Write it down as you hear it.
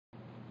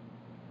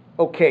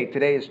Okay,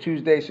 today is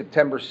Tuesday,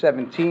 September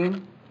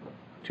 17,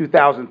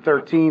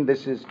 2013.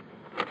 This is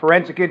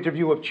Forensic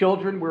Interview of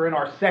Children. We're in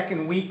our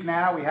second week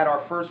now. We had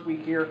our first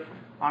week here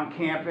on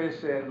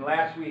campus, and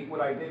last week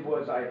what I did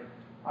was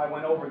I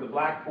went over the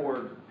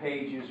Blackboard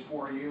pages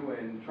for you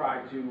and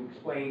tried to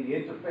explain the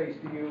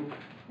interface to you,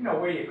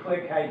 where you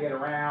click, how you get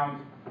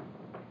around,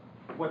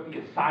 what the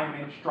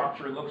assignment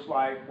structure looks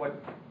like,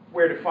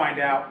 where to find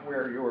out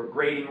where your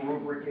grading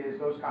rubric is,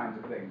 those kinds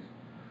of things.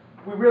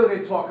 We really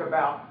didn't talk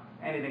about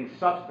anything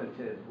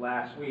substantive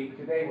last week.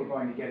 Today we're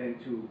going to get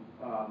into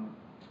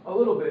a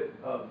little bit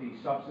of the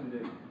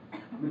substantive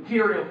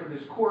material for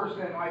this course.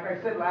 And like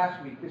I said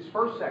last week, this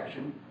first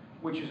section,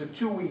 which is a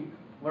 2-week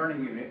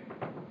learning unit,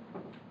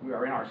 we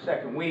are in our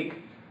second week.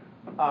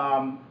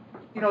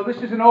 This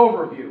is an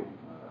overview.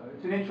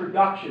 It's an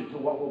introduction to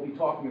what we'll be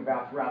talking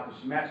about throughout the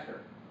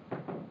semester.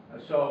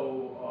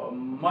 So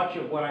much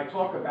of what I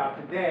talk about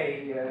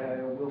today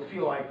will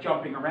feel like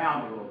jumping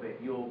around a little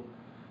bit. You'll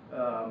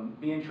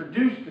be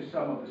introduced to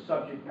some of the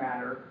subject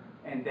matter,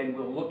 and then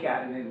we'll look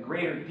at it in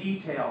greater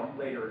detail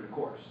later in the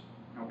course.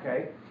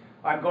 Okay?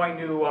 I'm going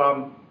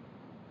to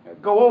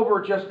go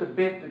over just a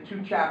bit the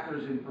 2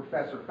 chapters in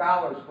Professor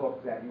Fowler's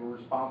book that you were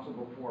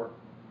responsible for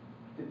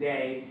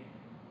today,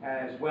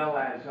 as well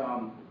as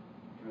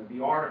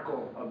the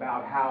article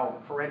about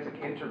how forensic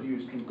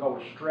interviews can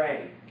go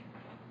astray.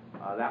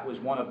 That was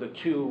one of the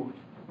 2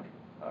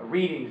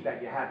 readings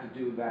that you had to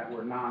do that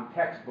were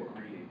non-textbook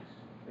readings.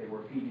 They were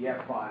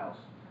PDF files.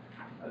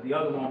 The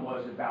other one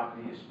was about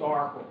the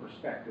historical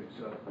perspectives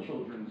of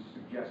children's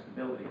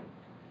suggestibility.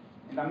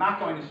 And I'm not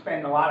going to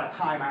spend a lot of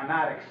time on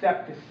that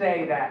except to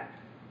say that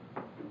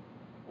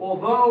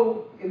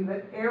although in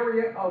the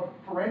area of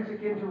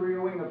forensic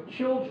interviewing of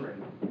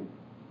children,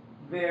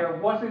 there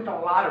wasn't a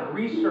lot of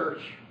research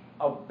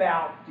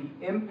about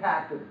the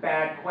impact of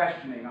bad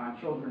questioning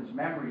on children's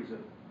memories of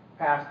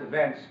past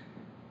events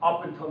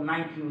up until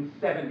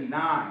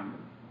 1979.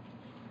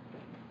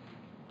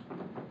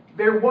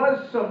 There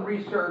was some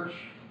research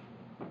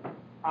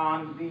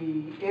on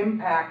the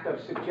impact of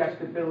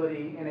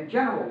suggestibility in a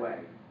general way,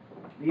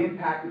 the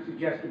impact of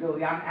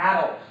suggestibility on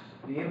adults,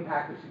 the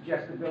impact of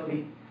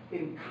suggestibility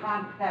in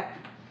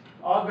contexts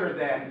other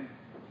than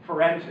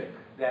forensic,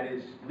 that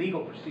is,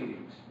 legal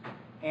proceedings,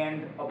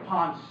 and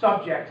upon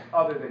subjects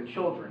other than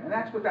children. And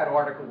that's what that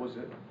article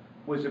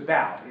was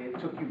about. It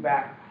took you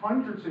back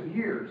hundreds of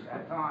years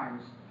at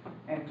times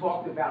and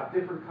talked about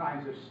different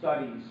kinds of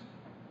studies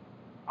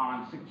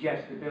on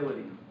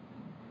suggestibility.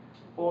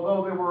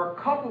 Although there were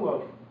a couple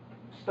of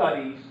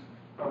studies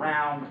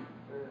around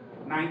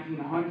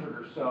 1900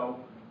 or so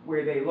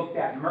where they looked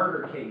at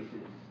murder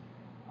cases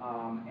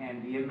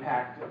and the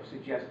impact of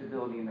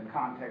suggestibility in the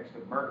context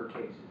of murder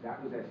cases.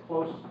 That was as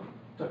close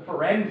to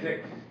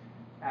forensics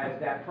as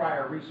that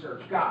prior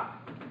research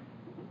got.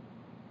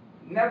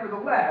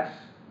 Nevertheless,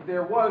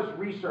 there was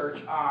research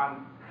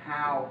on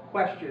how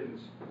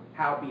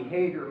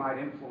behavior might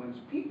influence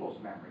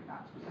people's memory,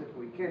 not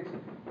specifically kids,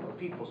 but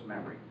people's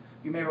memory.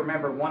 You may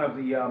remember one of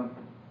the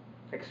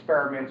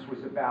experiments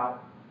was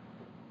about,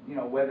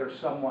 whether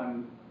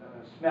someone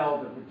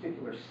smelled a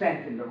particular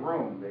scent in the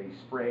room. They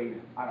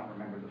sprayed, I don't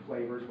remember the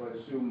flavors, but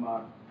assume,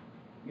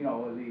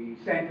 the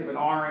scent of an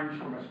orange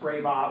from a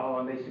spray bottle,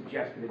 and they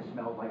suggested it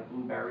smelled like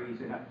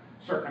blueberries, and a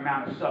certain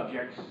amount of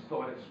subjects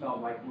thought it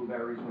smelled like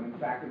blueberries when in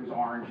fact it was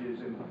oranges.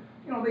 And,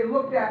 they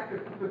looked at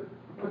the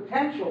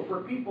potential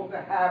for people to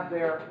have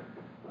their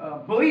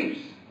beliefs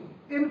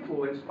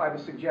influenced by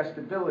the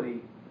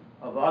suggestibility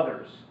of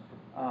others.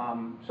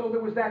 So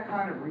there was that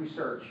kind of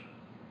research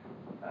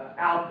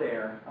out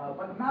there,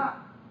 but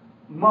not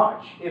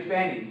much, if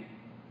any,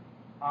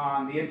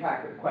 on the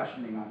impact of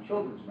questioning on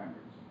children's memories.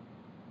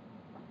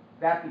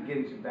 That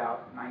begins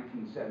about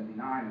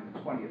 1979 in the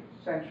 20th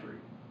century.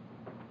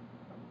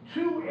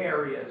 2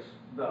 areas,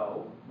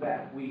 though,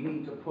 that we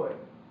need to put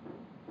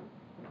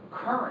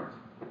current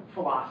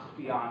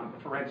philosophy on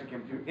forensic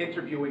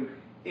interviewing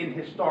in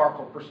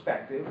historical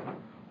perspective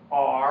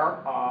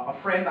are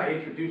a friend I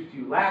introduced to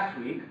you last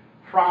week,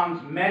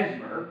 Franz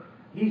Mesmer.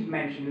 He's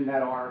mentioned in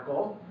that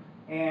article,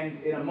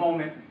 and in a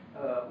moment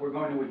we're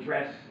going to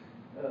address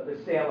the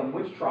Salem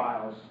witch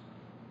trials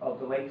of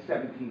the late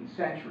 17th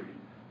century.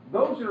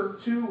 Those are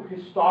 2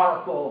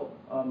 historical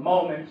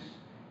moments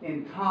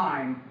in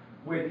time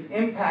where the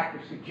impact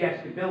of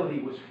suggestibility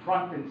was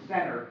front and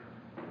center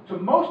to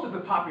most of the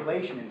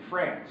population in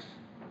France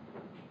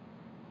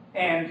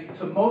and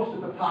to most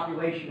of the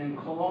population in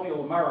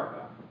colonial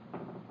America.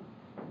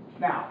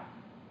 Now,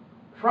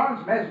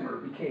 Franz Mesmer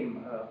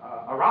became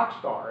a rock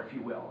star, if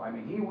you will. I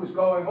mean, he was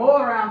going all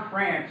around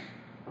France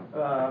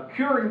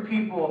curing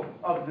people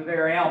of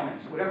their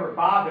ailments, whatever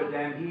bothered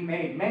them. He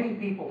made many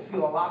people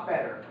feel a lot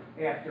better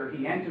after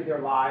he entered their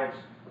lives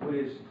with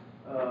his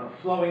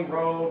flowing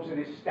robes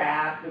and his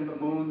staff and the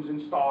moons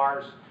and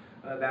stars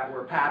that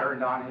were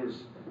patterned on his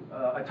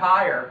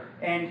attire.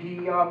 And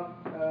he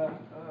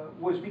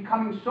was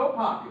becoming so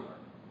popular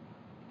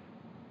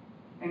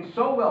and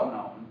so well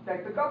known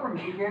that the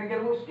government began to get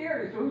a little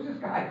scared. So who's this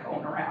guy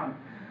going around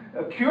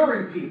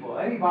curing people.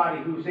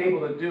 Anybody who's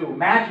able to do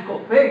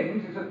magical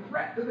things is a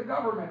threat to the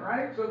government,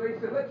 right? So they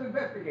said, let's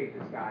investigate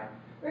this guy.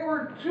 They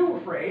weren't too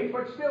afraid,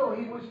 but still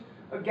he was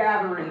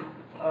gathering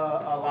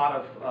a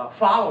lot of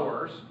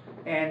followers,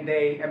 and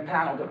they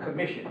impaneled a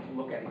commission to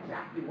look at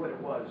exactly what it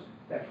was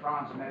that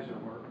Franz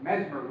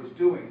Mesmer was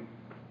doing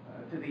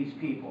to these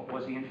people.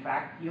 Was he in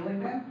fact healing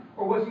them,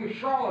 or was he a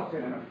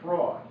charlatan and a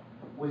fraud?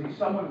 Was he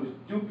someone who was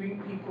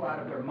duping people out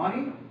of their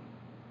money,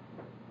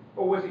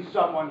 or was he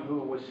someone who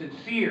was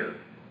sincere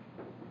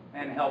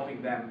and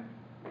helping them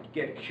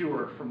get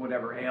cured from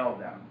whatever ailed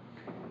them?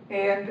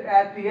 And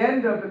at the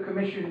end of the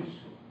commission's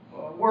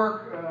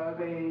work,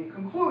 they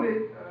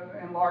concluded,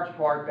 in large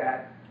part,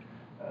 that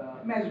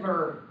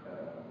Mesmer,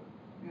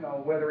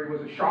 whether he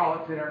was a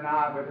charlatan or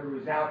not, whether he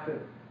was out to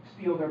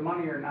steal their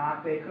money or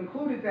not, they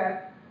concluded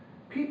that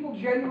people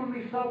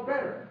genuinely felt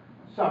better,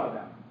 some of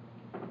them.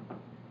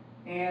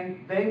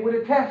 And they would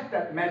attest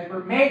that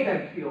Mesmer made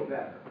them feel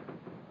better.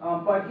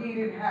 But he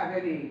didn't have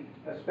any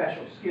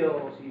special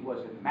skills. He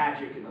wasn't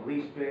magic in the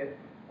least bit.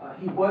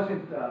 He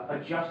wasn't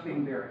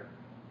adjusting their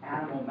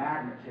animal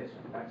magnetism.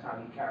 That's how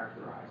he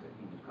characterized it.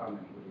 He would come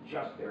and he would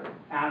adjust their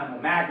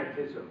animal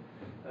magnetism,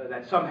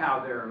 that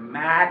somehow their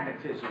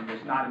magnetism was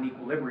not in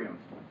equilibrium.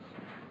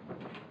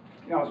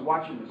 I was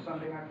watching the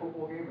Sunday night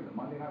football game or the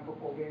Monday night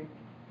football game,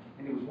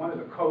 and he was one of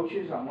the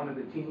coaches on one of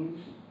the teams,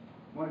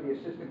 one of the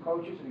assistant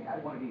coaches, and he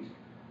had one of these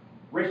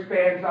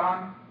wristbands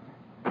on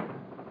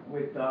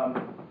with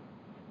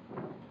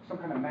some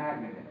kind of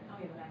magnet in it. Oh,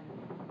 yeah, magnet.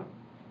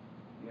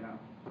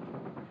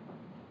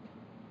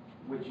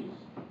 Which is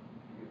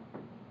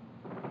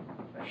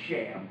a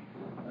sham.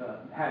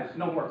 Has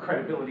no more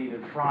credibility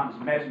than Franz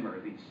Mesmer,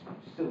 these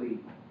silly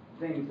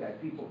things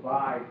that people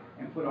buy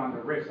and put on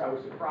their wrists. I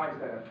was surprised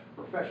that a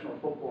professional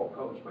football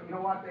coach, but you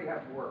know what? They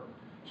have more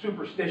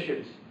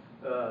superstitions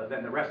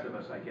than the rest of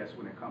us, I guess,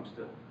 when it comes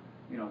to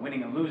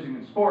winning and losing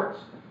in sports.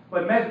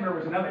 But Mesmer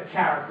was another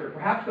character,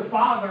 perhaps the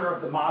father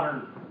of the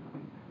modern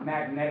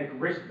magnetic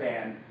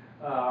wristband,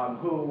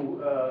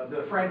 who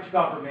the French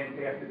government,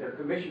 after their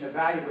commission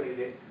evaluated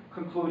it,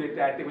 concluded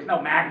that there was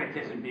no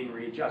magnetism being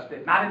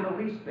readjusted, not in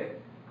the least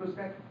bit, because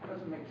that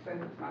doesn't make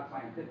sense, it's not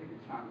scientific,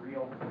 it's not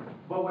real.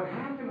 But what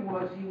happened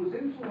was he was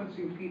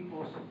influencing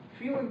people's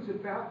feelings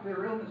about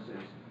their illnesses,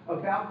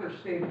 about their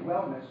state of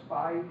wellness,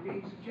 by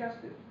being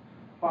suggestive,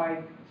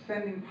 by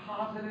sending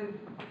positive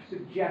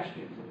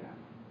suggestion to them.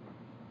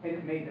 And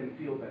it made them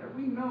feel better.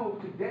 We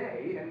know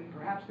today, and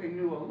perhaps they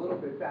knew a little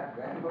bit back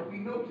then, but we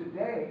know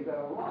today that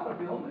a lot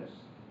of illness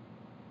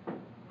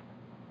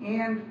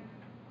and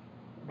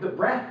the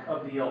breadth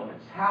of the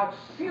illness, how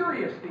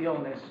serious the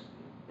illness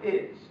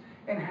is,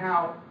 and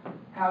how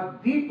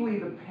deeply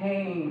the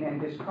pain and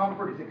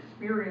discomfort is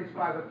experienced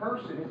by the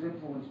person is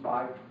influenced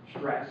by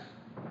stress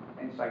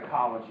and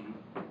psychology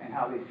and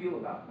how they feel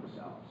about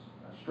themselves.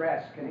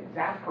 Stress can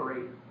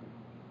exasperate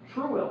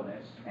true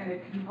illness, and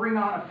it can bring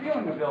on a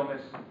feeling of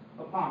illness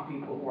upon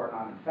people who are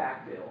not in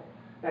fact ill.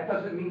 That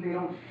doesn't mean they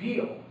don't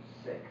feel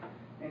sick,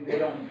 and they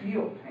don't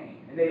feel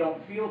pain, and they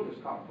don't feel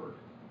discomfort.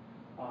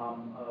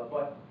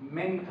 But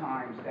many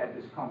times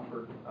that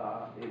discomfort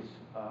is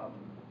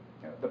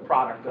the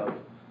product of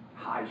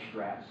high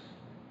stress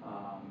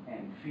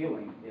and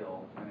feeling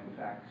ill, and in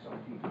fact some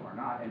people are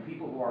not. And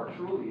people who are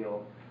truly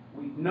ill,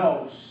 we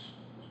know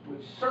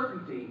with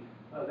certainty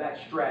that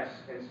stress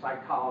and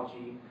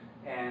psychology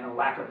and a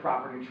lack of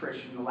proper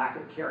nutrition, a lack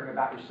of caring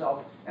about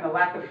yourself, and a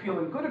lack of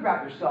feeling good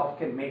about yourself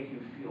can make you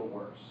feel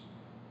worse,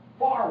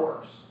 far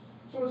worse.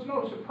 So it's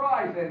no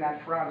surprise then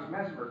that Franz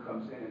Mesmer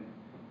comes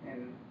in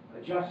and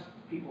adjusts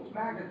people's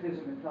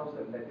magnetism and tells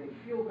them that they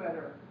feel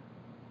better,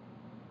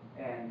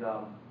 and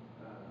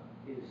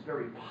is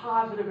very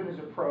positive in his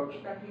approach,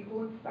 that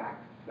people in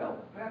fact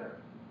felt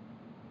better.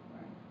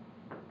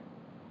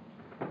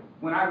 Right?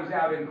 When I was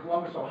out in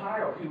Columbus,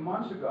 Ohio a few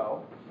months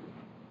ago,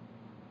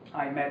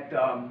 I met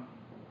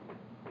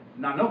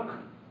Nanook.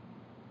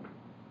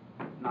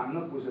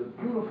 Nanook was a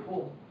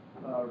beautiful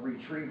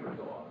retriever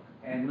dog.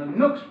 And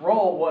Nanook's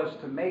role was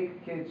to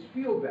make kids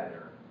feel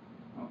better.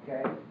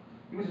 Okay?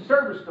 He was a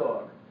service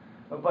dog.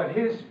 But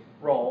his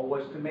role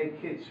was to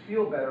make kids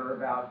feel better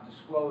about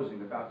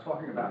disclosing, about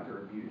talking about their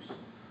abuse,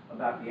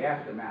 about the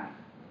aftermath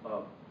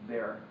of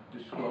their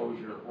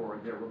disclosure or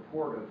their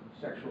report of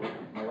sexual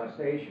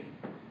molestation.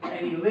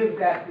 And he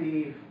lived at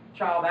the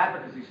Child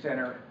Advocacy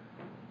Center,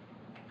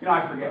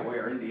 I forget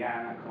where,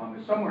 Indiana,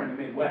 Columbus, somewhere in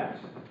the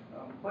Midwest.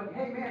 But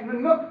hey, man,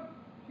 Nanook,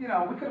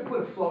 we could have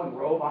put a flowing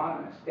robe on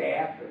and a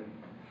staff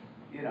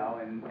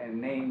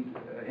and named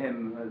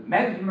him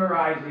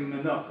Mesmerizing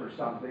Nanook or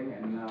something,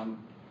 and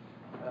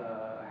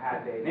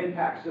had an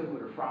impact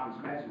similar to Franz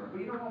Mesmer.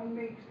 But he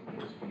makes the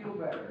kids feel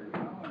better,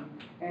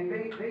 and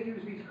they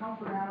use these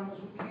comfort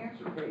animals with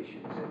cancer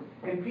patients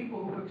and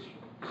people who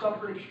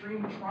suffered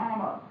extreme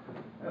trauma,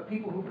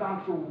 people who've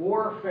gone through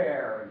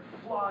warfare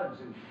and floods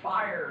and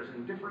fires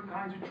and different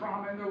kinds of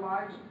trauma in their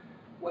lives.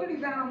 What do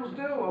these animals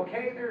do?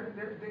 Okay,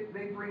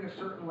 they bring a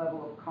certain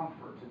level of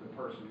comfort to the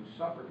person who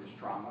suffered this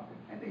trauma,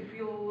 and they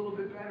feel a little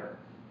bit better.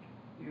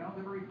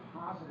 They're very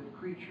positive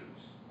creatures.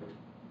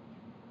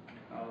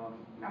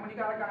 Now, when you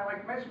got a guy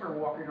like Mesmer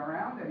walking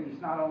around, and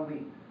he's not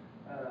only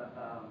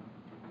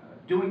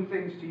doing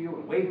things to you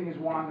and waving his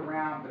wand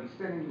around, but he's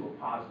sending you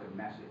a positive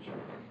message.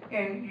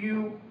 And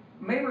you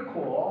may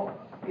recall,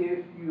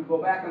 if you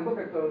go back and look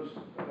at those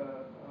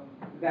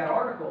that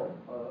article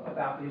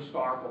about the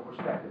historical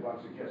perspective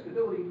on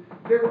suggestibility,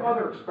 there were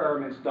other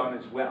experiments done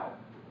as well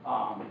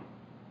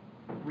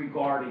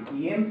regarding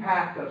the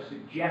impact of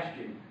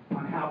suggestion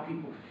on how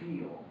people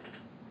feel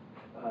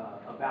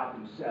about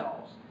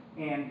themselves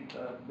and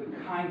the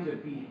kinds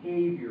of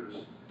behaviors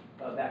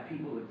that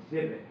people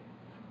exhibit.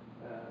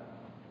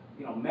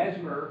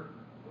 Mesmer,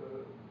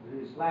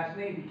 his last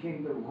name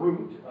became the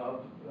root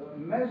of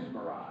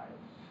mesmerize,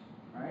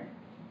 right?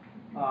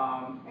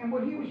 And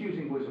what he was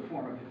using was a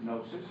form of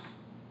hypnosis,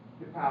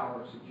 the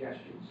power of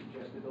suggestion,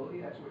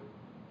 suggestibility. That's what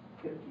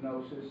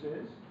hypnosis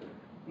is.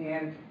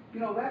 And,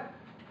 that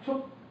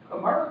took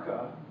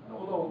America,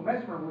 although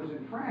Mesmer was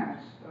in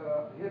France,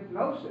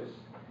 hypnosis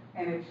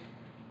and its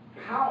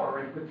power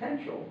and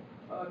potential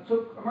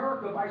took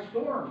America by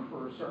storm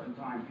for a certain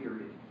time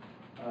period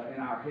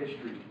in our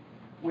history,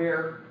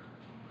 where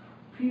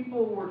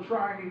people were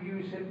trying to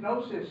use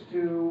hypnosis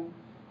to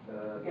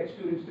get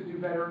students to do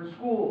better in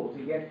school,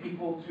 to get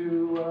people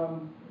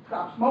to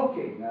stop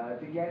smoking,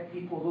 to get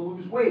people to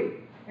lose weight.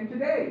 And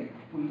today,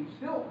 we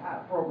still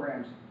have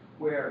programs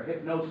where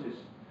hypnosis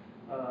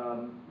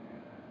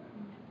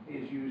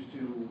is used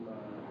to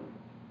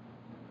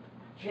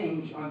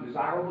change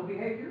undesirable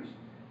behaviors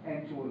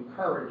and to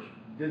encourage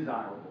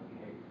desirable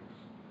behaviors.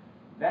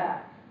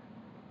 That,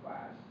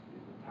 class,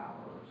 is the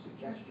power of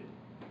suggestion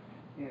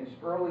in its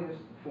earliest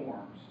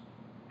forms.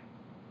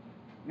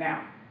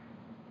 Now,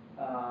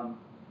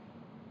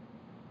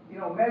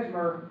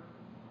 Mesmer,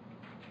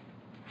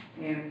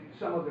 in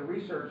some of the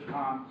research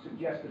on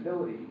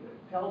suggestibility,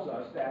 tells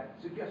us that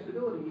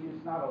suggestibility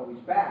is not always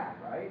bad,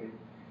 right?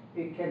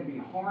 It can be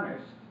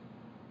harnessed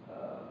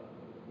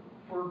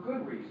for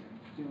good reasons,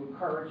 to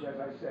encourage, as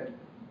I said,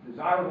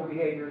 desirable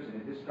behaviors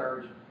and to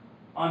discourage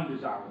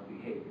undesirable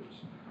behaviors.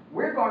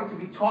 We're going to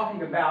be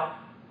talking about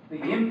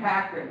the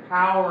impact and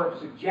power of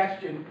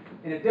suggestion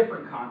in a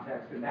different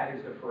context, and that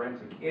is the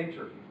forensic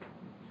interview.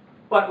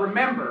 But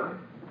remember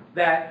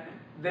that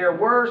there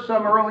were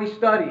some early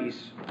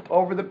studies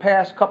over the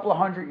past couple of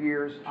hundred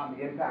years on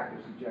the impact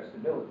of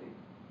suggestibility.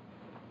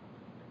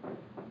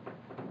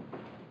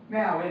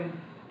 Now, in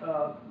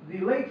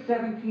the late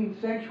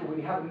 17th century,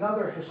 we have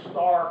another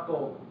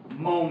historical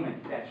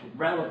moment that's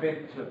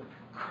relevant to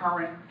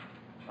current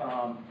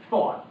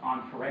thought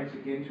on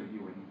forensic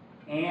interviewing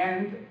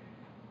and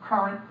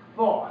current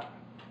thought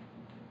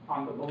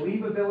on the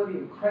believability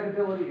and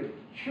credibility of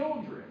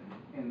children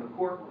in the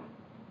courtroom.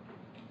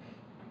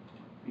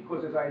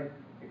 Because as I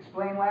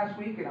explained last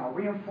week, and I'll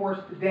reinforce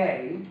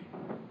today,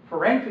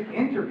 forensic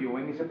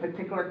interviewing is a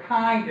particular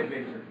kind of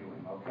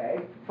interviewing,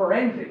 okay?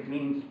 Forensic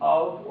means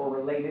of or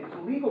related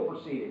to legal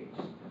proceedings.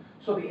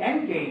 So the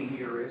end game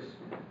here is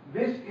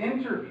this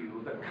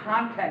interview, the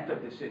content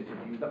of this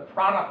interview, the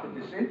product of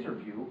this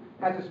interview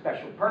has a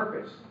special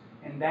purpose,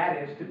 and that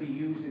is to be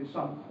used in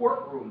some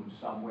courtroom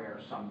somewhere,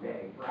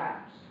 someday,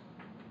 perhaps.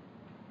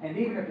 And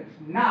even if it's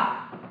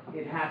not,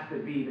 it has to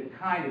be the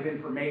kind of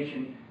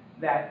information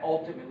that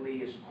ultimately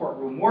is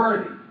courtroom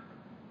worthy.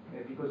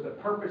 Because the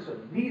purpose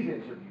of these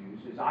interviews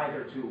is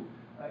either to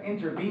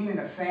intervene in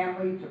a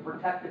family to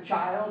protect a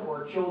child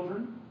or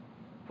children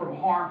from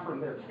harm from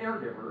their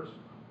caregivers,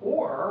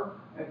 or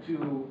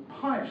to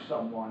punish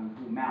someone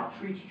who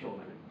maltreats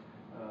children,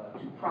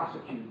 to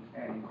prosecute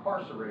and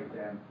incarcerate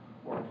them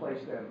or place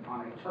them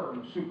on a term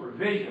of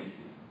supervision,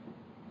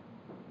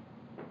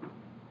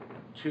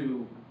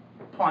 to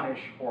punish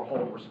or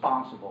hold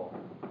responsible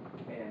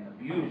an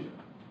abuser.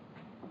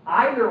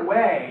 Either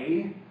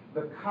way,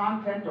 the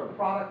content or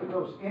product of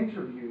those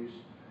interviews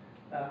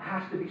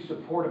has to be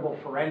supportable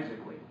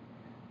forensically.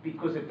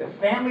 Because if the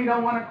family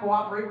don't want to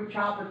cooperate with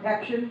child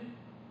protection,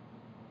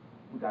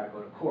 we got to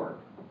go to court.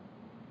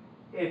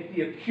 If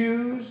the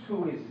accused,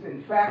 who is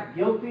in fact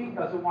guilty,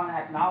 doesn't want to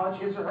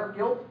acknowledge his or her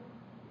guilt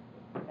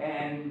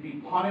and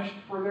be punished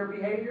for their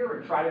behavior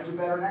and try to do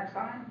better next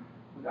time,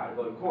 we got to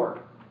go to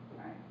court.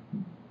 Right?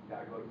 We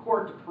got to go to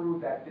court to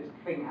prove that this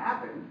thing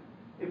happened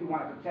if we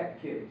want to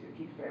protect kids and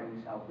keep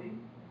families healthy.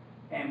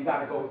 And we've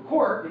got to go to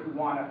court if we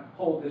want to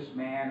hold this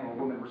man or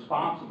woman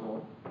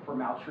responsible for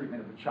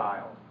maltreatment of a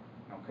child.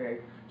 Okay?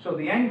 So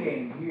the end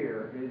game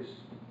here is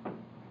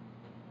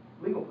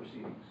legal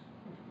proceedings.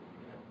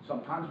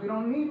 Sometimes we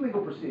don't need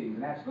legal proceedings,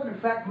 and that's good. In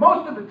fact,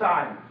 most of the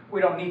time,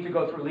 we don't need to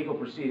go through legal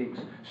proceedings.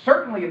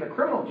 Certainly in the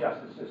criminal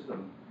justice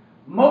system,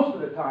 most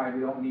of the time,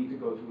 we don't need to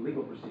go through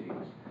legal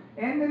proceedings.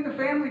 And in the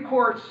family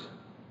courts,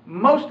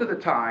 most of the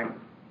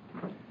time,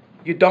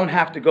 you don't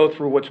have to go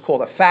through what's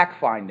called a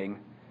fact-finding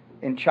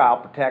in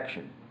child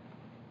protection.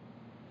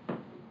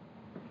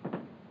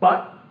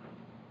 But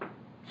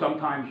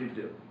sometimes you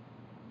do.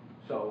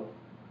 So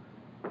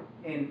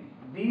in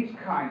these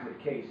kinds of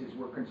cases,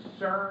 we're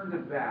concerned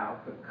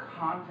about the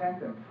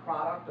content and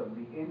product of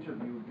the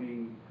interview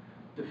being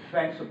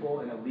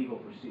defensible in a legal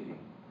proceeding,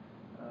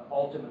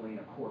 ultimately in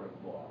a court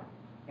of law.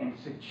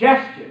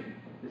 suggestion,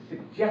 the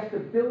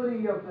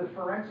suggestibility of the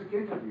forensic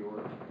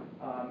interviewer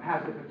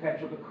has the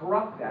potential to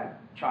corrupt that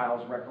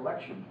child's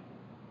recollection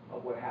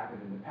of what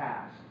happened in the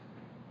past.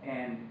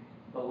 And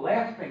the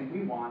last thing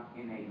we want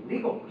in a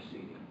legal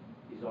proceeding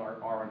is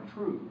our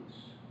untruths.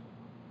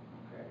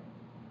 Okay?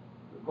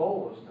 The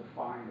goal is to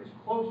find as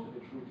close to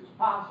the truth as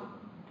possible.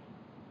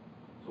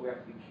 So we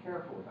have to be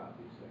careful about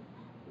these things.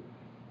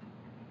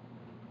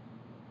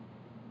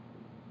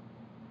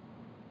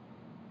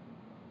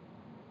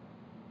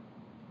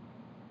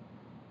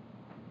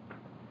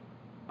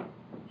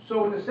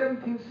 So in the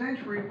 17th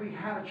century, we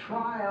had a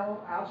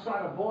trial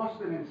outside of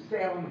Boston in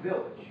Salem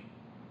Village.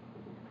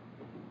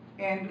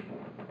 And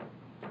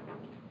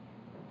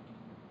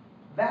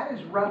that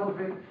is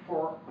relevant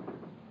for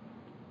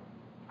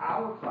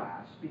our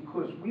class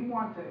because we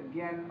want to,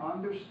 again,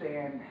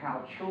 understand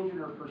how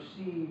children are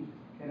perceived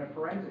in a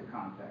forensic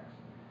context,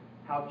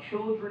 how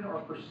children are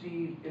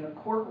perceived in a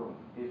courtroom,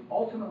 if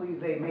ultimately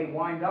they may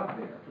wind up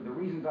there for the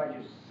reasons I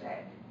just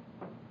said.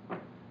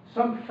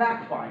 Some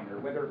fact finder,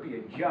 whether it be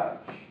a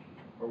judge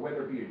or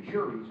whether it be a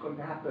jury, is going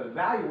to have to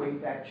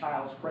evaluate that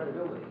child's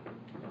credibility.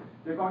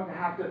 They're going to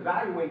have to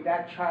evaluate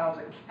that child's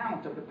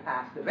account of the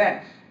past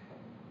events.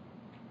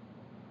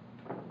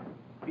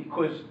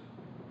 Because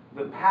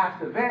the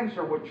past events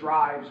are what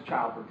drives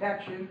child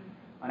protection.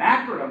 An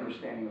accurate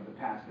understanding of the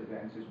past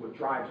events is what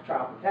drives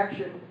child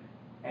protection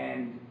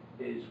and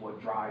is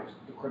what drives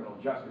the criminal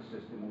justice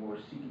system when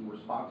we're seeking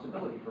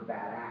responsibility for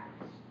bad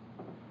acts.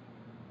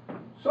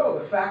 So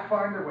the fact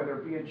finder, whether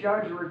it be a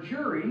judge or a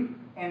jury,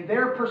 and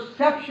their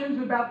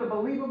perceptions about the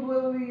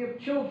believability of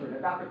children,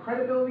 about the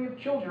credibility of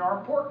children are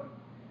important.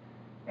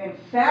 And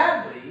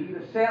sadly,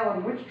 the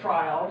Salem witch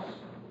trials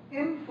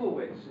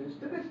influences,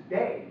 to this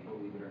day,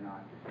 believe it or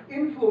not,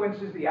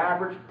 influences the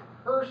average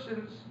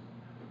person's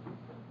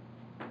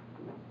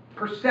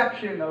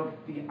perception of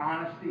the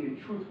honesty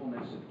and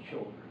truthfulness of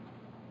children.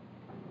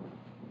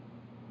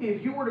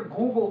 If you were to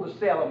Google the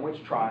Salem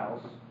witch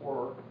trials,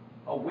 or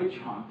a witch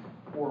hunt,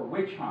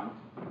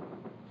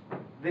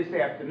 this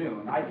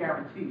afternoon, I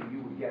guarantee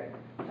you would get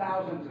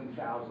thousands and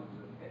thousands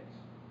of hits.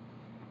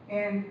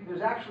 And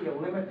there's actually a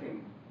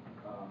limiting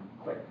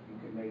click you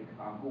can make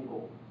on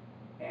Google,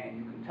 and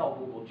you can tell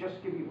Google,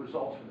 just give me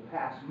results for the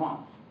past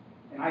month.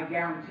 And I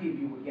guarantee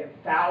you would get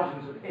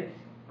thousands of hits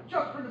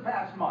just for the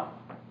past month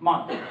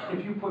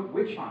if you put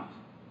witch hunt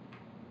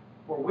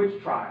or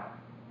witch trial,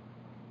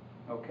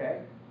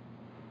 okay,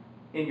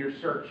 in your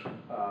search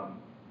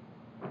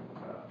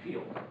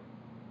field.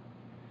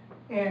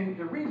 And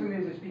the reason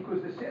is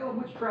because the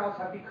Salem witch trials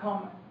have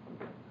become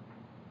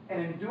an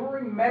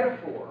enduring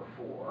metaphor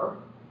for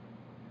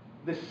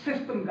the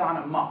system gone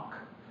amok,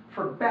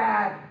 for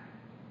bad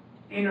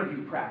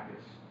interview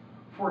practice,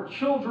 for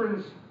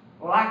children's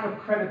lack of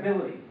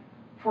credibility,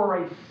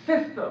 for a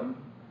system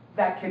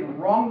that can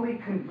wrongly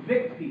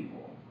convict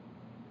people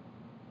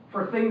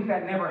for things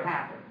that never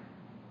happened,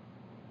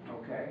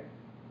 okay?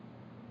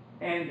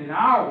 And in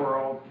our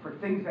world, for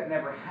things that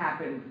never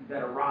happened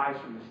that arise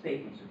from the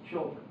statements of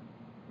children.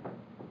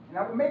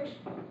 Now, what makes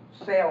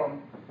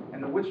Salem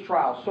and the witch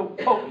trials so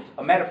potent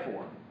a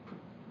metaphor,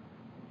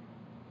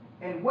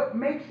 and what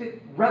makes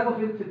it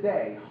relevant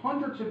today,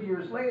 hundreds of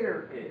years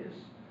later, is,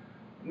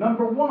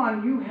 number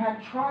one, you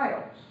had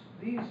trials.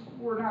 These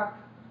were not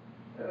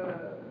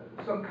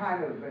some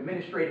kind of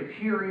administrative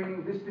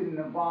hearing. This didn't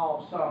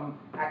involve some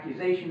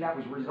accusation that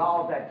was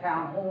resolved at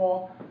town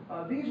hall.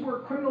 These were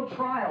criminal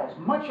trials.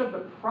 Much of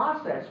the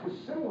process was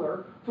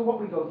similar to what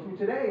we go through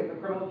today in the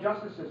criminal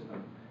justice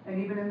system,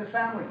 and even in the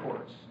family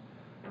courts.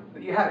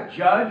 You had a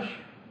judge.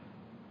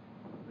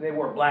 They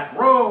wore black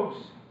robes.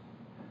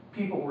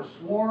 People were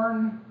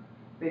sworn.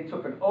 They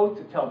took an oath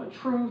to tell the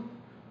truth.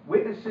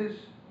 Witnesses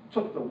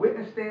took the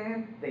witness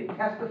stand. They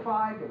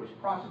testified. There was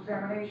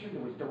cross-examination.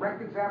 There was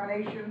direct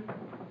examination.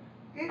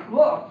 It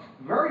looked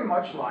very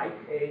much like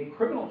a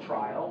criminal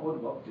trial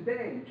would look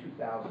today in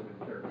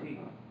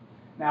 2013.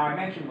 Now, I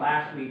mentioned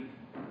last week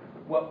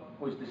what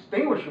was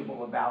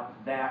distinguishable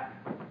about that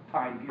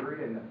time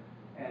period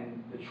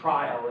and the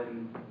trial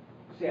in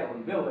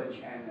Salem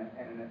Village and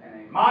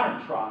a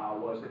modern trial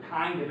was the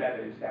kind of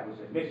evidence that was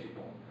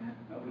admissible.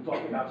 We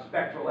talked about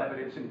spectral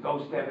evidence and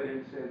ghost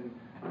evidence and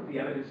the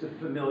evidence of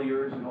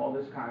familiars and all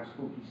this kind of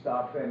spooky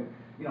stuff, and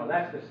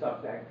that's the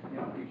stuff that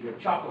gives you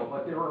a chuckle.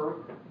 But there were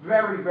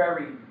very,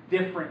 very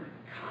different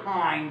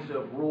kinds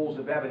of rules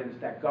of evidence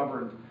that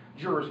governed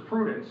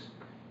jurisprudence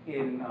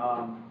in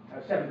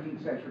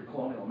 17th century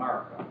colonial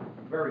America.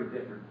 Very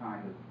different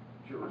kind of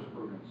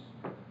jurisprudence.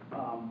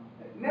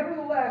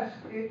 Nevertheless,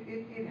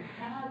 it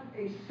had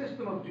a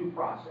system of due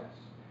process.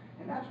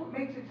 And that's what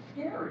makes it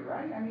scary,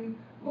 right? I mean,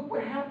 look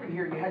what happened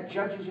here. You had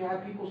judges, you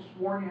had people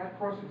sworn, you had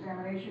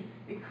cross-examination.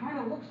 It kind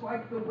of looks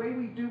like the way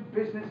we do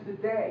business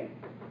today.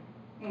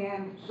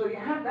 And so you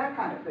have that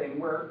kind of thing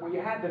where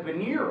you had the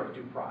veneer of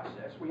due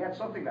process. We had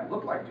something that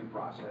looked like due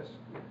process,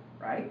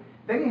 right?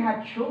 Then you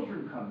had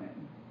children come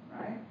in,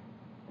 right?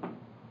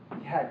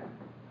 You had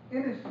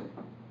innocent,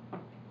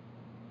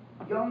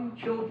 young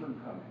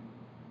children come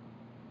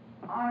in.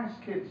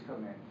 honest kids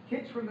come in.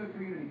 Kids from the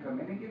community come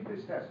in and give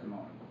this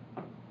testimony.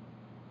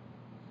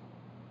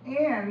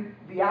 And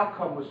the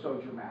outcome was so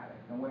dramatic.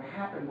 And what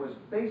happened was,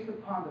 based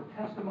upon the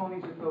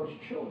testimonies of those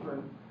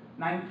children,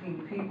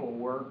 19 people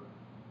were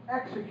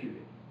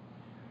executed.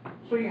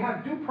 So you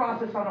have due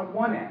process on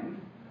one end.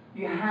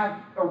 You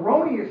have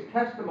erroneous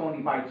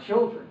testimony by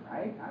children,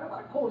 right? I don't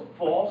want to call it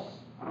false.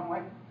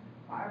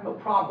 I have no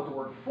problem with the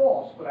word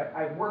false, but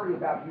I worry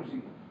about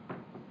using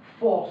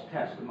false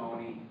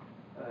testimony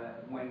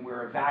when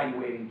we're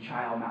evaluating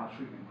child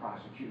maltreatment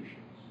prosecutions.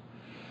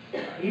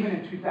 Even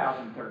in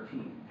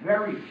 2013,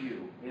 very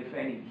few, if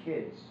any,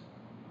 kids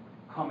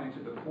come into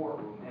the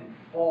courtroom and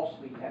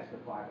falsely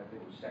testify that they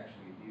were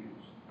sexually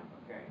abused.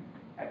 Okay,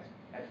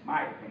 that's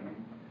my opinion.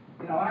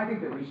 And I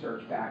think the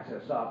research backs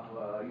us up.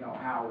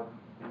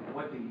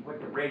 What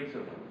the rates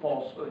of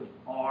falsehood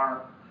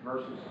are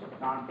versus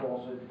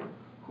non-falsehood.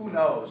 Who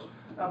knows?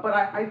 But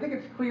I think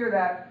it's clear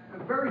that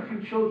very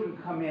few children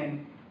come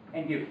in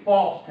and give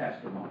false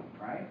testimony,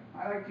 right?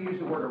 I like to use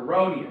the word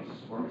erroneous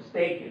or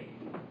mistaken,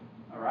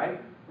 all right?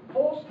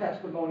 False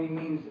testimony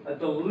means a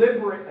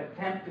deliberate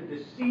attempt to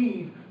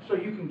deceive so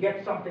you can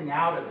get something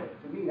out of it.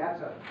 To me,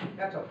 that's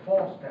a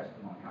false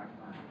testimony, I find.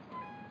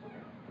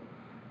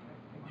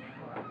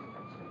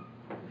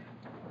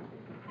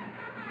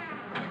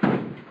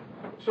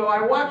 So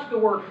I watched the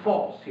word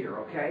false here,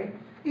 okay?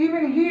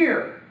 Even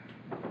here,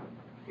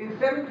 in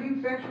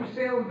 17th century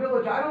Salem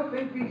Village, I don't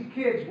think these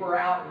kids were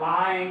out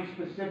lying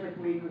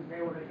specifically because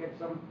they were going to get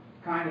some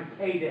kind of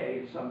payday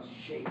in some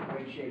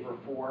way, shape, or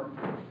form.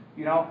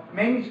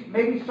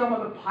 Maybe some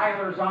of the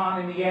pilers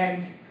on in the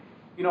end,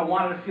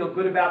 wanted to feel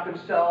good about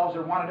themselves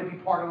or wanted to be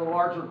part of the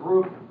larger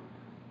group.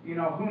 Who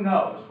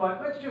knows?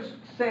 But let's just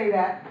say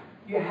that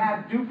you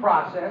had due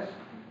process,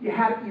 you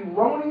had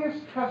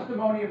erroneous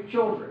testimony of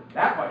children.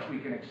 That much we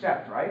can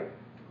accept, right?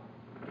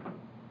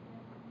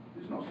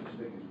 There's no such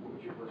thing as,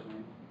 what's your first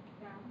name?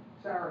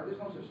 Sarah, there's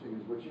no such thing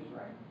as witches,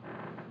 right?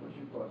 What's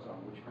your thoughts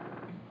on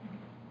witchcraft?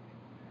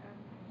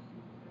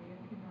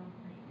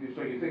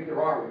 So you think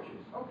there are witches?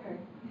 Okay.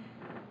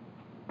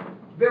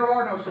 There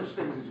are no such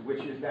things as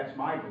witches. That's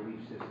my belief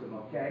system,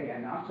 okay?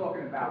 And I'm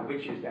talking about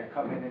witches that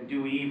come in and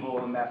do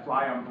evil and that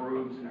fly on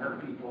brooms and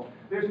hurt people.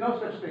 There's no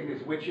such thing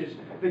as witches.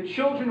 The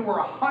children were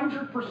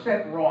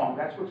 100% wrong.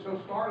 That's what's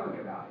so startling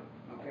about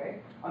it,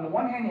 okay? On the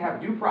one hand, you have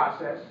due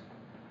process.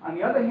 On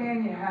the other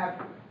hand, you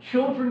have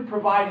children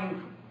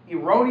providing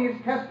erroneous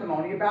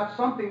testimony about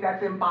something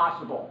that's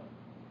impossible.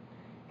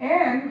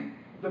 And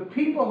the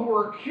people who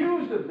were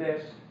accused of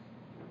this,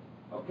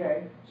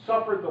 okay,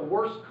 suffered the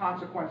worst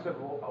consequence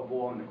of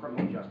all in the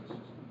criminal justice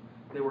system.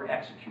 They were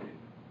executed.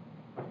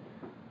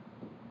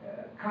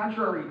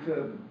 Contrary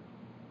to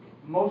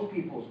most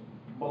people's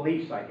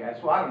beliefs, I guess,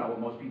 well, I don't know what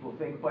most people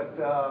think, but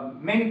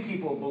many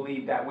people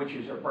believe that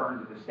witches are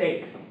burned at the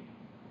stake.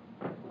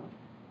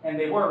 And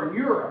they were in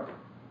Europe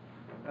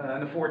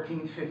in the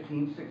 14th,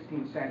 15th,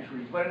 16th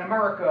centuries. But in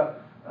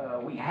America,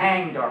 we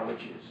hanged our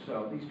witches.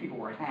 So these people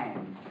were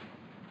hanged,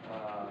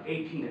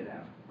 18 of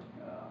them.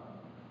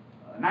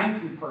 A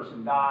 19th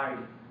person died.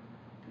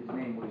 His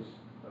name was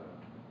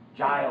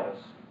Giles.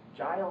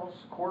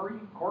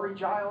 Corey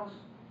Giles?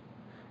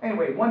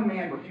 Anyway, one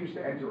man refused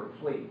to enter a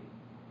plea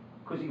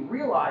because he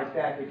realized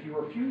that if you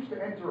refused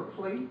to enter a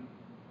plea,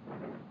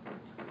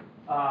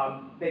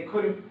 they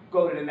couldn't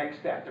go to the next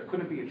step. There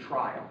couldn't be a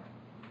trial.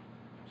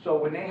 So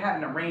when they had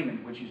an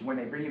arraignment, which is when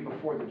they bring you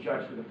before the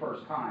judge for the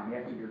first time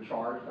after you're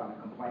charged on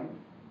a complaint,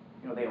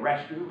 they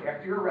arrest you.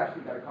 After you're arrested,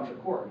 you've got to come to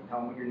court. You tell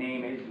them what your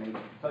name is, and they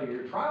tell you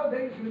your trial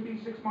date is going to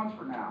be 6 months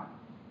from now.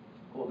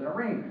 Called an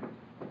arraignment.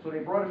 So they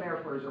brought him there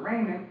for his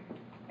arraignment,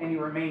 and he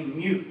remained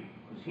mute.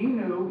 Because he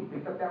knew, he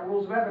picked up that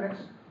rules of evidence,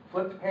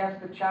 flipped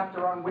past the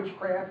chapter on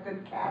witchcraft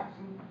and cats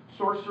and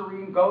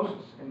sorcery and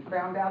ghosts, and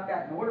found out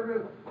that in order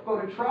to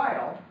go to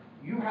trial,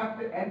 you have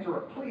to enter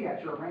a plea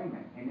at your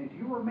arraignment. And if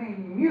you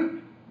remain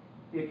mute,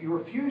 if you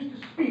refuse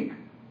to speak,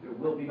 there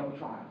will be no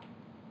trial.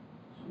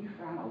 So we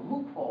found a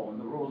loophole in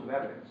the rules of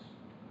evidence.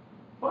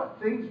 But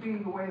things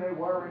being the way they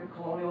were in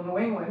colonial New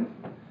England,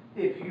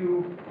 there's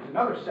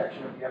another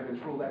section of the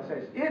evidence rule that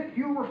says if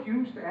you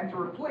refuse to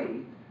enter a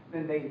plea,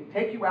 then they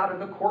take you out in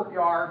the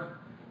courtyard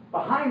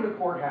behind the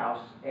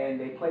courthouse and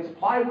they place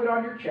plywood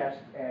on your chest,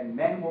 and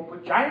men will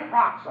put giant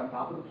rocks on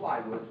top of the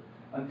plywood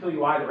until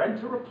you either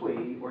enter a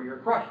plea or you're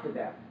crushed to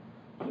death.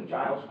 So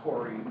Giles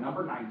Corey,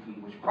 number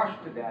 19, was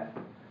crushed to death,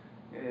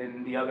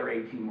 and the other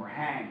 18 were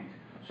hanged.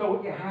 So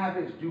what you have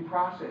is due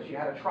process. You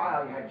had a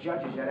trial, you had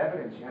judges, you had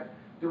evidence, you had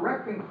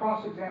direct and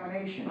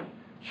cross-examination.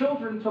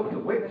 Children took the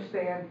witness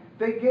stand.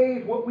 They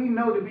gave what we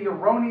know to be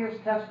erroneous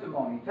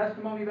testimony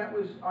that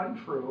was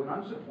untrue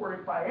and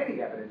unsupported by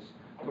any evidence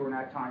during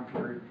that time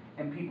period,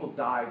 and people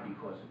died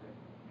because of it.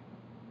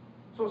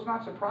 So it's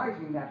not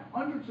surprising that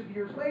hundreds of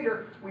years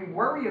later, we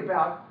worry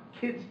about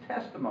kids'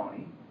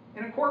 testimony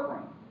in a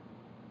courtroom.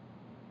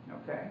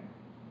 Okay?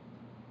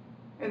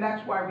 And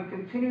that's why we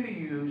continue to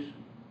use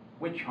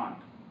witch hunt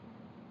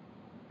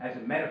as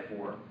a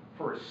metaphor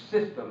for a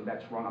system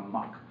that's run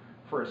amok,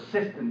 for a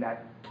system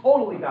that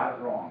totally got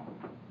it wrong.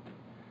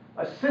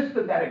 A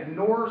system that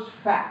ignores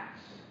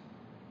facts,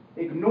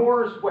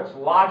 ignores what's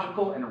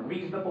logical and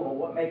reasonable and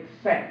what makes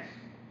sense,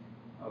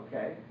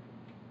 okay?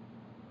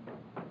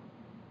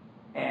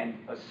 And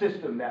a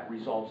system that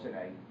results in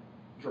a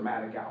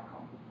dramatic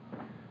outcome.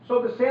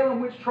 So the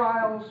Salem witch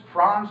trials,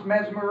 Franz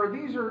Mesmer,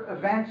 these are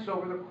events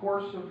over the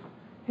course of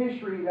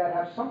history that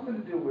have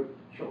something to do with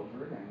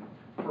children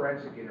and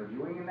forensic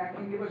interviewing, and that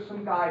can give us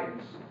some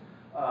guidance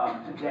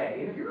today.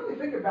 And if you really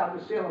think about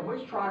the Salem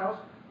witch trials,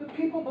 the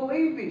people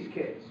believe these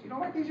kids. You know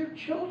what? These are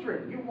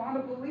children. You want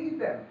to believe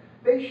them.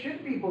 They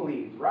should be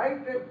believed, right?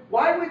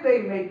 Why would they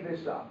make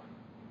this up?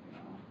 You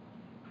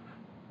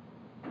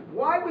know?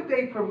 Why would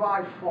they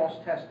provide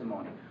false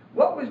testimony?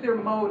 What was their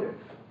motive?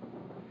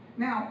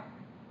 Now,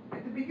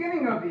 at the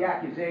beginning of the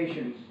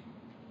accusations,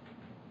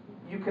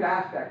 you could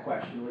ask that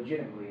question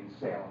legitimately in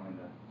Salem in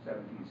the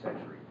 17th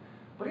century.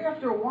 But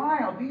after a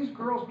while, these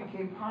girls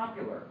became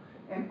popular,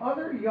 and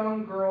other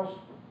young girls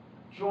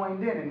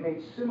joined in and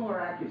made similar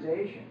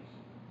accusations.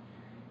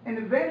 And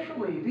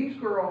eventually, these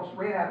girls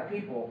ran out of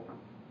people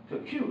to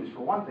accuse,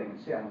 for one thing,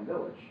 in Salem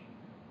Village.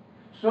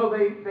 So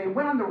they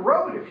went on the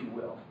road, if you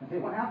will. And they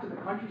went out to the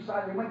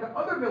countryside, they went to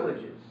other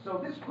villages.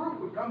 So this group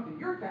would come to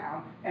your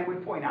town and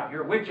would point out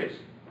your witches.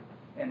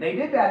 And they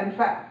did that, in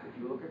fact. If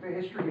you look at the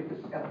history of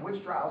the Salem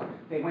witch trials,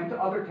 they went to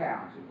other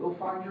towns, and we'll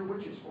find your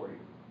witches for you.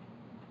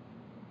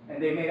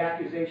 And they made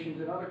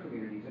accusations in other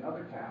communities, in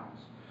other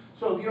towns.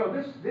 So, you know,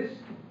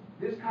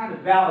 this kind of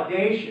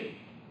validation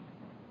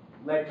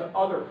led to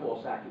other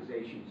false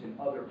accusations in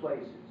other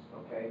places,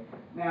 okay?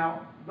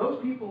 Now,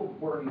 those people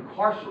were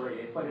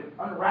incarcerated, but it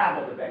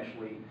unraveled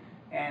eventually.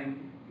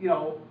 And, you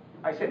know,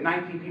 I said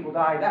 19 people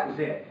died, that was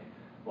it.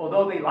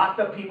 Although they locked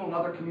up people in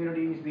other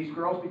communities, these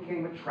girls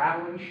became a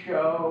traveling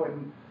show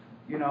and,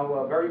 you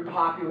know, very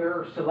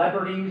popular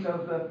celebrities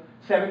of the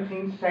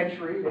 17th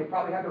century. They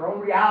probably have their own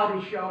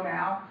reality show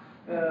now,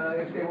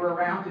 if they were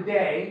around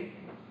today.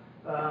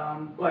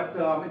 But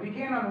it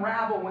began to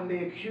unravel when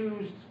they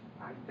accused,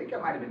 I think it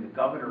might have been the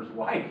governor's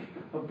wife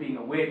of being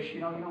a witch.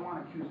 You know, you don't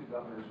want to accuse the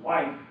governor's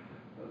wife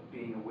of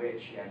being a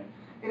witch. And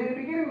in the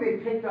beginning,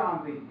 they picked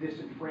on the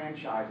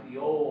disenfranchised, the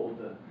old,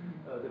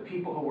 the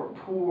people who were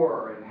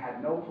poor and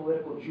had no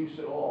political juice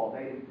at all.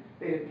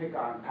 They didn't pick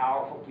on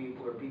powerful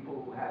people or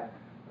people who had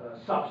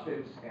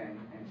substance and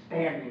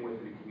standing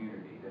within the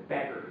community, the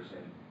beggars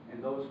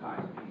and those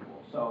kinds of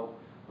people. So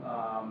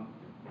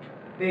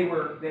they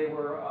were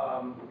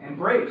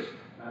embraced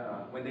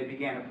when they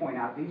began to point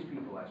out these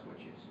people as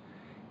witches.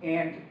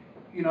 And,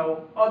 you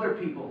know, other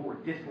people who were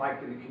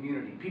disliked in the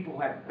community, people who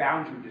had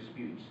boundary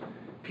disputes,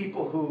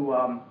 people who,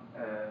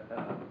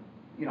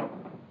 you know,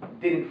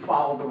 didn't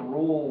follow the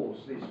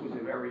rules. This was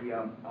a very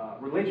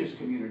religious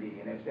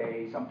community, and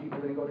if some people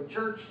didn't go to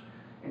church,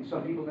 and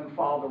some people didn't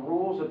follow the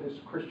rules of this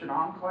Christian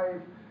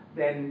enclave,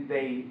 then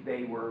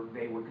they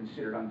were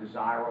considered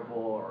undesirable,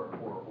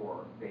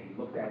 or they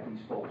looked at these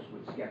folks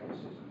with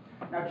skepticism.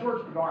 Now,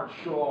 George Bernard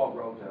Shaw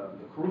wrote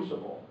The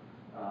Crucible,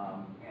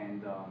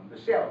 and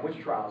the Salem witch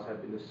trials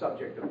have been the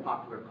subject of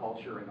popular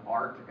culture and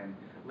art and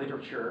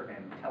literature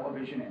and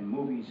television and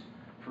movies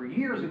for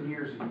years and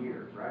years and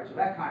years, right? So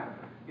that kind of,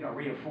 you know,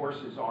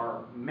 reinforces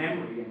our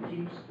memory and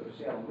keeps the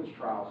Salem witch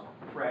trials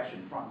fresh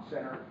and front and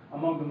center.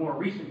 Among the more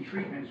recent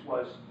treatments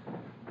was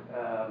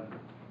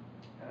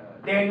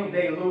Daniel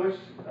Day-Lewis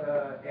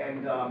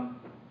and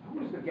who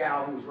was the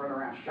gal who was running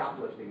around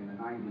shoplifting in the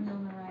 90s?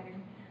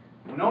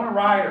 Winona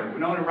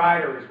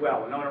Ryder as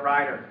well. Winona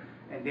Ryder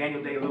and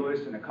Daniel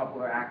Day-Lewis and a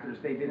couple of actors,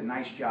 they did a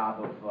nice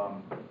job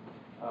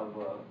of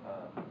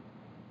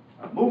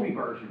a movie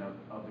version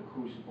of The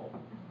Crucible.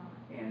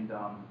 And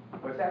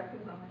what's that?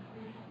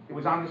 It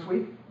was on this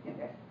week?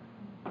 Yeah.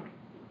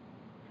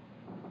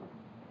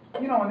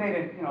 You know, and they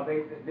didn't, you know,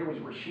 there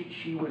was where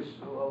she was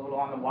a little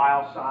on the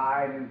wild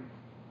side,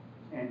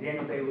 and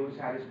Daniel Day-Lewis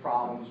had his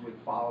problems with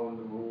following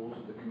the rules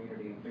of the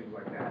community and things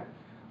like that.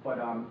 But,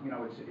 you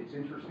know, it's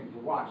interesting to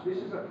watch. This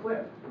is a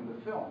clip from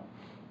the film.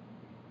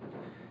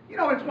 You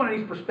know, it's one of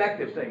these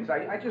perspective things.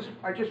 I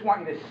just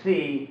want you to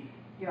see,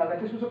 you know,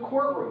 that this was a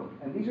courtroom,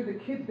 and these are the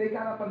kids. They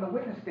got up on the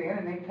witness stand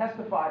and they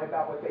testified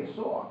about what they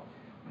saw.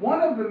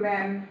 One of the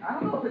men, I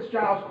don't know if it's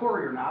Giles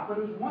Corey or not, but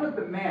it was one of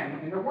the men,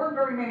 and there weren't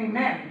very many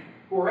men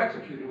who were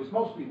executed. It was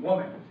mostly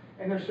women.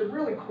 And there's some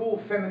really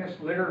cool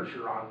feminist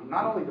literature on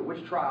not only the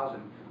witch trials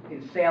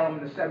in Salem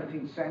in the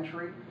 17th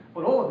century,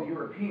 but all of the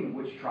European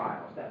witch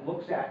trials that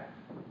looks at,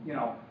 you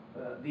know,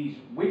 these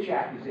witch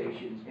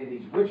accusations and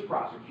these witch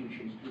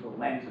prosecutions through the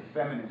lens of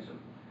feminism.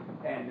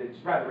 And it's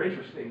rather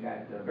interesting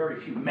that very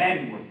few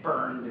men were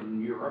burned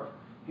in Europe.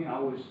 You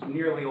know, it was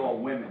nearly all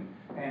women.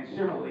 And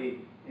similarly,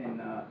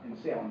 in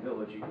Salem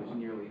Village, it was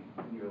nearly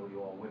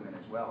all women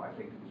as well. I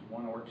think it was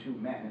one or two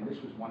men, and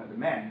this was one of the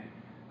men.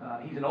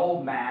 He's an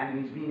old man,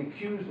 and he's being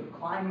accused of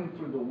climbing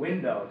through the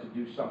window to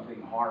do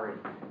something horrid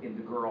in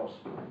the girl's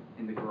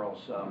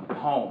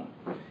home.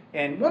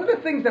 And one of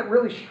the things that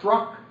really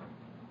struck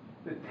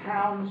the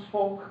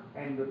townsfolk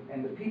and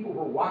the people who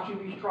were watching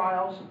these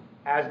trials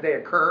as they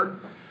occurred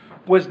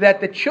was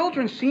that the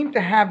children seemed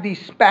to have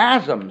these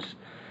spasms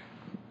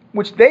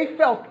which they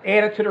felt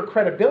added to their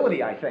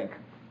credibility, I think,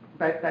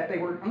 that they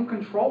were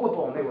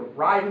uncontrollable and they were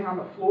writhing on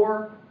the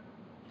floor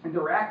and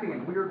interacting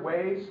in weird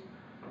ways.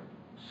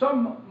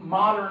 Some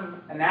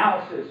modern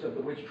analysis of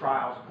the witch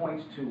trials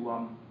points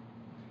to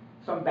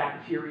some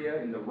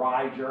bacteria in the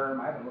rye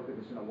germ. I haven't looked at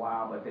this in a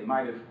while, but they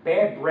might have,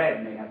 bad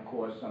bread may have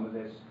caused some of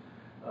this,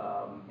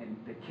 and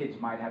the kids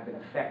might have been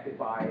affected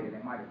by it, and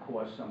it might have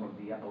caused some of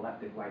the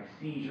epileptic-like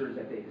seizures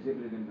that they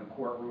exhibited in the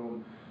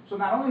courtroom. So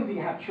not only do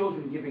you have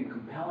children giving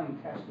compelling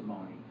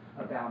testimony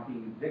about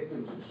being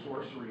victims of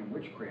sorcery and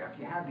witchcraft,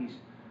 you have these,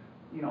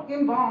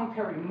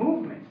 involuntary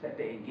movements that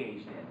they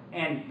engaged in.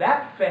 And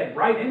that fed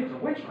right into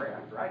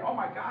witchcraft, right? Oh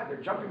my God,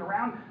 they're jumping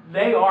around.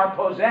 They are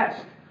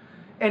possessed.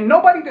 And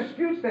nobody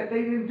disputes that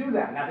they didn't do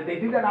that. Now, did they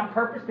do that on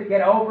purpose to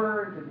get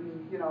over, to be,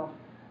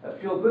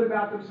 feel good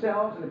about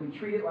themselves and to be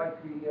treated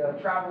like the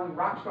traveling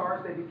rock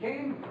stars they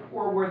became?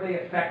 Or were they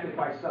affected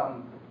by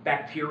some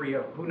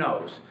bacteria? Who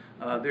knows?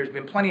 There's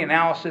been plenty of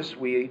analysis.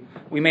 We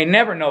may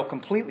never know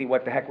completely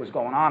what the heck was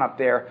going on up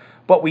there,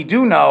 but we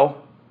do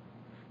know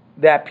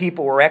that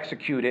people were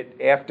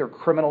executed after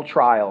criminal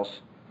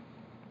trials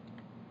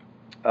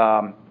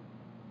in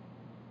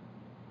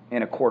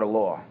a court of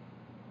law.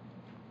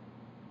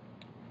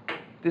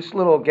 This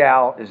little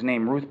gal is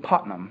named Ruth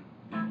Putnam,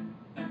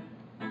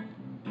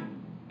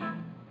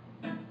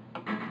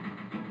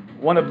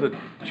 one of the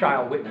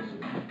child witnesses.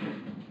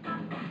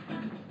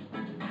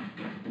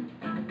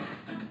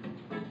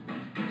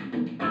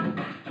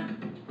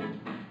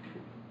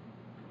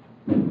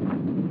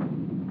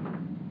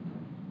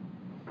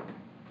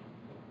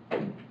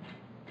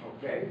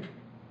 Okay,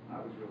 that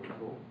was really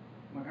cool.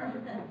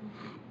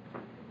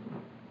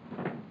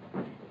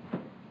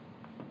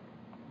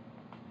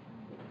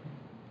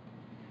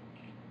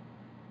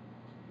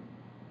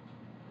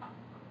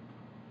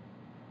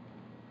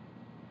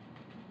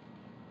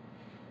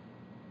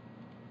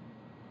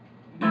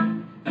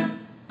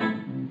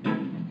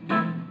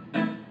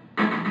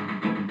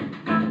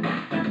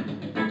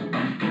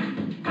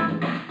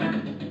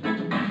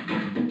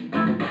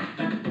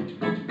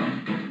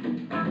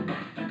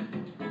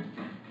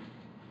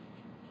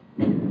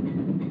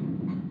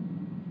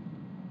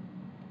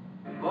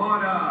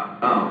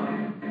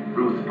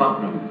 Ruth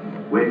Putnam,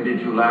 when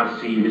did you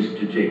last see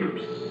Mr.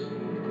 Jacobs?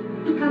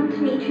 He come to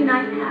me 2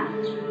 nights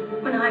past,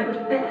 when I was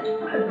bed.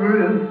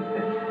 Ruth,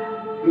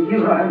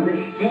 you are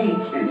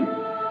mistaken.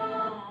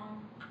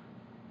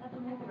 That's a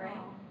movie,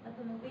 right? That's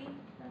a movie?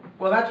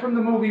 Well, that's from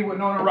the movie with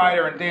Winona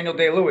Ryder and Daniel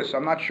Day-Lewis.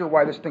 I'm not sure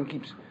why this thing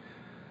keeps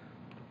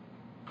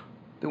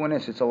doing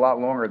this. It's a lot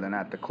longer than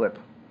that, the clip.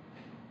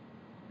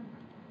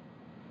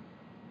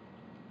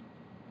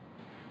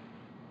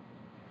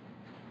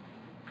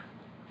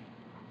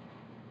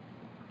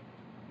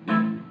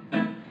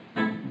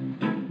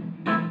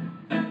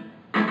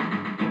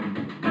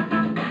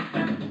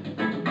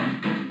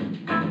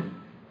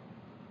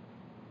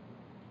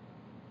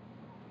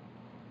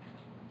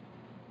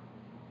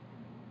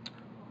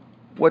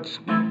 What's,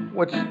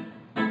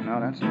 no,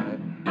 that's not it.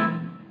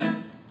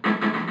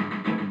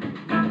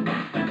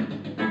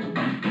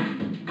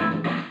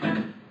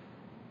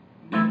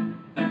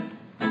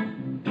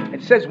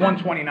 It says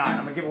 129.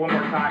 I'm going to give it one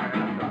more time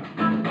and then I'm done.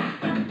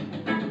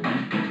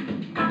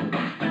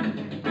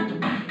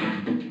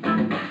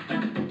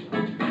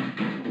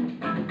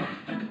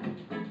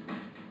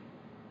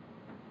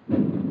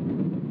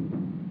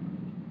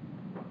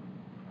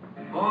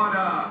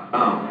 Order!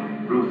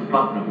 Ruth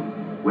Putnam,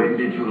 when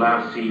did you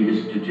last see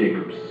Mr.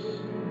 Jacobs?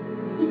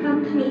 He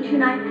come to me 2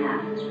 nights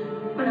past,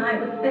 when I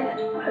was bed.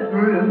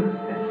 Ruth,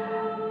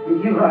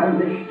 you are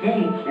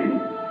mistaken.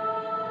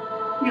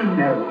 You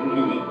know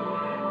me.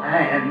 I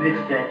am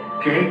Mr.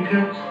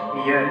 Jacobs,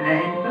 your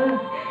neighbor.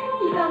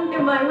 He come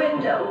through my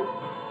window.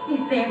 He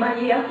say my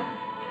ear.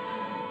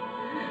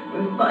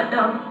 Ruth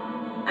Putnam,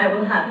 I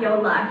will have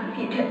your life if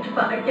you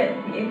testify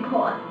against me in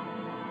court.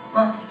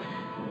 But,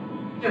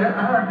 Your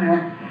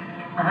Honor,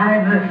 I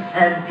must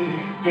have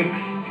these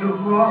sticks to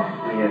walk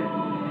with.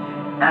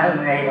 How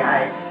may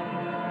I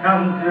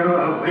come through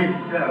a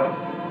window?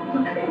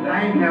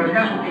 I know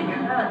nothing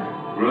about it.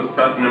 Ruth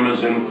Putnam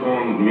has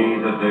informed me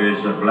that there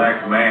is a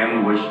black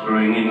man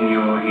whispering in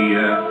your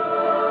ear.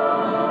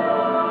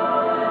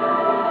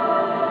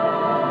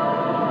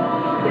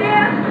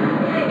 There!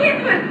 He's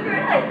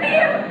whispering! I see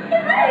him!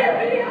 His head is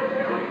here!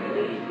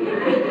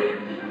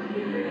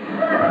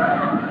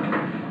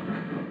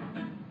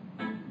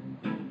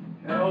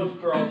 And those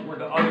girls were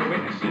the other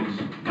witnesses.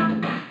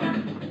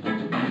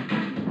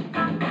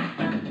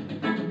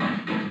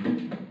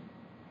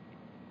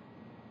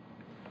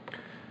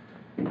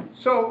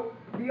 So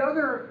the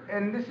other,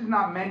 and this is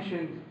not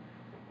mentioned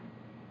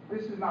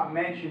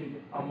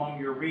among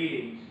your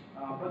readings,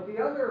 but the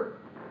other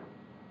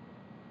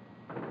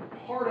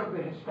part of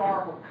the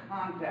historical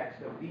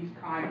context of these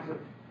kinds of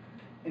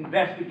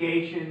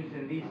investigations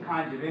and these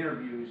kinds of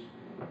interviews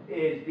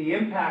is the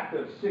impact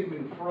of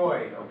Sigmund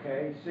Freud,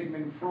 okay?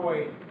 Sigmund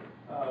Freud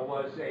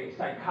was a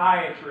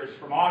psychiatrist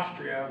from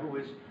Austria who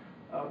was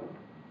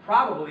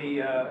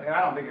probably, and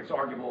I don't think it's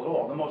arguable at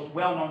all, the most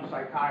well-known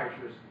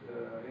psychiatrist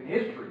in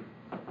history.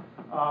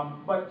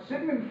 But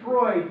Sigmund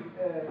Freud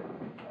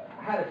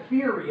had a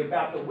theory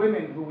about the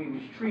women who he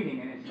was treating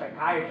in his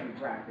psychiatry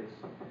practice.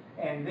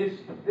 And this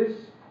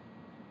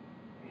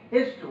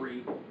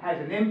history has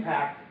an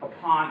impact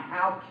upon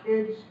how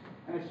kids,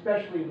 and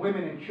especially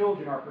women and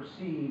children, are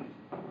perceived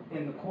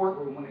in the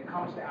courtroom when it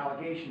comes to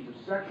allegations of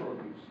sexual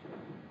abuse.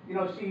 You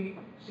know,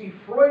 see,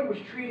 Freud was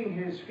treating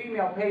his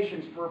female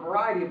patients for a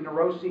variety of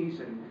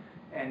neuroses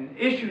and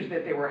issues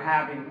that they were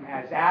having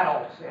as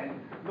adults. And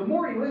the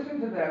more he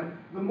listened to them,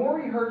 the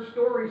more he heard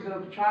stories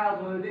of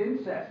childhood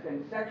incest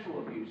and sexual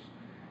abuse.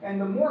 And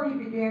the more he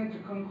began to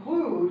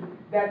conclude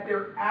that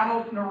their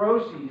adult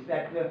neuroses,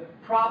 that the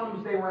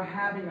problems they were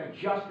having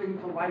adjusting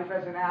to life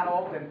as an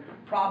adult, and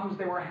problems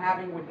they were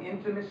having with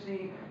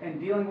intimacy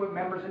and dealing with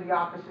members of the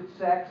opposite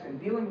sex and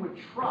dealing with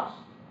trust,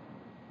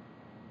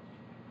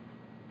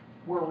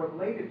 were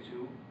related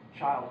to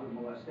childhood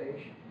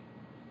molestation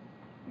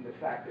and the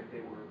fact that they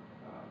were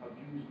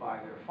abused by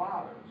their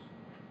fathers.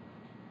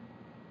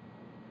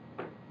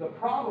 The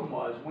problem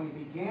was when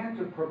he began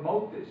to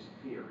promote this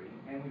theory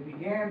and we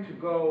began to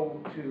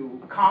go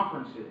to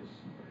conferences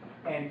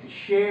and to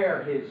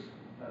share his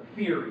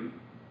theory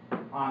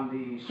on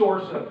the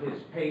source of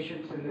his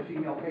patients and the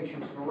female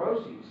patients'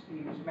 neuroses,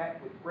 he was met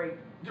with great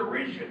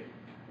derision.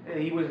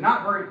 He was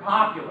not very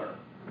popular.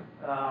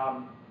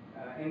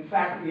 In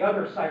fact, the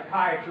other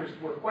psychiatrists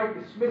were quite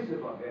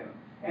dismissive of him,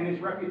 and his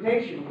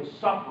reputation was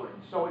suffering.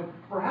 So in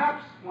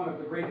perhaps one of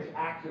the greatest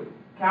acts of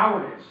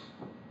cowardice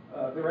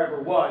there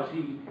ever was,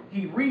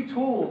 he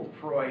retooled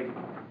Freud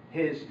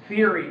his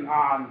theory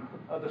on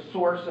the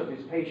source of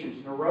his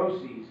patients'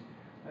 neuroses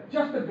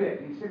just a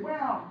bit. And he said,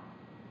 well,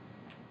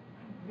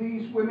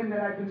 these women that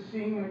I've been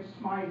seeing, and it's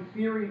my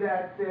theory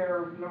that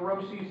their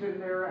neuroses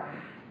and their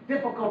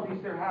difficulties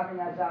they're having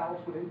as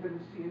adults with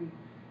intimacy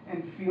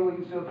and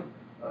feelings of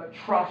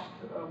trust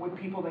with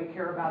people they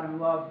care about and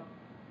love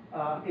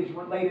is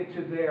related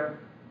to their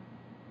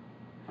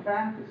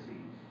fantasies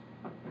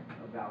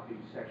about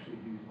being sexually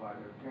abused by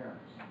their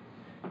parents.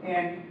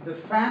 And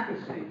the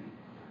fantasy,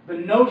 the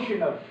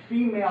notion of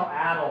female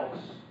adults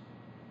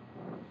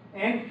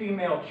and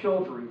female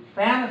children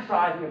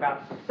fantasizing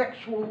about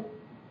sexual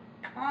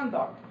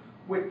conduct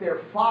with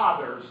their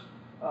fathers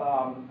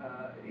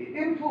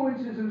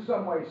influences in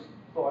some ways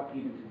thought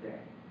even today.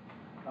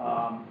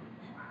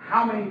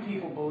 How many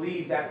people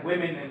believe that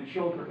women and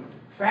children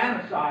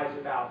fantasize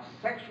about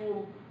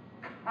sexual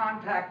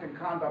contact and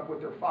conduct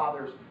with their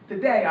fathers?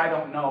 Today, I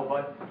don't know,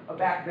 but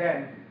back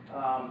then,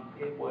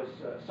 it was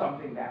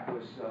something that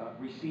was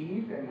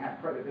received and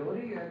had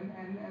credibility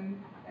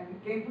and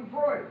came from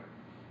Freud.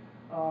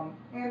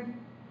 And,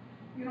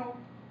 you know,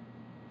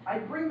 I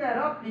bring that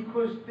up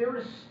because there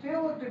is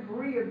still a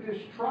degree of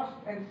distrust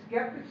and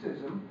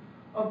skepticism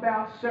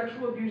about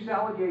sexual abuse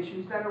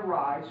allegations that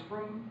arise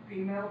from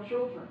female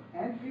children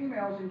and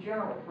females in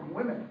general, from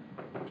women.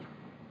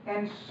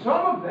 And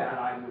some of that,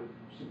 I would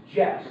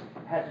suggest,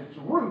 has its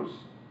roots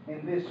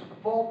in this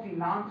faulty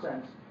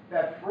nonsense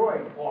that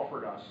Freud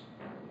offered us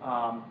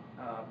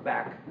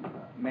back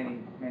many,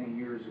 many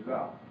years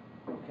ago.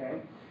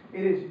 Okay?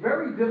 It is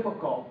very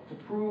difficult to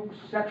prove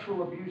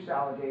sexual abuse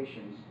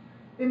allegations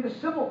in the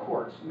civil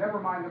courts, never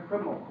mind the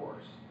criminal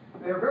courts.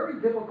 They're very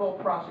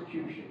difficult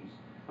prosecutions.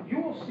 You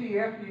will see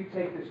after you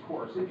take this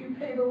course, if you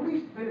pay the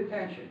least bit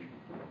attention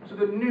to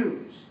the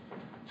news,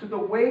 to the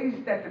ways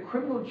that the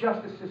criminal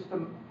justice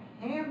system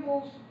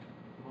handles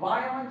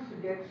violence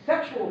against,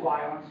 sexual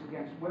violence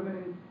against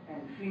women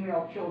and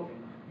female children,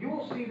 you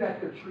will see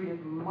that they're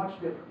treated much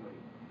differently,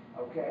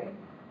 okay?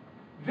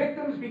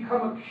 Victims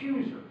become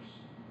accusers,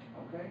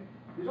 okay?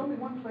 There's only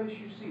one place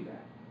you see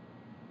that.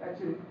 That's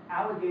in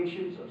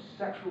allegations of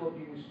sexual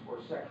abuse or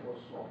sexual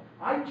assault.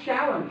 I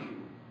challenge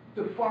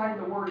you to find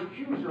the word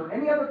accuser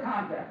in any other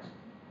context.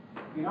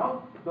 You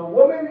know, the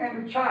woman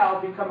and the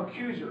child become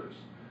accusers.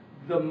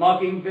 The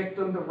mugging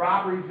victim, the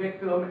robbery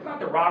victim, it's not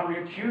the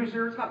robbery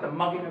accuser, it's not the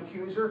mugging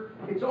accuser.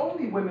 It's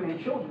only women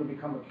and children who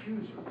become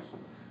accusers,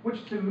 which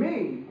to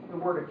me, the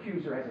word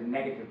accuser has a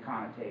negative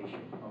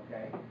connotation,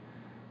 okay?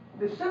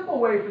 The simple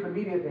way for the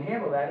media to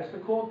handle that is to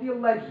call it the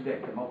alleged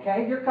victim,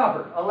 okay? You're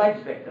covered,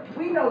 alleged victim.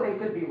 We know they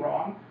could be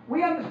wrong.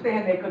 We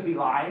understand they could be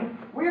lying.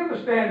 We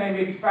understand they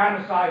may be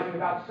fantasizing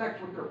about sex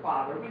with their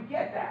father. We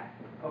get that,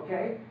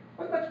 okay?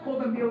 But let's call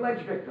them the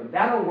alleged victim.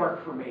 That'll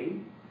work for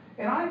me.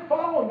 And I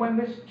followed when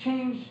this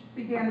change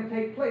began to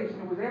take place,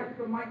 and it was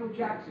after the Michael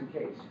Jackson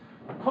case.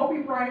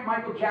 Kobe Bryant,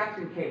 Michael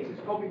Jackson cases,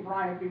 Kobe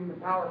Bryant being the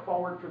power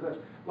forward for the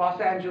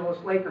Los Angeles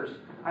Lakers,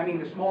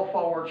 the small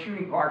forward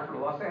shooting guard for the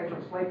Los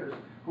Angeles Lakers,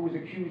 who was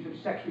accused of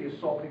sexually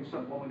assaulting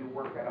some woman who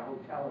worked at a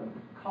hotel in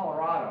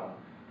Colorado.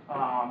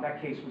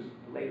 That case was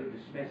later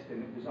dismissed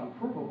and it was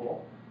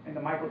unprovable. In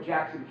the Michael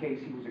Jackson case,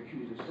 he was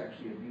accused of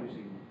sexually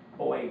abusing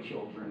boy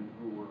children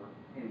who were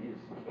in his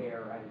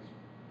care at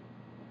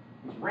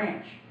his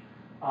ranch.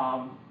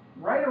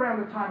 Right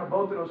around the time of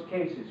both of those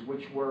cases,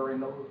 which were in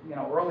the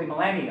early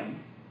millennium,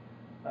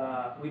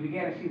 we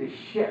began to see the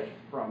shift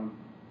from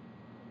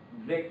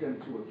victim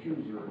to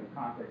accuser in the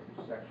context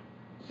of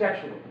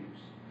sexual abuse.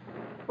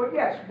 But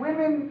yes,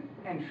 women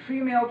and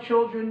female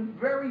children,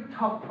 very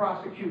tough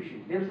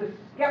prosecution. There's a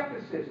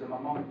skepticism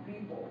among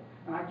people,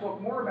 and I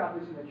talk more about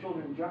this in the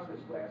children's justice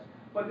class,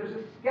 but there's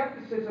a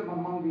skepticism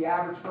among the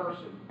average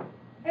person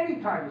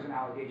anytime there's an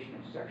allegation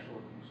of sexual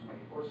abuse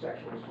made, or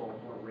sexual assault,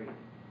 or rape.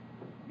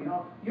 You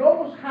know, you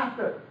almost have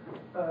to,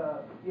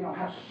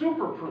 have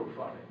super proof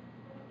of it.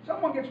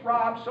 Someone gets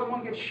robbed,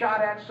 someone gets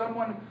shot at,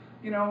 someone,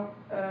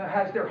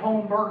 has their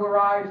home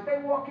burglarized. They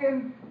walk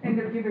in and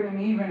they're given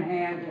an even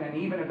hand and an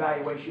even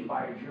evaluation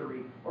by a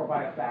jury or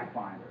by a fact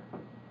finder.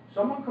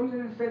 Someone comes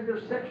in and says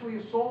they're sexually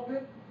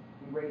assaulted,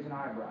 you raise an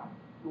eyebrow.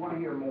 We want to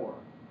hear more.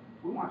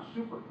 We want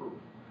super proof.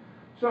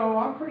 So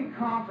I'm pretty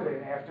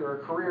confident after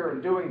a career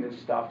in doing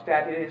this stuff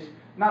that it is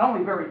not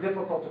only very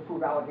difficult to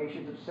prove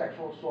allegations of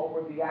sexual assault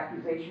where the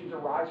accusations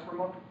arise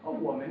from a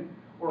woman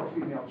or a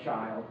female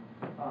child,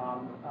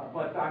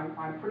 but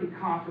I'm pretty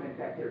confident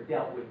that they're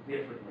dealt with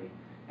differently,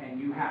 and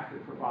you have to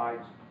provide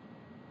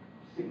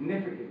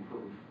significant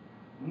proof,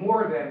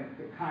 more than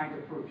the kinds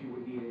of proof you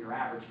would need in your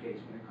average case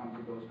when it comes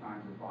to those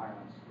kinds of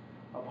violence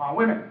upon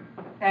women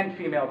and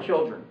female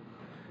children.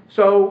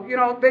 So,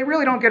 they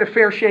really don't get a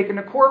fair shake in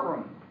the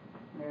courtroom.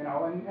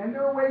 And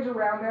there are ways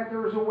around that.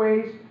 There is a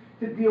ways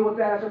to deal with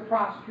that as a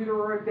prosecutor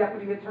or a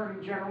deputy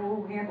attorney general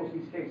who handles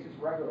these cases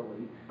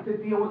regularly, to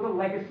deal with the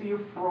legacy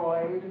of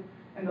Freud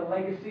and the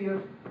legacy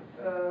of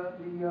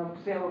the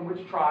Salem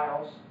witch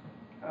trials.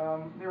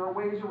 There are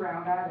ways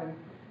around that,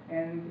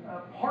 and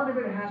part of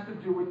it has to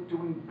do with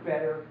doing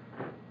better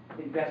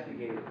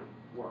investigative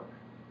work,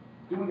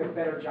 doing a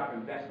better job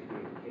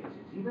investigating cases.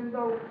 Even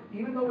though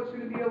it's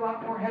going to be a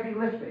lot more heavy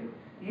lifting,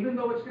 even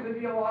though it's going to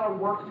be a lot of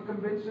work to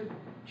convince a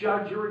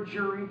judge or a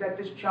jury that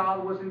this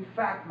child was in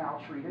fact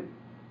maltreated,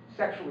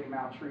 sexually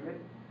maltreated.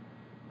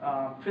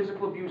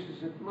 Physical abuse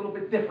is a little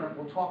bit different.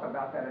 We'll talk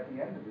about that at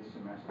the end of this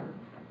semester.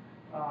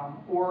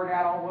 Or an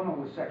adult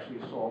woman was sexually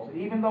assaulted.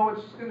 Even though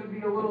it's going to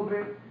be a little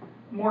bit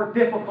more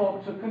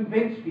difficult to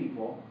convince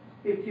people,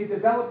 if you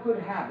develop good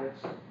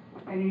habits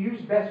and you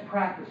use best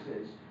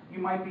practices, you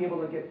might be able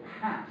to get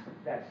past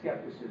that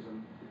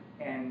skepticism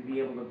and be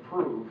able to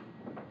prove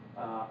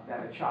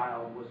that a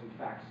child was in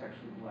fact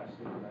sexually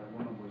molested or that a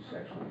woman was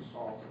sexually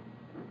assaulted.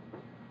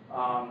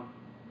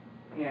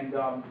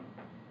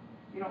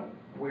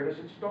 Where does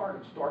it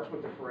start? It starts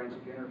with the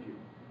forensic interview.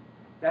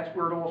 That's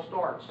where it all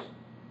starts.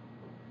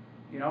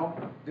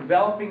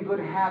 Developing good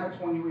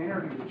habits when you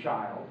interview the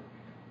child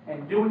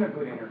and doing a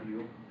good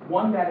interview,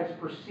 one that is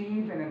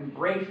perceived and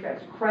embraced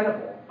as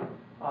credible,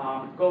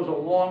 goes a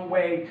long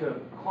way to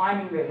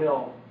climbing the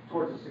hill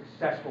towards a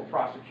successful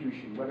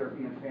prosecution, whether it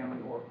be in family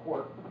or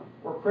court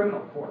or criminal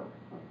court.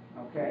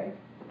 Okay?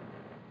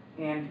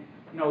 And,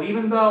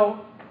 even though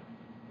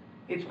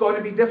it's going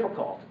to be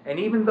difficult, and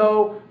even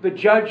though the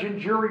judge and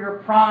jury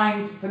are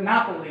primed to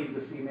not believe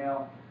the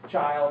female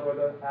child or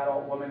the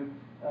adult woman,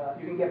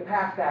 you can get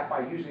past that by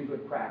using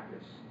good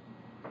practice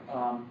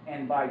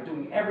and by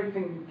doing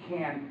everything you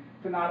can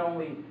to not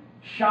only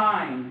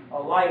shine a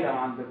light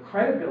on the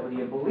credibility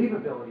and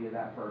believability of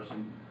that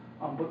person,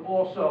 but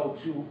also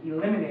to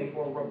eliminate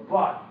or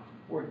rebut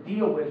or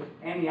deal with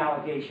any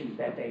allegations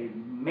that they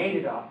made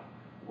it up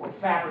or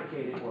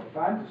fabricated or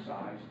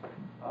fantasized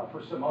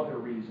for some other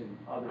reason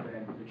other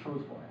than the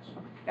truthfulness.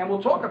 And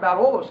we'll talk about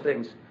all those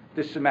things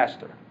this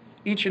semester,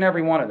 each and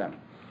every one of them.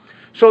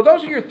 So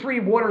those are your three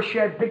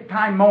watershed,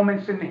 big-time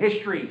moments in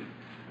history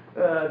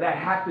that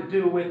have to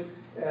do with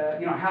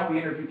how we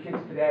interview kids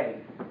today.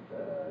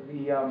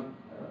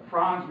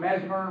 Franz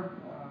Mesmer,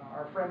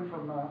 our friend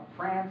from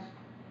France,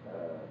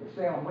 the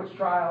Salem witch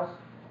trials,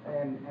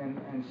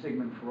 and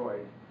Sigmund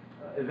Freud.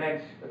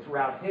 Events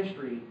throughout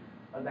history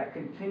that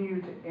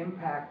continue to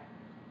impact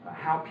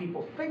how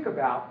people think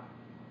about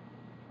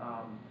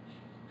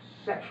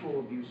sexual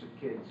abuse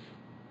of kids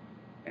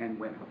and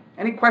women.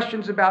 Any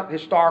questions about the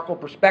historical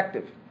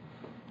perspective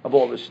of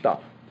all this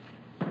stuff?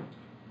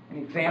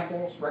 Any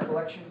examples,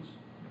 recollections?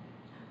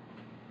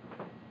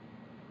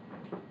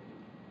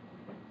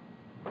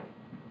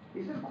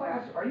 Is this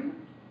class, are you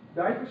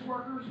DIFAS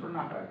workers or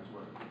not DIFAS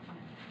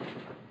workers?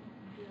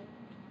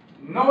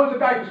 No one's a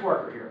DIFAS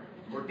worker here,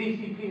 or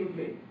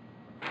DCP&P.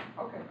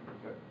 Okay,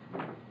 good.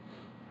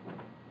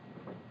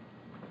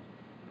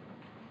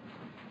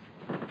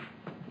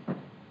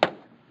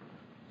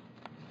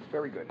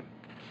 Very good.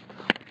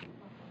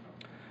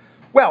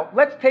 Well,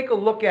 let's take a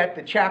look at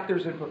the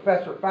chapters in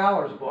Professor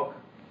Fowler's book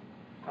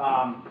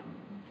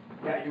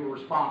that you were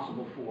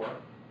responsible for.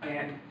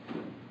 And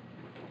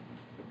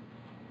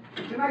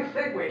it's a nice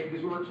segue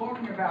because we were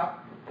talking about,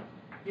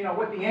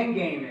 what the end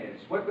game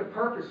is, what the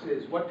purpose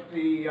is, what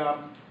the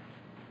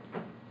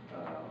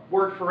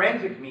word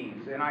forensic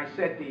means. And I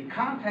said the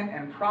content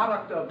and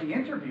product of the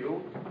interview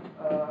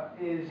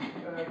is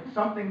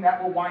something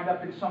that will wind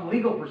up in some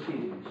legal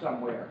proceeding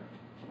somewhere.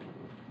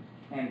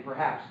 And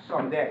perhaps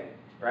someday,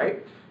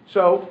 right?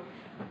 So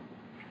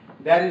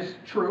that is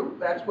true.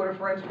 That's what a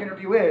forensic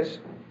interview is.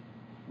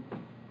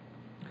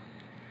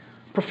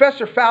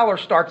 Professor Fowler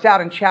starts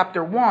out in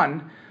chapter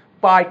 1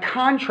 by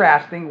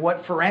contrasting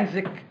what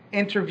forensic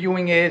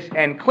interviewing is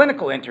and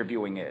clinical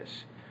interviewing is.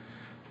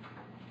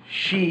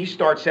 She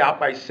starts out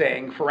by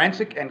saying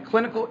forensic and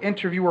clinical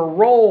interviewer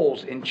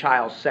roles in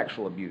child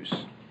sexual abuse.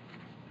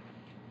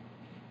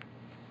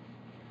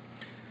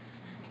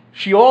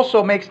 She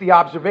also makes the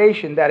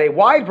observation that a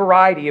wide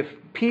variety of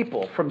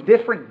people from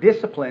different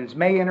disciplines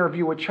may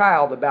interview a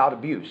child about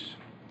abuse.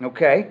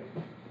 Okay?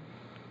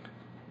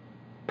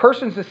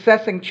 Persons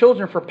assessing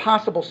children for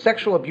possible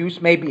sexual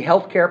abuse may be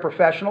healthcare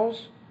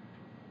professionals,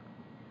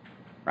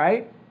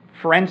 right?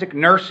 Forensic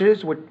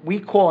nurses, what we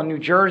call in New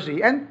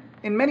Jersey, and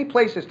in many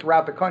places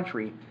throughout the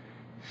country,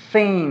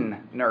 SANE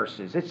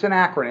nurses. It's an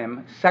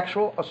acronym,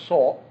 Sexual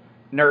Assault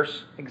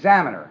Nurse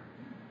Examiner.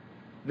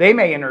 They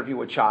may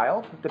interview a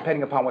child,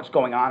 depending upon what's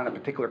going on in a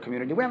particular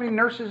community. Do we have any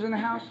nurses in the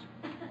house?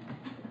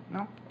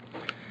 No?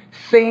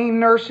 SANE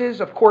nurses,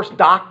 of course,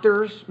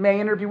 doctors may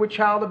interview a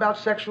child about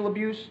sexual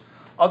abuse.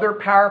 Other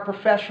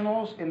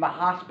paraprofessionals in the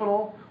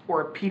hospital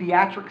or a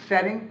pediatric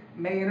setting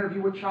may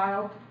interview a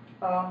child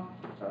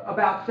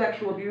about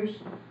sexual abuse.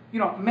 You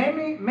know,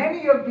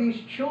 many of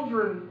these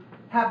children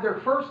have their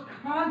first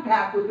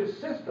contact with the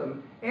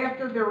system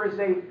after there is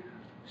a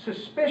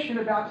suspicion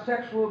about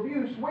sexual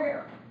abuse.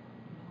 Where?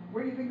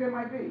 Where do you think they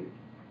might be?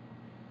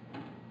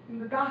 In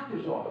the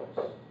doctor's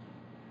office,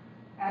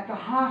 at the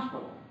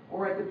hospital,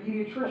 or at the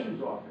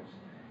pediatrician's office.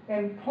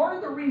 And part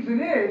of the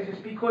reason is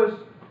because,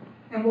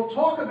 and we'll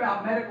talk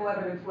about medical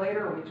evidence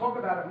later, and we talk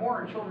about it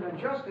more in Children and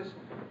Justice,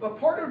 but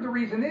part of the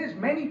reason is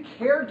many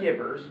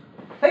caregivers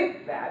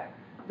think that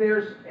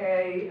there's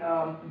a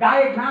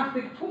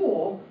diagnostic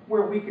tool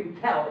where we can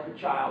tell if a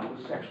child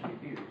was sexually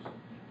abused.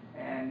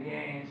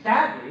 And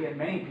sadly, and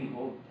many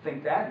people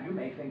think that, and you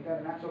may think that,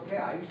 and that's okay.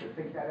 I used to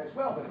think that as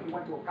well. But if you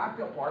went to a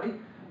cocktail party,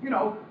 you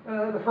know,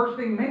 the first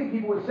thing many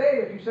people would say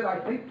if you said, I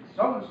think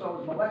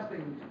so-and-so is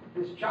molesting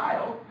this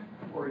child,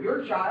 or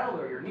your child,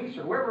 or your niece,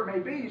 or whoever it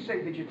may be, you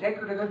say, did you take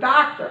her to the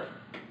doctor?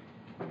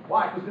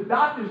 Why? Because the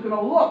doctor's going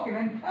to look and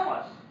then tell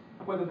us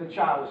whether the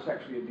child was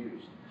sexually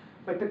abused.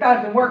 But it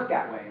doesn't work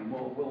that way, and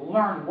we'll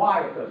learn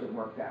why it doesn't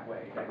work that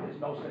way. That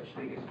there's no such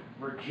thing as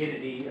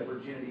virginity.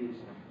 Virginity is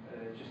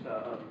just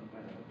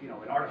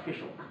an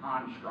artificial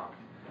construct.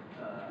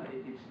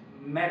 It's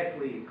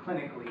medically and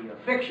clinically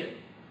a fiction.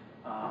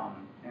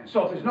 And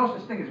so if there's no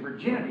such thing as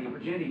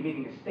virginity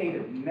meaning a state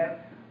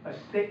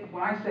of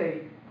when I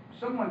say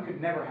someone could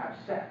never have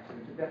sex,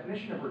 and if the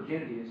definition of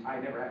virginity is I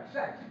never had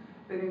sex,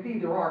 then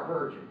indeed there are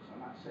virgins.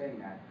 I'm not saying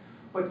that.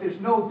 But there's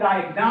no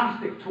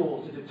diagnostic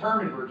tools to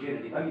determine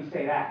virginity. Let me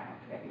say that,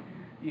 okay?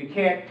 You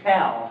can't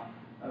tell,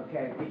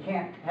 okay? We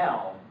can't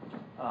tell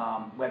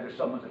whether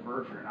someone's a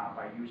virgin or not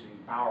by using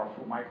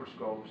powerful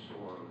microscopes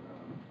or,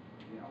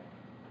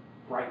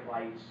 bright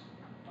lights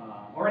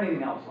or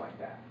anything else like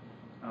that.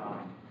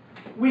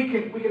 We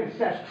can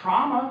assess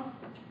trauma.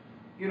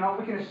 You know,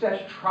 we can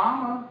assess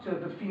trauma to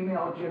the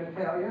female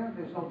genitalia.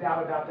 There's no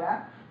doubt about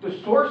that. The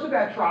source of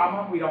that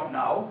trauma, we don't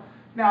know.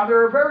 Now,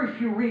 there are very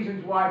few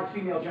reasons why the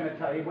female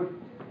genitalia would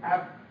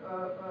have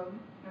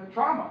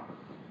trauma.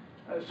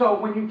 So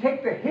when you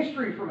take the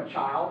history from a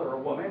child or a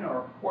woman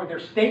or their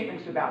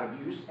statements about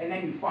abuse, and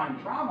then you find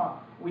trauma,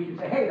 we can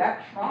say, hey,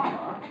 that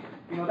trauma,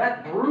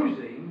 that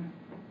bruising,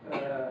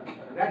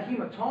 that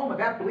hematoma,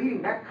 that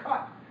bleeding, that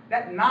cut,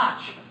 that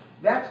notch,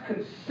 that's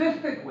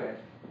consistent with,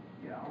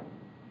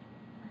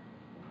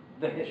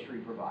 the history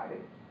provided,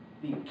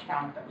 the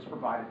account that was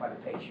provided by the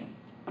patient.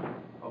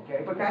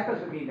 Okay, but that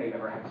doesn't mean they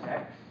ever had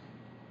sex.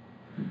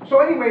 So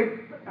anyway,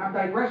 I'm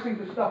digressing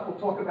to stuff we'll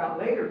talk about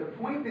later. The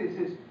point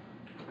is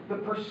the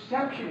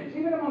perception is,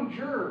 even among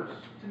jurors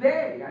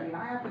today, I mean,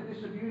 I have to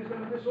disabuse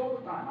them of this all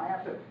the time. I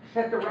have to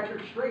set the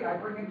record straight. I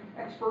bring in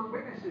expert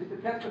witnesses to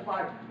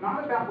testify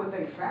not about what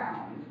they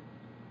found,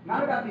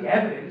 not about the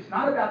evidence,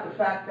 not about the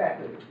fact that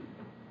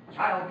the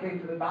child came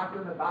to the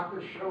doctor and the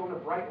doctor shone a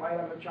bright light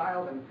on the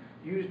child and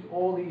used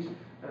all these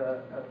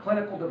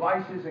clinical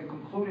devices and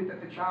concluded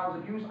that the child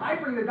was abused. I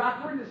bring the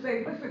doctor in to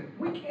say, listen,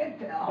 we can't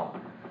tell.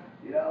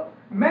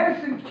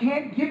 Medicine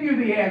can't give you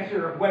the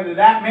answer of whether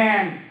that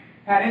man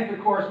had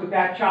intercourse with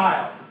that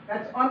child.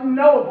 That's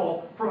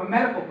unknowable from a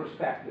medical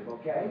perspective,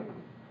 okay?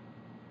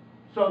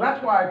 So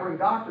that's why I bring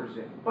doctors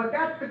in. But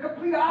that's the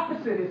complete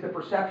opposite is the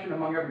perception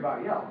among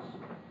everybody else.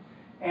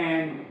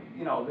 And,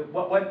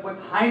 what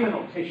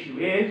hymenal tissue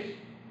is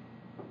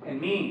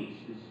and means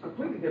is a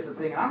completely different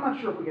thing. I'm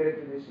not sure if we get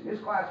into this in this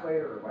class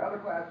later or my other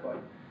class,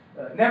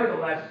 but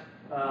nevertheless,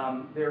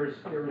 there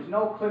is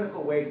no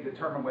clinical way to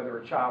determine whether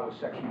a child was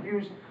sexually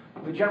abused.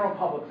 The general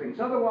public thinks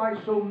otherwise,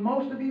 so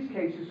most of these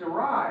cases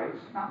arise,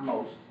 not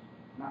most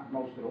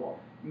at all,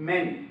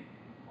 many,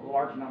 a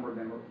large number of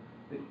them,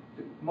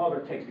 the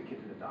mother takes the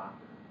kid to the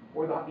doctor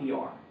or the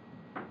ER.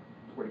 That's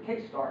where the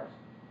case starts.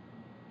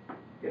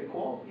 Get a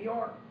call,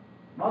 ER.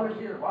 Mother's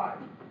here, why?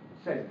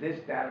 Says this,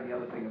 that, or the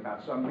other thing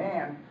about some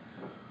man,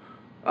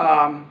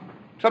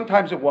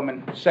 sometimes a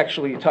woman,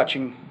 sexually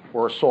touching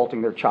or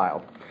assaulting their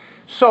child.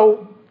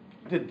 So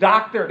the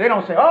doctor, they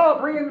don't say, oh,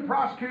 bring in the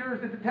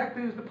prosecutors, the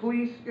detectives, the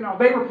police.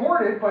 They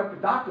report it, but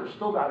the doctor's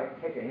still got to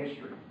take a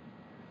history.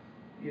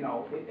 You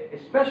know,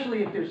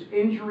 especially if there's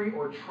injury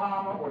or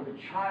trauma or the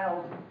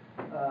child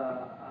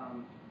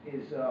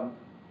is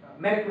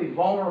medically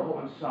vulnerable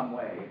in some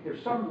way, if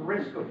there's some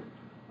risk of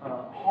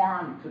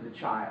harm to the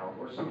child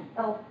or some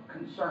health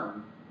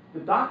concern, the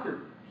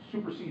doctor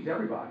supersedes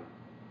everybody.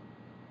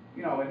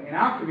 You know, in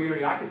our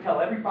community, I could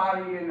tell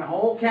everybody in the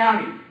whole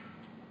county,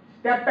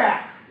 step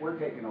back, we're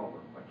taking over.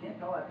 I can't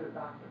tell that to the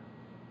doctor.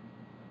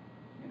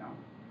 You know?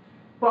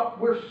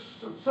 But we're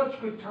such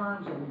good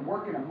terms and we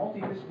work in a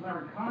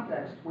multidisciplinary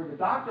context where the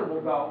doctor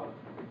will go,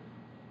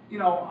 you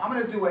know, I'm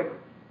going to do a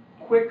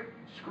quick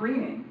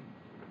screening,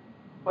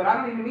 but I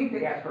don't even need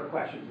to ask her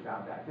questions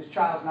about that. This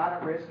child's not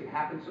at risk. It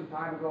happened some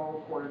time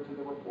ago according to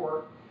the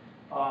report.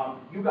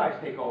 You guys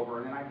take over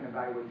and then I can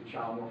evaluate the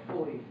child more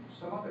fully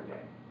some other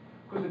day.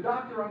 Because the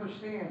doctor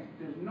understands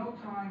there's no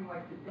time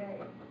like today,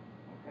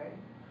 okay?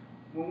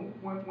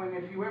 When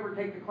if you ever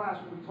take the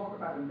class when we talk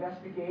about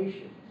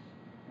investigations,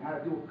 and how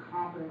to do a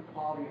competent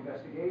quality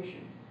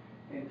investigation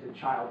into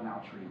child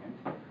maltreatment,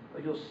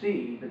 you'll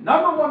see the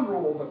number one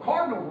rule, the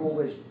cardinal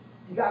rule is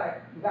you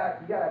gotta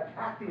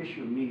attack the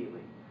issue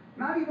immediately.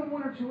 Not even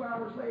 1 or 2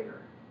 hours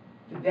later.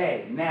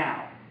 Today,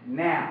 now.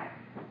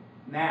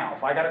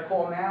 If I got a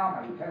call now,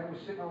 my lieutenant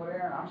was sitting over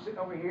there, and I'm sitting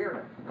over here,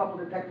 and a couple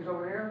of detectives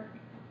over there.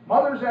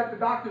 Mother's at the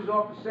doctor's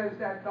office says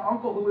that the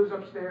uncle who lives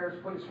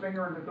upstairs put his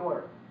finger in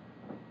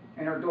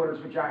her daughter's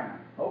vagina.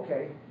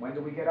 Okay, when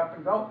do we get up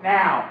and go?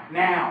 Now.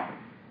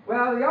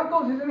 Well, the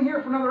uncle isn't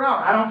here for another hour.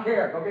 I don't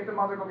care. Go get the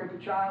mother, go get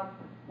the child.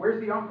 Where's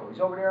the uncle? He's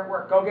over there at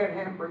work. Go get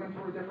him, bring him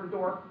through a different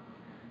door.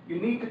 You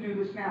need to do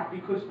this now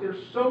because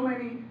there's so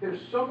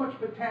much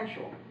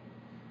potential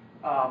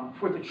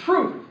for the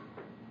truth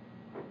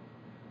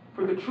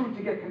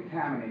to get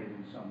contaminated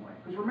in some way.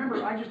 Because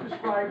remember, I just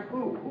described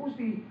who's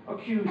the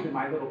accused in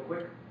my little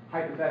quick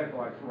hypothetical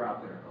I threw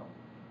out there.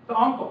 The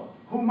uncle.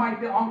 Who might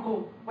the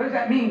uncle, what does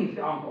that mean, he's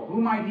the uncle?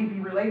 Who might he be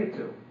related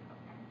to?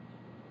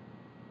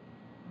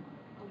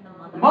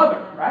 The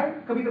mother,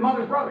 right? Could be the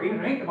mother's brother. Even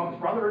if it ain't the mother's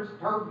brother, it's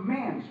her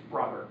man's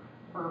brother,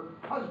 her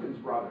husband's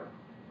brother,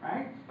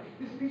 right?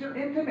 These are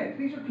intimate.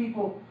 These are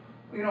people,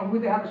 you know, who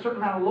they have a certain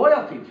amount of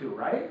loyalty to,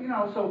 right? You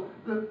know, so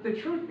the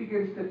truth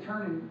begins to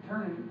turn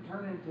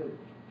into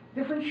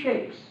different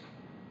shapes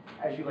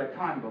as you let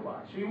time go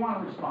by. So you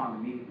want to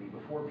respond immediately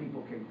before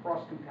people can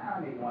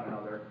cross-contaminate one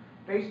another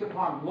based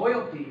upon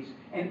loyalties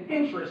and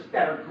interests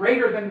that are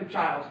greater than the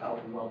child's health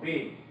and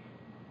well-being.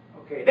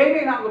 Okay, they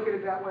may not look at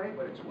it that way,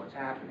 but it's what's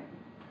happening.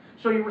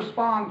 So you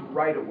respond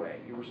right away.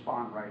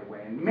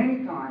 And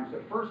many times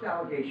the first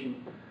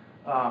allegation,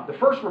 the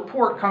first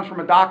report comes from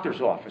a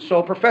doctor's office.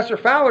 So Professor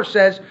Fowler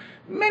says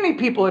many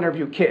people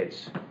interview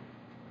kids,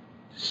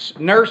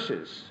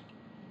 nurses,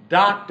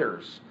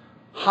 doctors,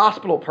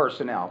 hospital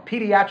personnel,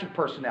 pediatric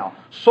personnel,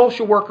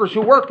 social workers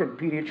who work in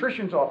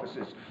pediatricians'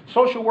 offices,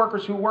 social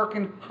workers who work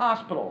in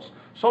hospitals,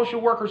 social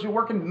workers who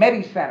work in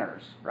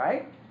medi-centers,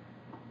 right?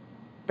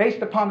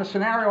 Based upon the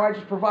scenario I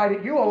just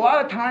provided you, a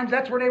lot of times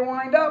that's where they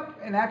wind up.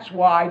 And that's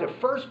why the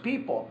first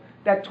people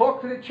that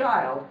talk to the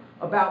child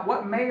about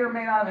what may or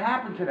may not have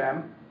happened to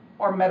them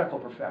are medical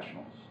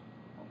professionals.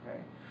 Okay?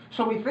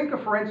 So we think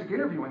of forensic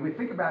interviewing, we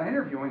think about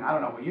interviewing, I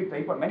don't know what you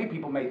think, but many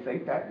people may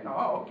think that, you know,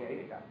 oh, okay,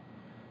 they got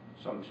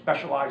some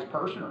specialized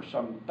person or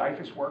some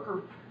DIFAS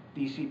worker,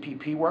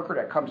 DCPP worker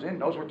that comes in,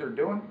 knows what they're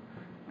doing.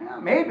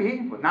 Well,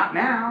 maybe, but not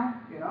now,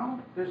 you know.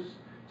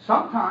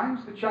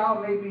 Sometimes the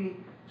child may be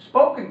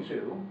spoken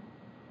to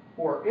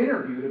or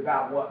interviewed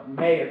about what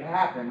may have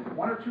happened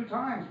 1 or 2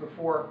 times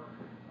before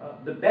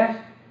the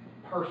best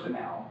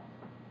personnel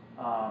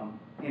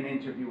in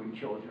interviewing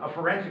children, a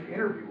forensic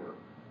interviewer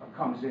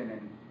comes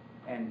in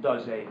and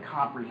does a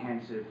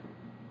comprehensive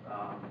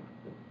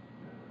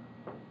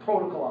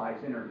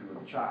protocolized interview with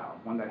the child,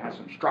 one that has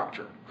some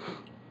structure.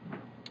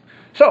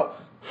 So,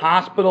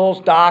 hospitals,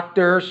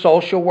 doctors,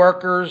 social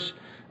workers,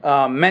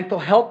 mental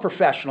health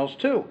professionals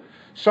too.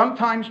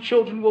 Sometimes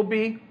children will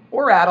be,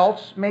 or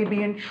adults, may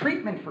be in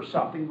treatment for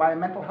something by a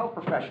mental health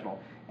professional.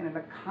 And in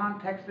the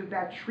context of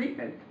that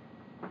treatment,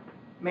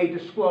 may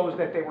disclose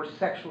that they were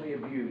sexually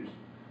abused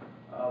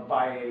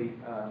by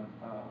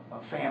a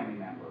family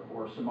member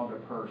or some other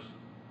person.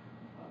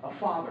 A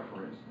father,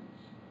 for instance.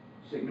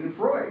 Sigmund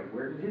Freud,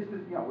 where did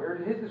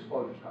his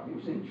disclosures come? He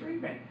was in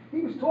treatment.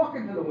 He was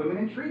talking to the women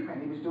in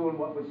treatment. He was doing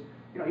what was,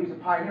 he was a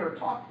pioneer of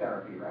talk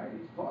therapy, right?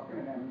 He's talking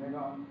to them, and they're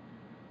going,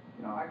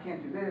 I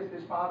can't do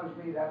this bothers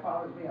me, that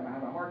bothers me, I'm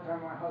having a hard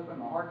time with my husband, I'm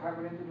having a hard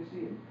time with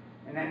intimacy.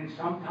 And then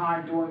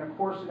sometime during the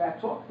course of that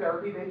talk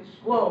therapy, they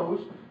disclose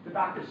to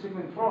Dr.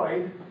 Sigmund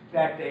Freud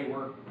that they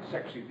were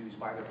sexually abused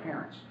by their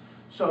parents.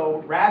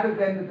 So rather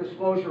than the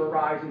disclosure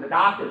arise in the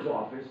doctor's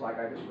office, like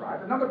I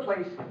described, another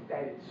place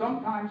that it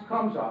sometimes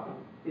comes up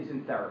is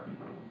in therapy.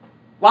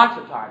 Lots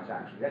of times,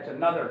 actually. That's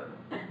another,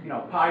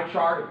 pie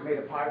chart. If you made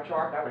a pie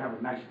chart, that would have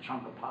a nice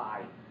chunk of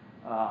pie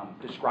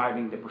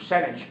describing the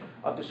percentage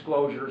of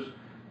disclosures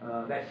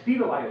that see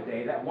the light of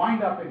day that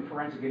wind up in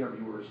forensic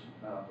interviewers'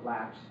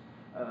 labs.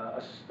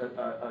 A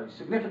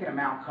significant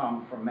amount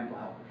come from mental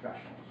health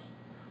professionals.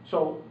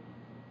 So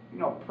You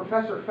know,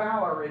 Professor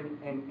Fowler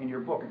in your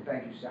book, and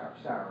thank you,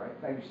 Sarah, right?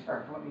 Thank you,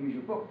 Sarah, for letting me use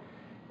your book.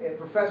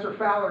 Professor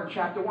Fowler in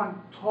chapter 1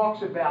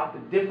 talks about the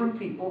different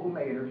people who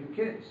may interview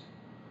kids,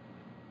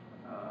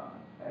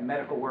 and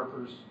medical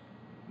workers,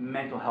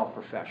 mental health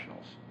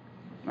professionals.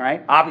 All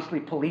right?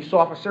 Obviously, police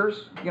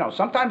officers. You know,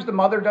 sometimes the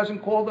mother doesn't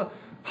call the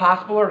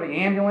hospital or the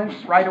ambulance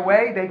right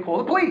away. They call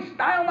the police.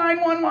 Dial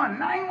 911,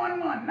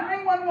 911,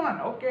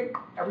 911. Okay,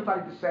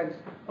 everybody descends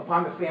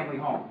upon the family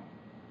home.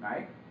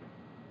 Right?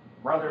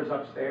 Brother's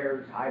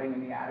upstairs, hiding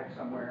in the attic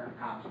somewhere.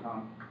 Cops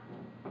come.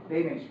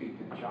 They may speak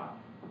to the child.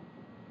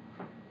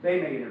 They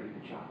may interview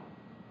the child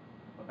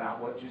about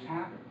what just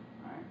happened.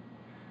 Right?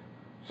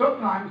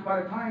 Sometimes,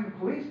 by the time the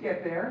police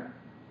get there,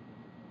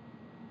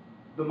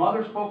 the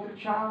mother spoke to the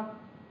child.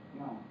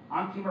 You know,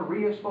 Auntie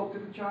Maria spoke to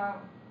the child.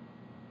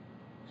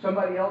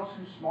 Somebody else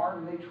who's smart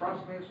and they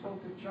trust may have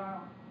spoke to the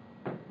child.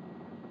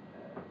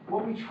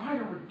 What we try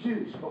to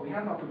reduce, but we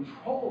have no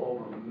control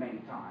over many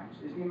times,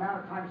 is the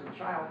amount of times the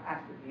child has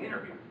to be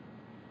interviewed.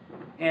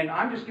 And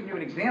I'm just giving you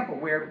an example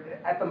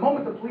where at the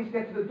moment the police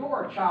get to the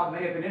door, a child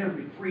may have been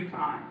interviewed 3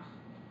 times.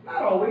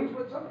 Not always,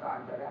 but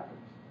sometimes that happens.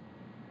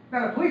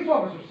 Now the police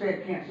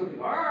officer can't simply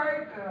go, all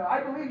right,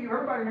 I believe you,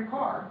 everybody in the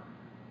car.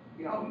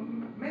 You know,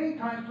 many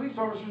times police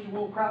officers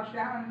will crouch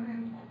down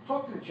and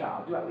talk to the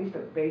child, do at least a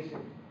basic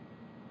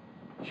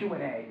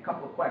Q&A, a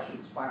couple of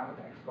questions, find out what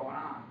the heck's going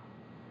on.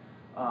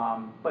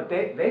 But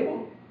they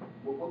will,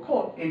 we'll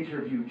call it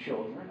interview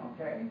children,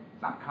 okay?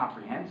 It's not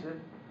comprehensive.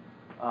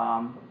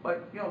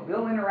 But, you know,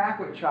 they'll interact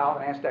with a child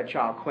and ask that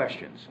child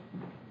questions.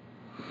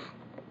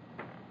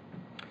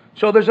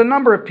 So there's a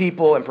number of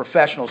people and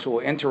professionals who will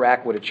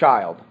interact with a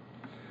child.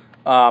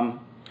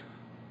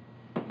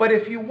 But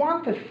if you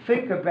want to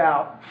think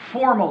about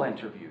formal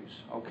interviews,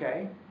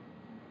 okay?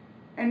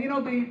 And, you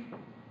know,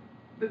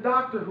 the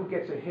doctor who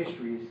gets a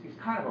history is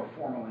kind of a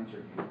formal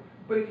interview.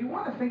 But if you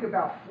want to think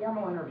about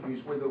formal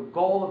interviews where the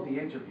goal of the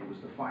interview is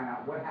to find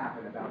out what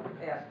happened about the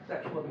past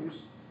sexual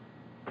abuse,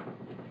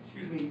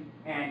 excuse me,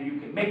 and you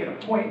can make an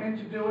appointment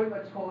to do it,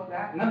 let's call it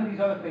that. None of these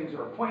other things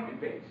are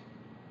appointment-based.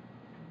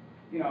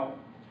 You know,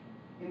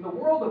 in the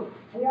world of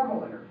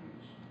formal interviews,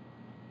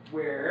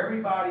 where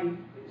everybody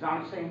is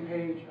on the same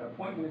page, an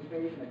appointment is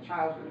made, and the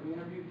child's going to be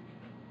interviewed,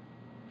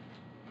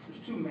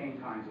 there's 2 main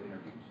kinds of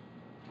interviews: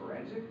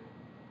 forensic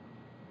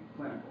and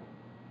clinical.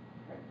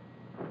 Okay?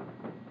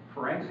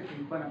 Forensic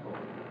and clinical.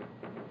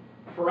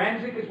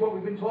 Forensic is what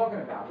we've been talking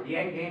about, where the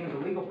end game is a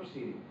legal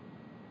proceeding,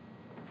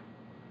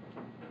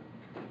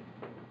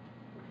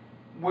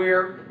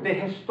 where the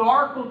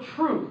historical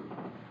truth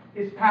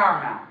is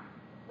paramount.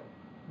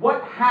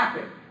 What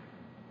happened?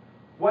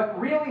 What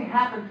really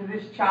happened to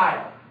this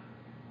child?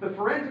 The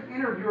forensic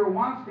interviewer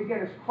wants to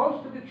get as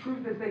close to the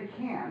truth as they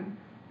can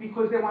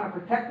because they want to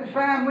protect the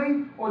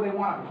family or they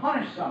want to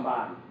punish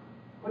somebody.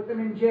 Put them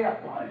in jail,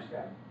 punish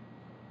them.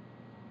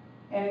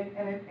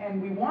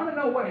 And we want to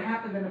know what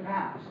happened in the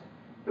past.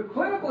 The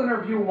clinical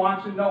interviewer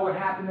wants to know what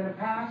happened in the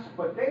past,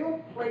 but they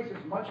don't place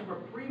as much of a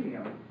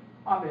premium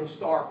on the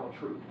historical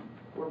truth,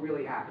 what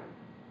really happened.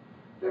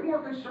 They're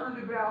more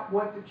concerned about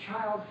what the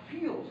child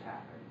feels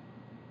happened.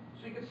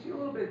 So you can see a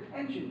little bit of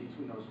tension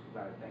between those 2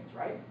 kind of things,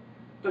 right?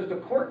 Does the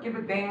court give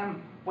a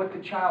damn what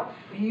the child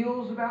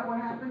feels about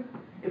what happened?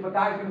 If a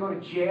guy's going to go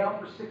to jail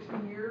for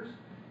 60 years,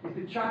 is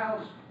the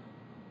child's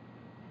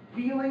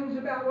feelings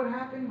about what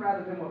happened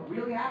rather than what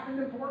really happened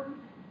important?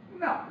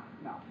 No.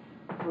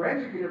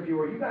 Forensic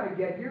interviewer,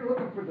 you're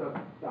looking for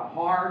the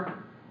hard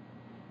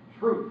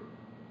truth.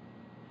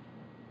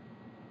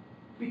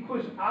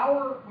 Because when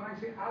I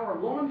say our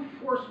law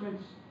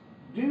enforcement's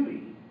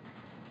duty,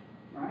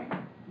 right?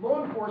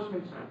 Law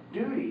enforcement's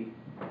duty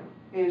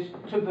is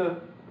to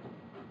the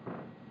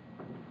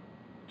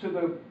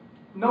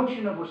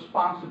notion of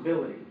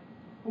responsibility.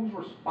 Who's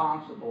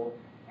responsible,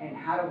 and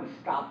how do we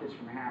stop this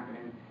from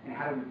happening, and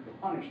how do we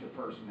punish the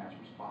person that's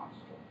responsible?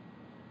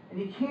 And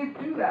you can't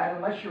do that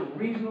unless you're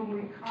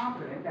reasonably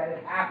confident that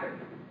it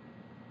happened.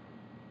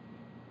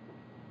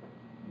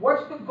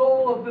 What's the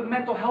goal of the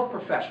mental health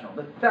professional,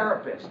 the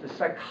therapist, the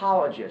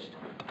psychologist,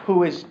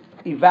 who is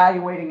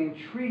evaluating and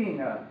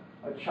treating a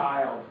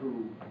child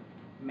who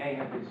may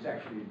have been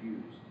sexually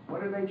abused?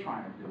 What are they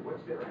trying to do?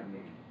 What's their end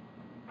game?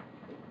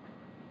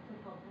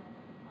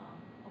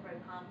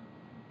 Overcome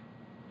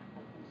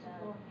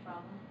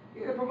trauma.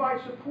 Yeah, to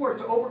provide support,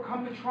 to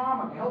overcome the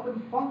trauma, to help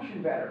them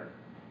function better.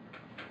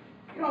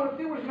 You know, if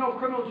there was no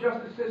criminal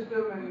justice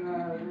system and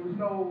there was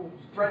no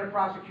threat of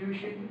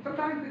prosecution,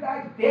 sometimes the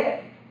guy's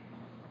dead.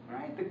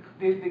 Right?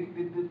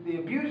 The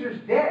abuser's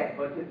dead,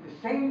 but the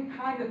same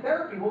kind of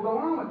therapy will go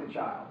on with the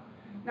child.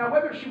 Now,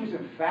 whether she was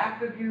in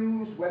fact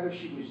abused, whether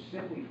she was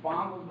simply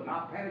fondled but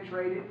not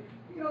penetrated,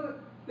 you know,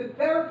 the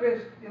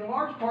therapist, in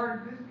large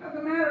part, this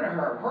doesn't matter to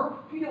her. Her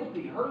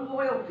fealty, her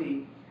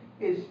loyalty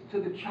is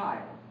to the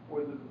child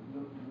or the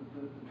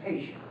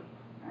patient.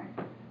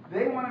 Right?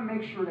 They want to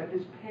make sure that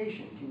this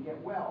patient can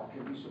get well,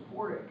 can be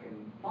supported,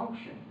 can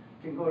function,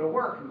 can go to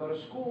work, can go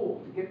to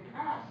school, to get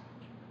past,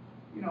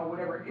 you know,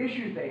 whatever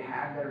issues they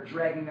have that are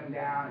dragging them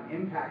down and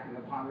impacting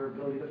upon their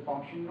ability to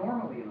function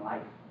normally in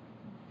life.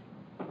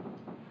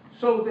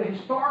 So the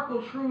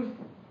historical truth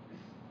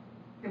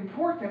is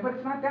important, but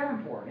it's not that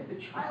important. If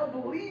the child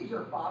believes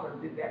their father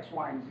did X,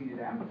 Y, and Z to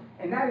them,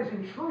 and that is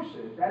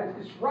intrusive, that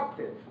is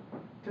disruptive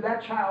to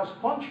that child's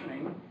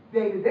functioning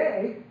day to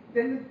day,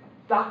 then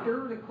the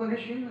doctor, the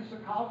clinician, the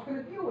psychologist is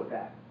going to deal with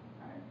that.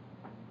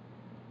 Right?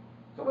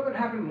 So whether it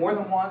happened more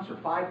than once or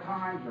 5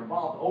 times, or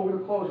involved over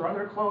the clothes or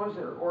under the clothes,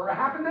 or it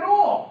happened at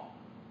all,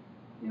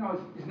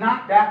 it's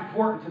not that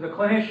important to the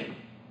clinician.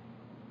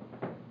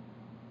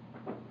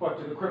 But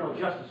to the criminal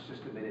justice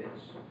system it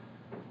is.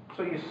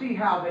 So you see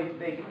how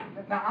they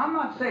now I'm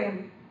not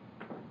saying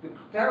the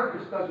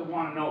therapist doesn't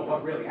want to know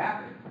what really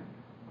happened.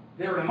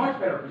 They're in a much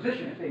better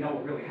position if they know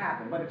what really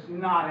happened, but it's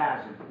not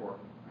as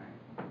important.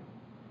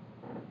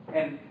 Right?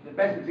 And the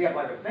best example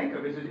I could think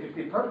of is if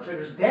the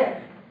perpetrator's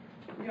dead.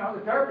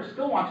 The therapist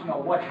still wants to know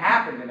what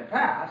happened in the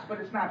past, but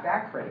it's not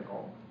that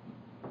critical.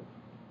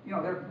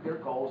 Their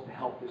goal is to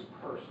help this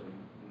person,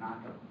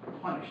 not to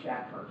punish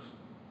that person.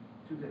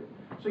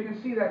 So you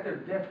can see that they're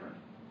different.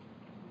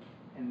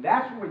 And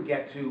that's where we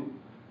get to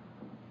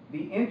the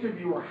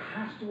interviewer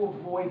has to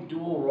avoid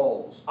dual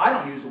roles. I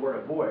don't use the word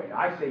avoid.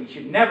 I say you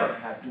should never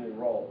have dual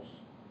roles.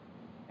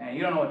 And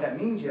you don't know what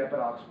that means yet, but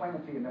I'll explain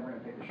it to you, and then we're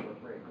going to take a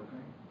short break,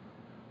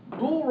 okay?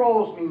 Dual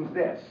roles means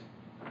this.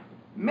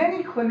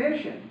 Many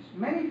clinicians,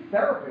 many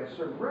therapists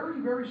are very,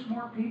 very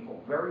smart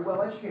people, very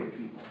well-educated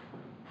people,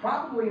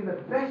 probably in the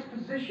best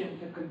position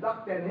to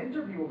conduct an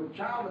interview with a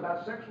child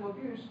about sexual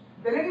abuse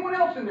than anyone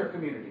else in their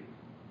community.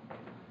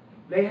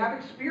 They have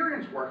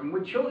experience working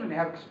with children. They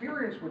have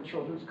experience with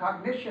children's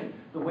cognition,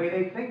 the way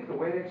they think, the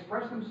way they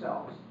express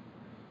themselves.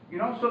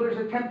 So there's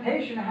a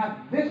temptation to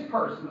have this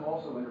person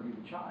also interview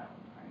the child.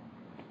 Right?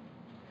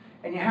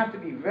 And you have to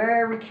be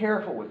very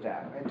careful with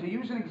that. And to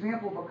use an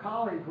example of a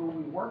colleague who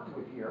we worked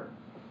with here,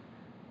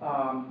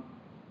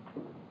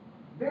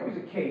 there was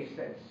a case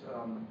that's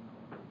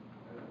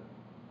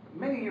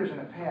many years in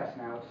the past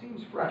now. It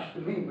seems fresh to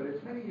me, but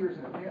it's many years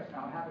in the past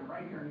now. It happened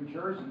right here in New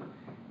Jersey,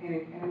 and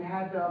it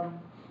had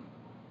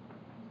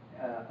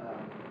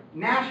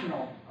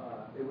national.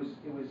 It was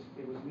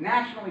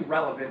nationally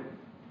relevant.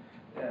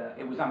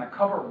 It was on the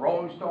cover of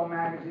Rolling Stone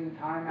magazine,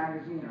 Time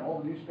magazine, and all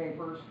the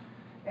newspapers.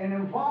 And it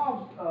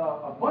involved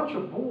a bunch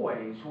of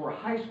boys who were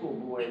high school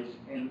boys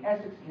in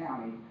Essex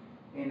County,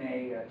 in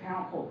a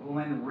town called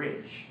Glen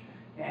Ridge.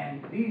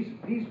 And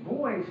these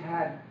boys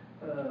had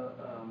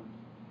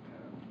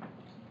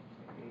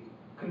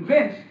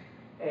convinced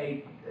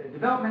a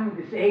developmentally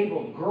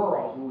disabled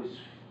girl who was,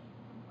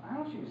 I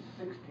don't know, she was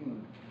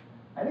 16.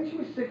 I think she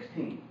was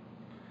 16.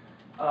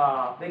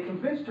 They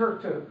convinced her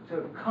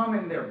to come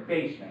in their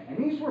basement. And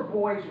these were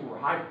boys who were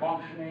high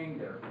functioning.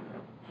 They're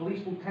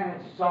police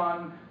lieutenant's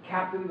son,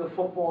 captain of the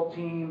football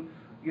team,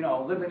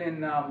 living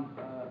in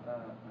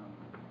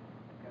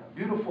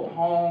beautiful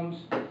homes.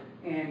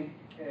 And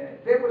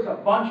there was a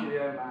bunch of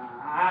them,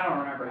 I don't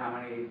remember how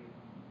many,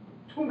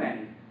 too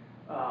many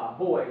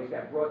boys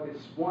that brought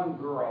this one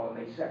girl and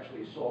they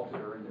sexually assaulted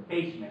her in the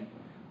basement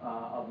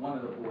of one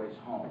of the boys'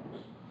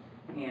 homes.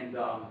 And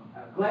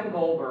Glenn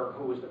Goldberg,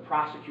 who was the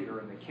prosecutor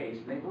in the case,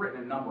 and they've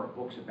written a number of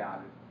books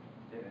about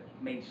it,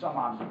 made some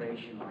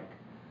observation like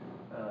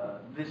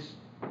this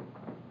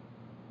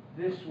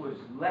was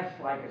less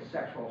like a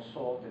sexual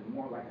assault and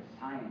more like a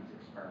science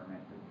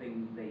experiment, the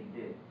things they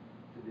did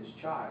to this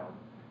child,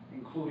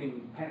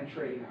 including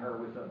penetrating her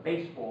with a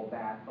baseball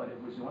bat, but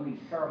it was one of these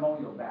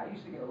ceremonial bats. You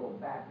used to get a little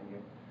bat that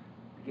you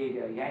gave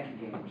you a Yankee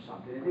game or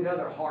something. It did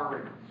other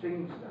horrid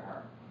things to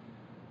her.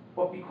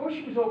 But because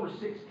she was over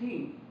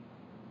 16,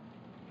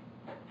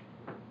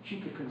 she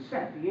could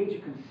consent. The age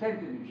of consent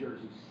in New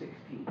Jersey is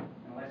 16,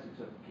 unless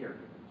it's a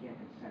caregiver. You can't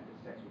consent to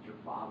sex with your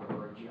father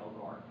or a jail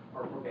guard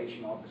or a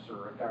probation officer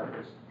or a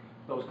therapist,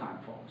 those kind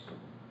of folks.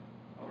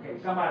 Okay,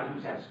 somebody who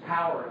has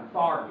power and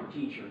authority, your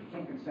teacher. You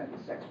can't consent to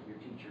sex with your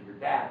teacher, your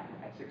dad,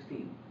 at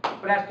 16.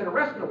 But as to the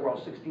rest of the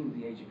world, 16 is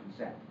the age of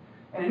consent.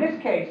 And in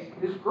this case,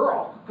 this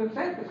girl could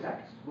consent to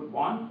sex with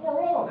one or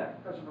all of them.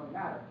 It doesn't really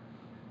matter.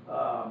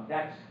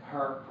 That's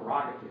her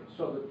prerogative.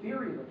 So the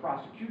theory of the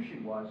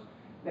prosecution was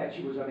that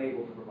she was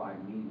unable to provide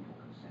meaningful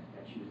consent,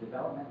 that she was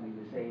developmentally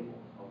disabled,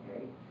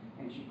 okay?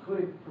 And she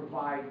couldn't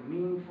provide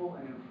meaningful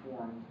and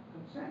informed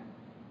consent.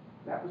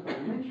 That was the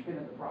linchpin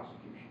of the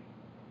prosecution.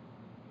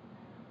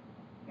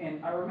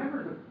 And I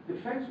remember the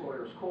defense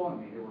lawyers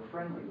calling me. They were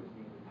friendly with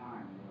me at the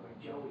time. And they were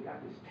like, Joe, we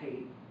got this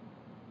tape,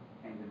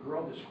 and the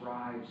girl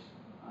describes,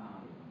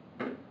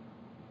 and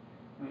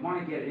we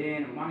want to get it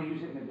in, we want to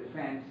use it in the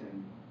defense,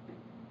 and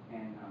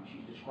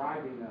she's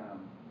describing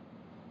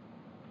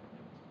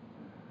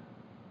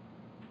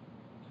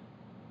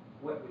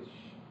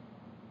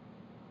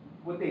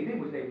what they did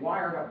was they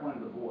wired up one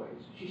of the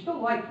boys. She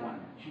still liked one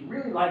of them. She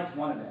really liked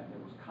one of them. There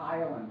was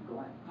Kyle and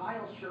Glenn.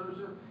 Kyle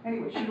Scherzer.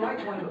 Anyway, she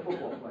liked one of the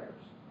football players.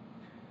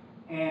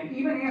 And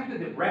even after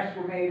the arrests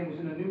were made and was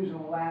in the news and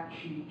all that,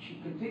 she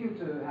continued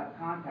to have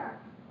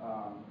contact.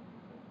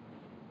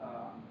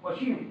 Well,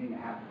 she didn't even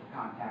have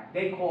contact.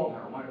 They called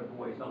her, one of the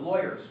boys. The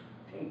lawyers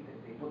taped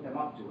it. They put them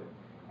up to it.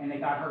 And they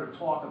got her to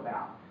talk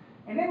about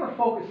And they were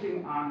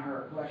focusing on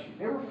her, bless you,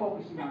 they were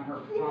focusing on her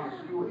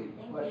promiscuity,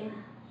 bless you.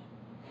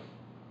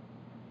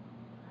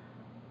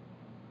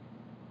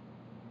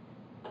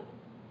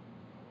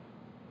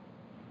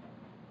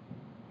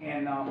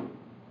 And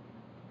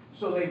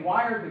so they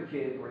wired the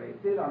kid, or they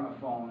did on the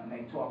phone, and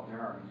they talked to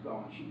her, and he's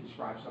going, she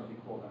described something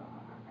called,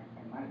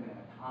 it might have been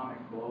an atomic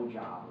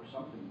blowjob or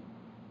something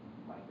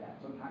like that,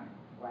 some kind of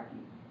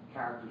wacky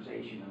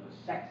characterization of a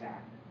sex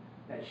act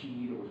that she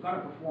either was going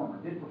to perform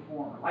or did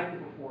perform or liked to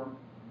perform.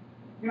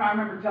 You know, I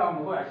remember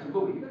telling Louis, I said,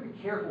 Louis, you got to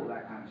be careful with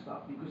that kind of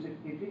stuff, because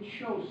if it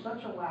shows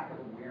such a lack of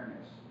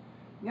awareness.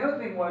 The other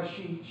thing was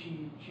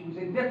she was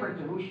indifferent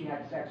to who she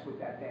had sex with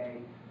that day.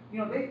 You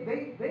know,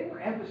 they were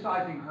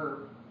emphasizing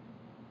her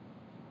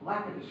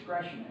lack of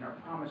discretion and her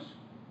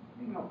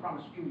even though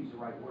promiscuity is the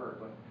right word,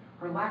 but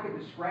her lack of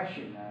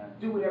discretion,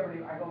 do whatever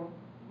I go,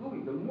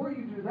 Louis, the more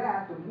you do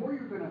that, the more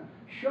you're going to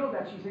show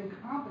that she's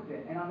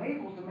incompetent and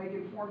unable to make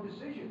informed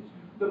decisions.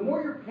 The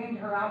more you're painting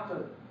her out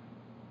to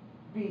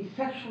be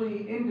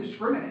sexually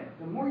indiscriminate,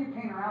 the more you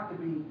paint her out to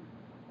be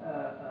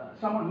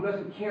someone who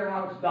doesn't care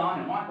how it's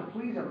done and wants to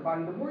please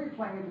everybody, the more you're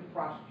playing into the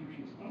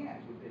prosecution's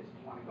hands with this, if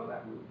you want to go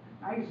that route.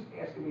 Now he's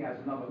asking me as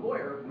another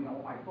lawyer, you know,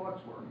 what my thoughts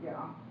were. Yeah,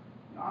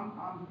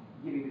 I'm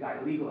giving the guy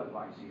legal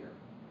advice here.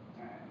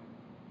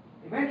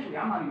 Eventually,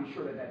 I'm not even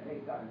sure that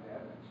tape got into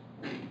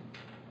evidence.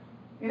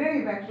 In any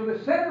event, so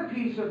the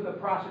centerpiece of the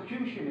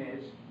prosecution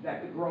is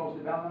that the girl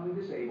is developmentally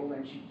disabled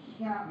and she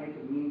cannot make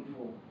a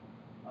meaningful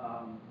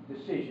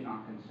decision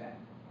on consent.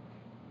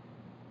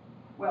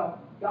 Well,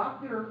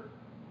 Dr.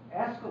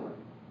 Escalin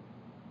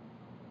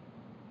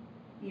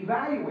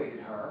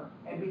evaluated her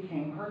and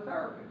became her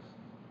therapist,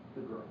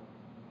 the girl.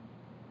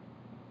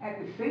 At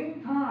the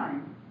same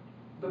time,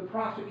 the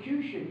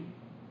prosecution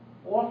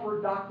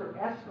offered Dr.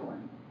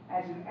 Escalin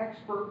as an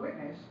expert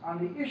witness on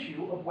the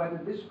issue of whether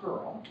this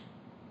girl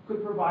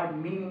could provide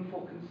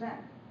meaningful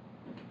consent,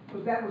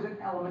 because that was an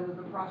element of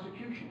the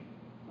prosecution,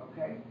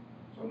 okay?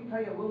 So let me tell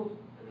you a little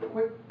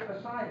quick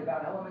aside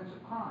about elements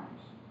of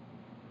crimes.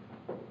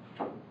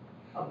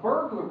 A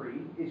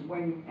burglary is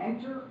when you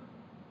enter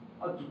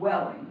a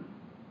dwelling,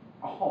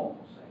 a home,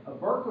 we'll say. A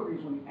burglary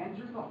is when you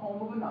enter the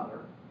home of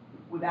another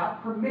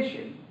without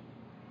permission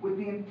with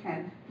the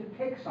intent to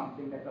take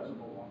something that doesn't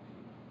belong to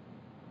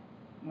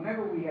you.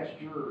 Whenever we ask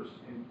jurors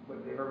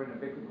whether they've ever been a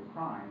victim of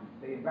crime,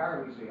 they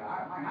invariably say,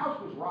 my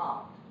house was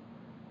robbed,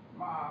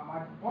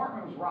 my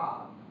apartment was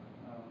robbed,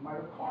 my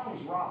car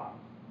was robbed.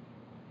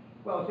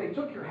 Well, if they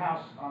took your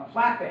house on a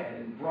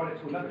flatbed and brought it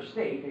to another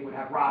state, they would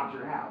have robbed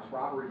your house.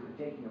 Robbery is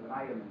the taking of an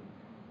item and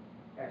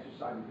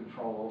exercising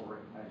control over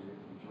it as if it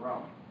was your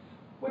own.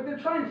 What they're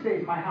trying to say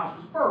is my house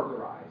was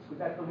burglarized, because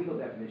that's the legal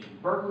definition.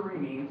 Burglary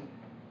means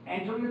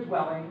entering a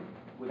dwelling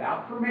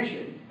without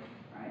permission,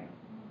 right,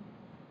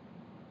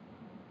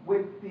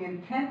 with the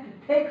intent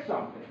to take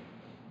something,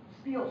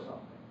 steal something.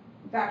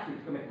 It's actually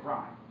to commit a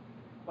crime.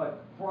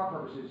 But for our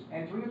purposes,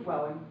 entering a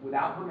dwelling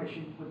without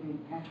permission with the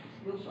intent to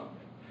steal something.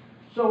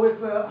 So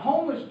if a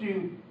homeless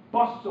dude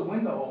busts a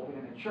window open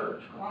in a church,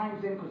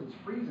 climbs in because it's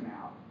freezing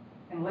out,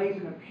 and lays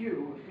in a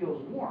pew and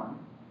feels warm,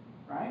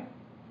 right?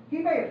 He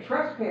may have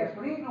trespassed,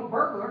 but he ain't no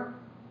burglar,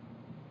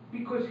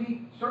 because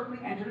he certainly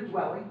entered a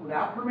dwelling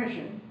without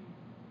permission,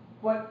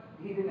 but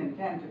he didn't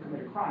intend to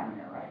commit a crime in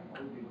there, right?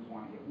 All he did was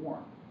want to get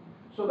warm.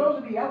 So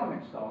those are the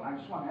elements, though, and I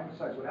just want to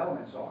emphasize what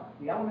elements are.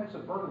 The elements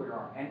of burglary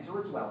are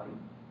enter a dwelling,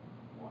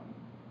 1,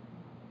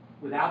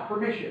 without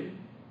permission,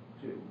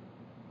 2,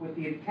 with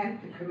the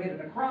intent to commit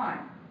a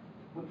crime,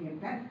 with the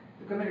intent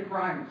to commit a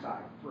crime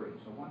inside, 3.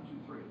 So 1,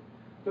 2, 3.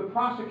 The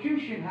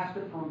prosecution has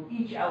to prove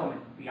each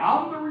element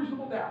beyond a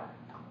reasonable doubt.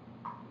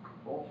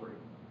 All 3.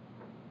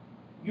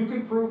 You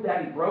can prove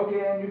that he broke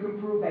in, you can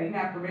prove that he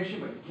didn't have permission,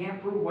 but you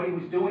can't prove what he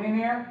was doing in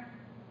there.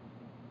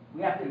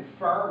 We have to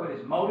infer what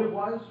his motive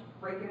was,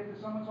 breaking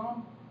into someone's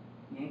home.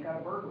 He ain't got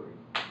a burglary.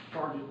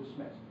 Charges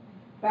dismissed.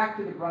 Back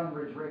to the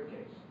Grunridge rape case.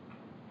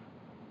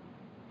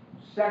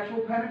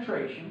 Sexual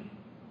penetration,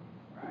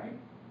 right?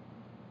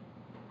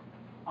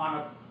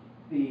 On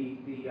the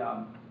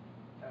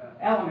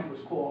element was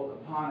called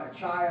upon a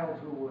child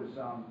who was, I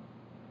don't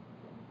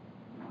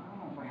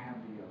know if I have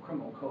the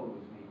criminal code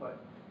with me,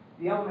 but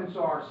the elements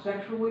are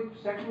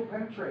sexual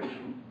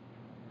penetration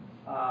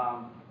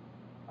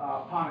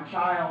upon a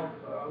child,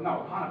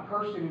 upon a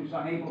person who's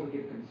unable to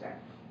give consent.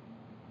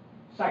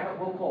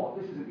 We'll call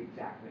it, this isn't the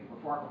exact thing,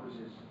 but for our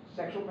purposes,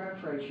 sexual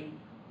penetration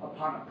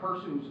upon a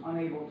person who's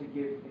unable to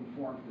give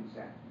informed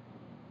consent.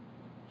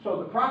 So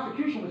the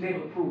prosecution was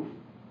able to prove,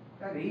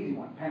 that's the easy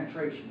one,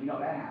 penetration, we know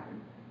that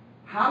happened.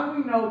 How do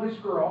we know this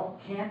girl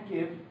can't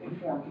give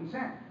informed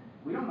consent?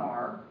 We don't know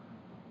her.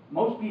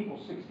 Most people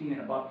 16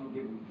 and above can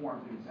give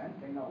informed consent.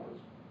 They know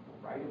what's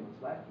right and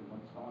what's left and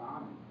what's going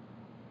on, and,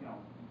 you know,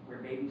 where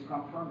babies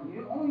come from. And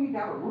you only need to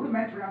have a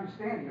rudimentary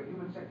understanding of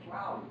human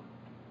sexuality.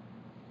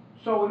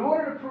 So in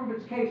order to prove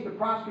its case, the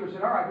prosecutor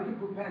said, all right, we can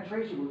prove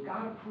penetration. We've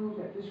got to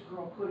prove that this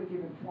girl could have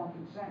given informed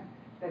consent,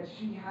 that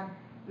she had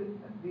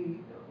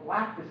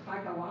lacked the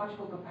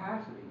psychological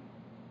capacity.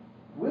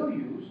 We'll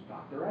use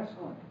Dr.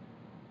 Escalin.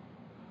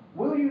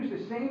 we'll use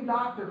the same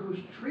doctor who's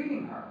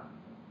treating her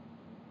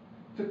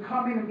to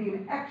come in and be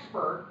an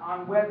expert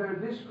on whether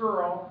this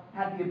girl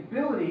had the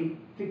ability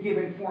to give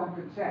informed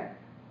consent.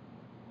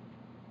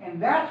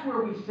 And that's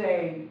where we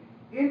say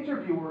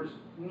interviewers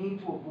need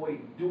to avoid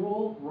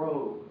dual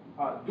roles.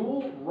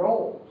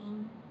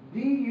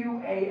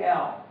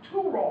 D-U-A-L,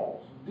 two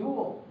roles,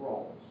 dual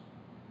roles.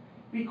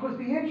 Because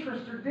the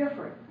interests are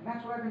different, and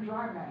that's what I've been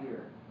driving at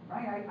here,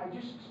 right? I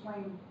just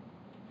explained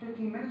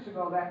 15 minutes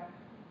ago that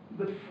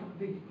the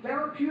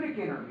therapeutic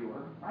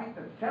interviewer, right,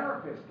 the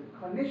therapist, the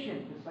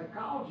clinician, the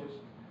psychologist,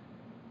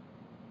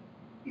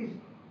 is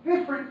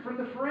different from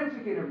the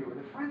forensic interviewer.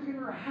 The forensic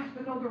interviewer has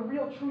to know the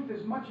real truth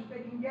as much as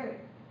they can get it.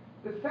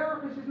 The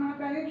therapist is not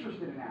that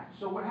interested in that.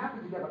 So what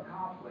happens is you have a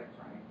conflict,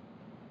 right?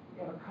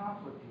 You have a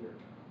conflict here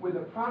with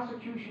a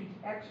prosecution's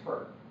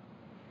expert,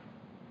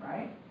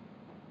 right?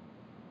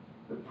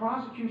 The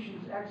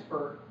prosecution's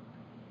expert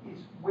is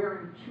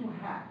wearing two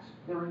hats.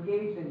 They're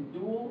engaged in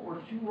dual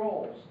or two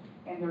roles,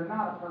 and they're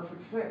not a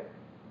perfect fit.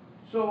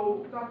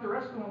 So Dr.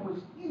 Escalon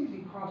was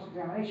easy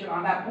cross-examination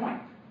on that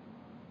point.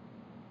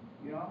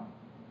 You know?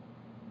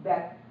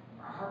 That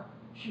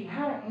she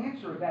had to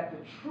answer that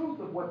the truth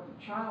of what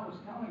the child was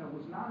telling her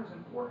was not as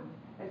important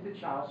as the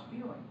child's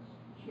feelings.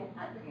 She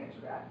had to answer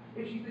that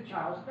if she's the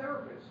child's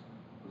therapist,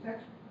 because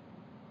that's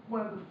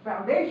one of the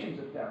foundations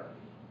of therapy.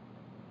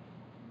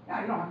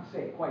 Now, you don't have to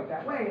say it quite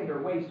that way, and there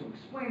are ways to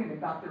explain it,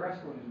 and Dr.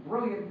 Escalon is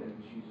brilliant, and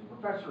she's a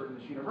professor in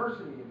this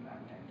university, and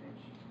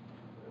she's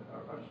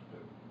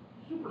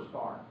a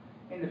superstar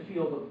in the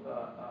field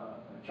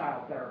of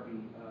child therapy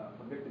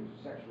for victims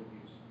of sexual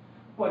abuse.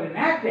 But in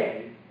that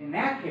day, in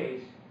that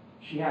case,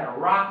 she had a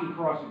rocky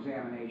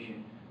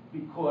cross-examination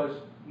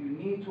because you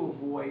need to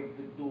avoid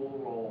the dual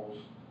roles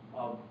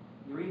of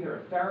you're either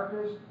a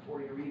therapist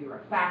or you're either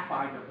a fact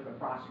finder for the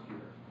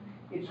prosecutor.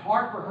 It's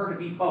hard for her to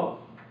be both,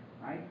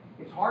 right?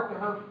 It's hard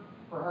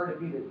for her to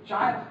be the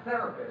child's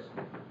therapist,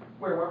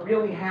 where what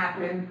really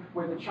happened,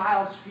 where the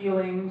child's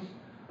feelings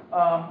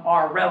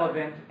are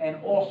relevant, and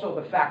also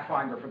the fact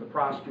finder for the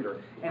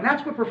prosecutor. And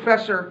that's what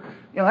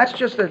that's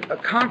just a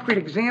concrete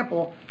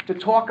example to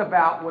talk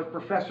about what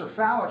Professor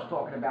Fowler's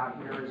talking about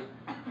here is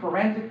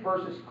forensic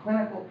versus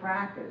clinical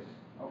practice,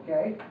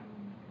 okay?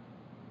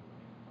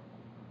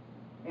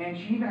 And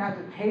she even has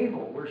a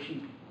table where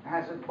she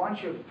has a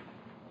bunch of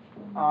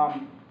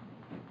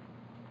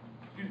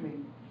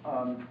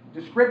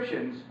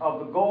descriptions of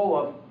the goal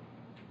of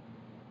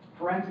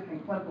forensic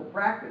and clinical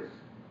practice,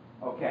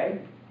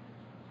 okay?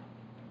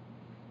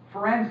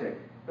 Forensic,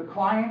 the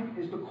client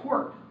is the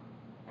court.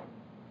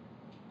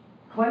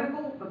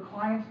 Clinical, the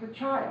client's the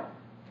child.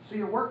 So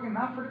you're working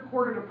not for the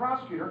court or the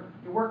prosecutor,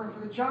 you're working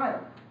for the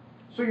child.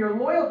 So your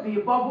loyalty,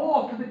 above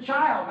all, to the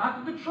child,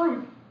 not to the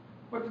truth,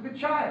 but to the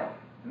child.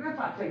 And that's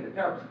not saying the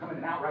therapist is coming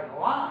in and outright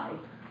lie,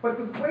 but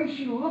the way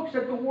she looks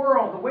at the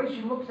world, the way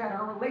she looks at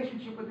her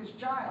relationship with this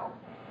child,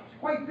 is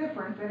quite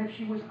different than if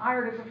she was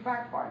hired as a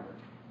fact finder.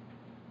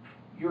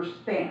 Your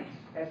stance,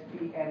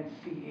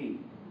 S-T-N-C-E,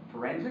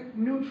 forensic,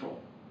 neutral.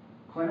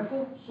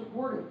 Clinical,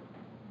 supportive.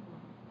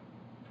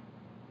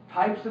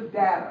 Types of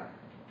data.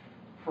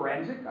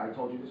 Forensic, I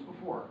told you this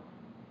before.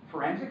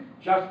 Forensic,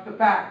 just the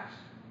facts.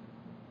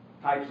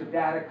 Types of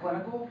data,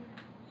 clinical,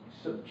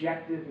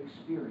 subjective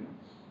experience.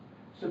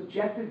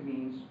 Subjective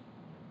means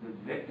the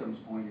victim's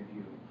point of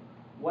view.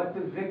 What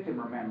the victim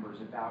remembers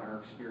about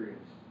her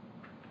experience.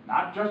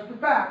 Not just the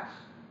facts,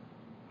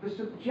 the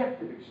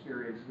subjective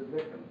experience of the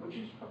victim, which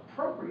is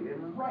appropriate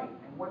and right,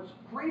 and what's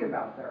great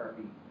about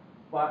therapy.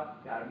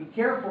 But gotta be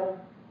careful.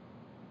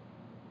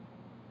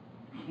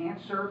 You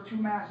can't serve two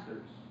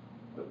masters,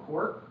 the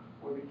court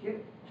or the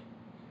kid.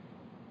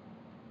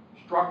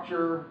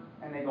 Structure,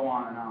 and they go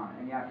on,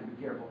 and you have to be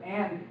careful.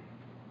 And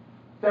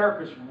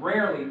therapists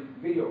rarely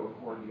video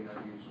record the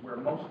interviews, where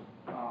most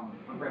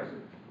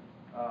progressive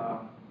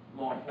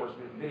law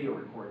enforcement video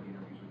record the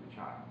interviews with the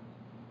child.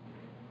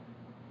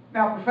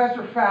 Now,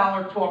 Professor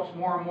Fowler talks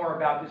more and more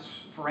about this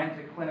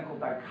forensic clinical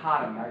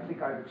dichotomy. I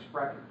think I've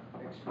expressed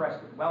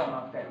it well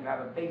enough that you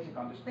have a basic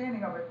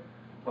understanding of it.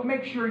 But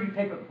make sure you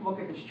take a look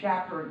at this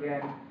chapter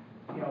again,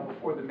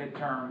 before the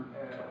midterm,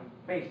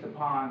 based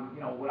upon,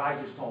 what I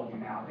just told you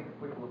now. Take a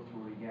quick look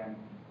through it again,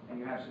 and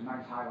you have some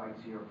nice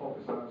highlights here.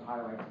 Focus on those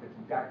highlights. That's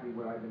exactly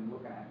what I've been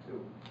looking at,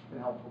 too. It's been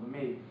helpful to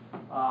me.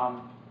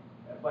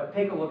 But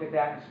take a look at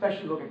that, and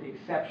especially look at the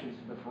exceptions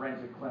to the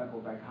forensic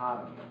clinical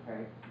dichotomy,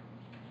 okay?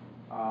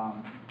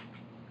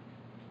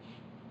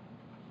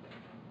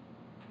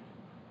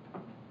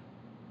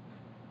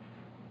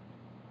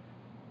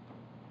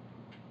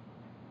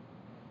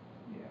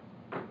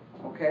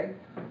 Okay,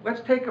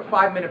 let's take a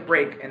 5-minute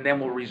break and then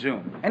we'll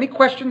resume. Any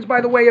questions,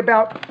 by the way,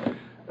 about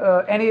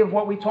any of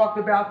what we talked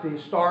about, the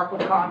historical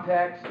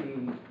context,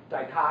 the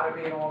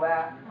dichotomy and all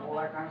that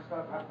kind of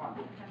stuff? Have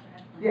fun.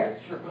 Yeah,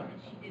 sure.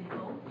 She did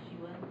both. She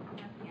was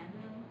at the end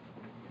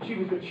of She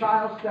was the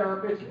child's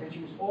therapist, and she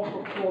was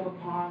also called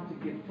upon to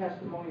give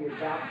testimony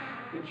about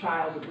the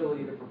child's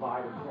ability to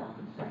provide informed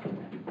consent.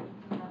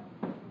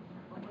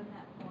 what was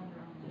that for her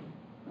on the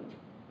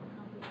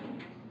complications?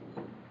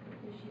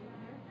 Is she a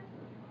therapist?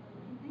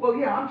 Well,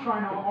 yeah, I'm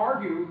trying to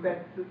argue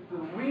that the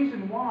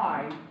reason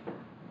why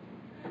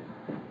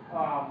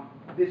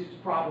this is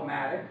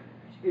problematic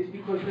is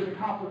because there's a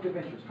conflict of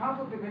interest.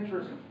 Conflict of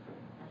interest,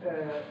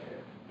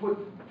 put,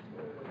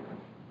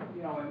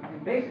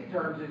 in basic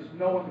terms, is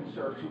no one can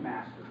serve two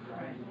masters,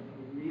 right?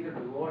 You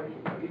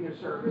either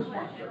serve this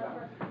one, serve that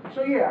one.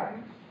 So yeah,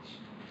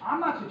 I'm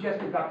not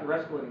suggesting Dr.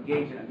 Eskelin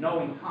engage in a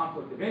knowing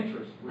conflict of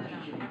interest, which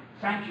should be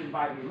sanctioned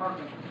by the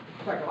American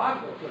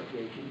Psychological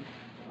Association.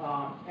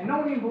 And no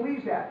one even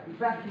believes that. In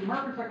fact, the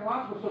American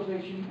Psychological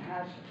Association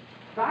has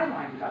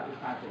guidelines about this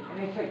kind of thing. And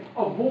they say,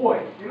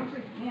 avoid. They don't say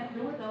you can't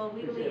do it. So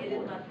legally it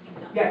is not to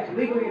be done. Yes,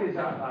 legally it is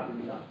not to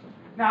be done.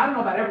 Now, I don't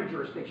know about every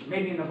jurisdiction.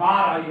 Maybe in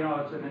Nevada,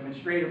 it's an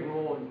administrative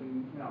rule,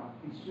 and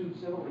be sued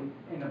civilly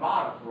in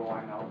Nevada, for all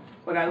I know.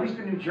 But at least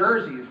in New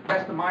Jersey, as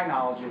best of my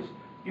knowledge is,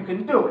 you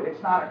can do it.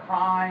 It's not a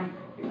crime.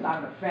 It's not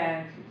an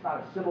offense. It's not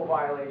a civil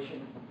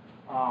violation.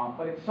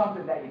 But it's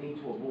something that you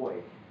need to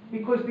avoid.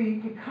 Because the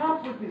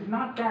conflict is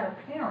not that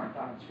apparent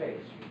on its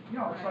face.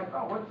 It's like,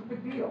 oh, what's the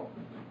big deal?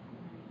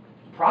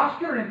 The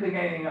prosecutor didn't think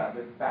anything of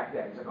it back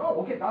then. He's like, oh,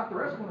 we'll get Dr.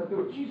 Eskelin to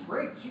do it. She's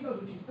great. She knows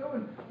what she's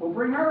doing. We'll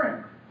bring her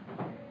in.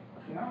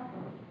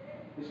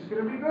 This is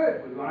going to be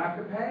good. We don't have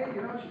to pay.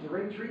 She's a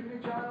great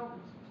treatment child.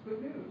 It's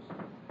good news.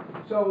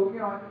 So,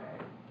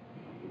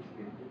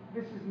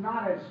 this is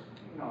not as,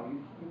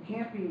 you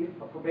can't be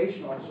a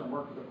probation officer and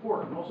work for the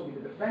court and also be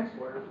the defense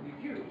lawyer for the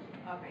accused.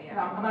 Okay, yeah.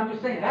 Now, I'm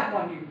just saying that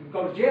one you can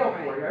go to jail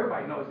for.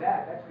 Everybody knows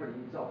that. That's pretty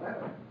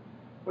self-evident.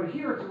 But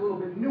here it's a little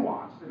bit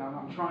nuanced, and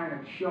I'm trying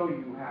to show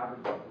you how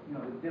the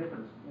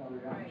difference, they're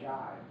going to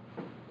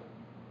jive.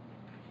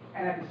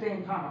 And at the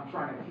same time, I'm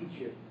trying to teach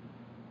you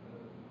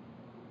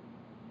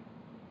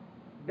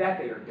that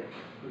they are different.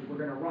 Because we're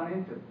going to run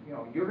into,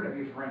 you're going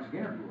to be a forensic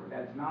interviewer.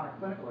 That's not a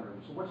clinical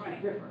interview. So what's the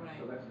difference? Right.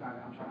 So that's kind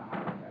of, I'm trying to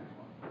highlight that as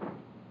well.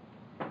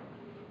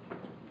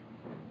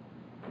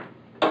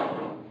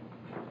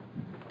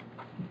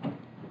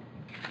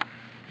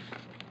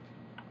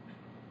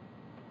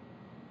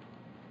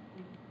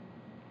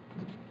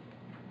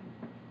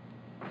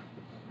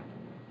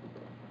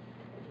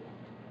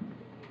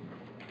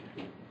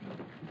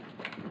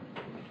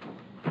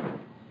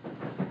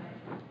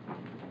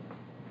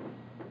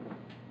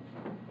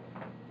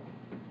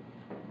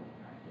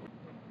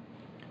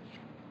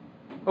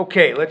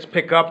 Okay, let's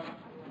pick up.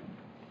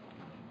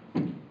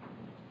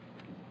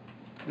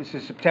 This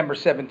is September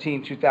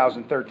 17,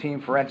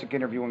 2013, Forensic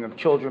Interviewing of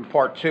Children,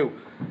 Part 2.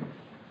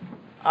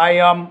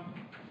 I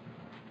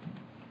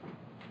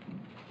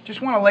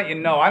just want to let you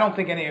know, I don't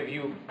think any of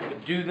you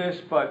would do this,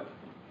 but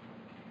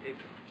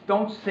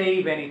don't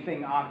save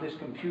anything on this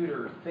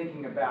computer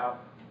thinking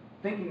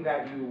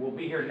that you will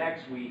be here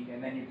next week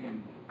and then you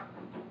can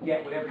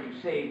get whatever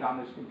you saved on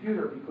this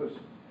computer, because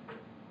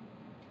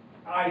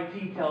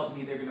IT tells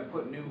me they're going to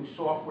put new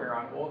software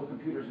on all the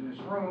computers in this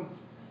room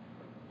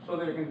so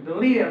they're going to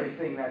delete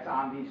everything that's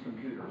on these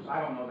computers.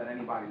 I don't know that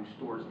anybody who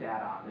stores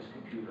data on this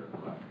computer,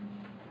 but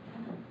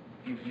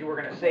if you were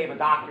going to save a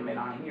document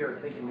on here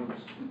thinking you'll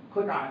just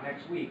click on it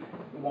next week,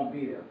 it won't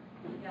be there.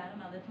 Yeah, I don't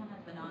know. This one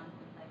has been on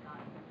since I got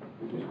it.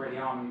 It was already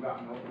on when you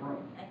got in the open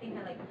room. I think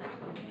I touched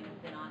something and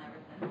it's been on ever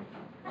since.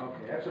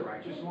 Okay, that's all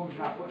right. Just as long as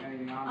you're not putting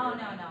anything on Oh,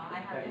 there no,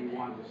 I that haven't. you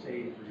wanted to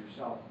save for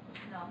yourself.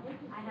 No,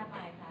 I have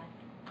my iPad.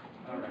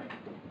 All right.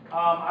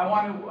 I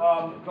want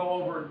to go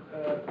over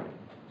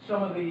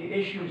some of the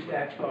issues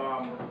that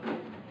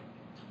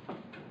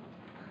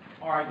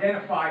are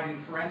identified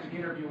in forensic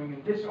interviewing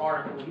in this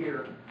article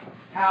here,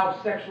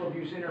 how sexual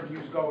abuse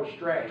interviews go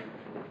astray,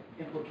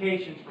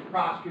 implications for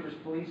prosecutors,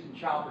 police, and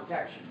child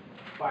protection,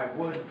 by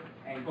Wood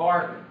and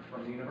Garvin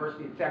from the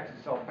University of Texas,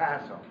 El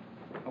Paso.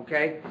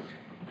 Okay?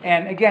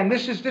 And again,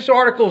 this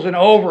article is an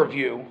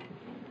overview,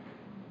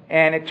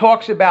 and it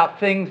talks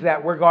about things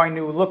that we're going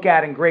to look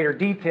at in greater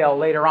detail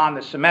later on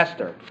this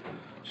semester.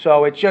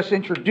 So it just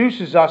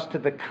introduces us to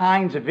the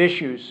kinds of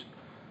issues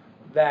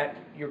that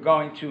you're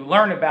going to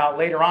learn about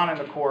later on in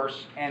the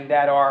course and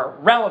that are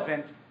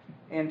relevant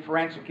in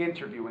forensic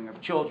interviewing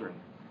of children.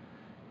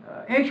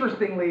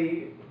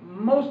 Interestingly,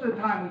 most of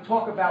the time we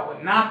talk about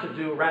what not to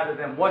do rather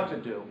than what to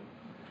do.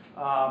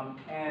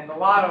 And a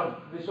lot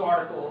of this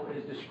article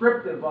is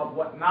descriptive of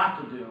what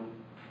not to do,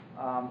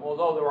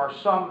 although there are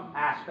some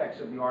aspects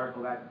of the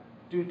article that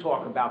do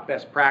talk about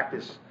best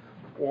practice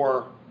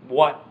or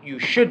what you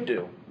should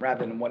do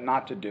rather than what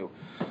not to do.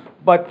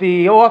 But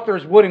the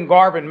authors, Wood and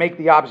Garvin, make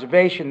the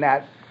observation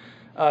that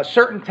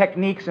certain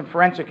techniques in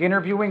forensic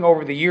interviewing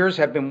over the years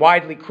have been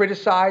widely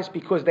criticized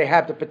because they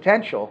have the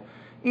potential,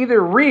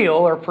 either real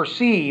or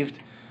perceived,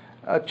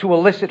 to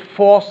elicit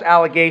false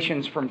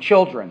allegations from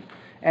children.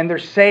 And they're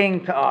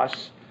saying to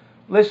us,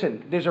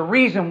 listen, there's a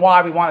reason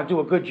why we want to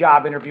do a good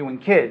job interviewing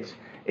kids.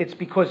 It's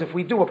because if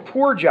we do a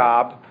poor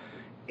job,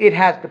 it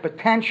has the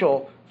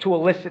potential to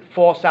elicit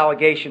false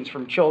allegations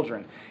from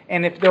children.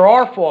 And if there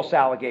are false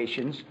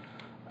allegations,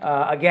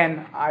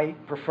 again, I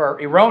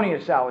prefer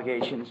erroneous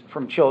allegations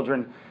from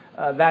children,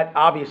 that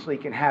obviously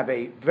can have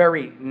a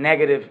very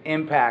negative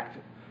impact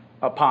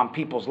upon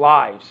people's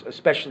lives,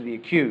 especially the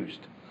accused.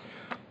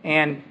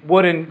 And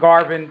Wood and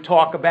Garvin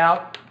talk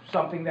about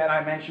something that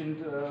I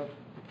mentioned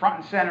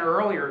front and center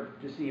earlier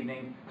this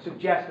evening,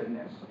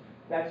 suggestiveness.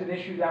 That's an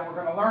issue that we're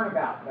going to learn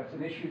about. That's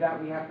an issue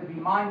that we have to be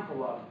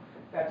mindful of.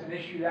 That's an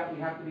issue that we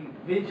have to be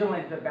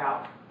vigilant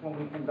about when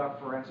we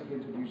conduct forensic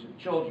interviews of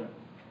children.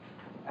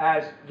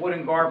 As Wood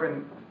and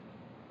Garvin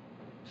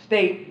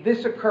state,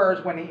 this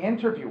occurs when the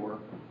interviewer,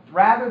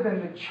 rather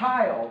than the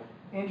child,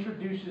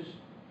 introduces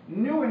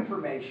new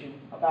information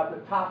about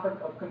the topic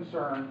of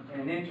concern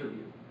in an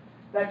interview.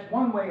 That's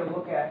one way to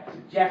look at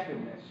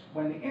suggestiveness,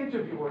 when the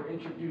interviewer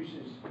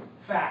introduces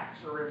facts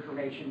or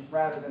information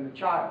rather than the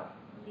child.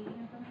 Leading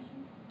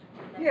information?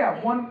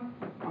 Yeah,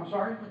 I'm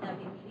sorry? Would that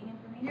be leading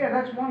information? Yeah,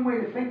 that's one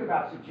way to think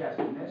about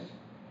suggestiveness,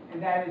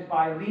 and that is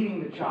by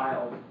leading the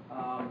child,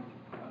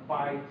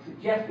 by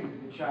suggesting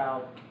to the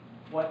child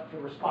what the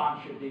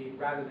response should be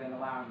rather than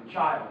allowing the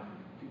child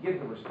to give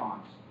the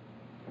response.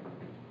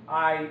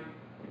 I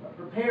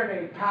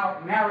prepared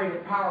a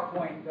narrated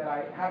PowerPoint that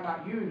I have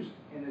not used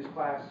in this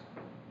class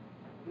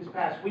this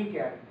past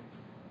weekend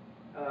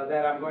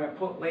that I'm going to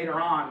put later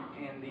on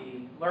in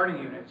the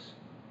learning units.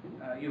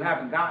 You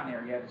haven't gotten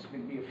there yet. It's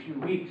going to be a few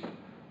weeks.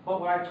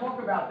 But what I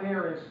talk about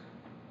there is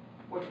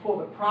what's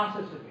called the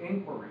process of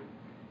inquiry.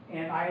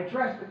 And I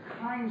address the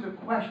kinds of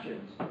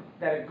questions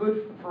that a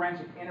good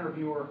forensic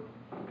interviewer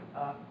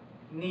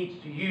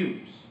needs to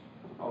use.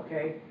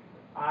 Okay?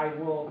 I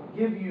will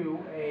give you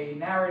a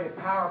narrative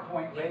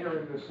PowerPoint later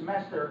in the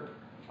semester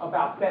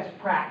about best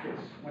practice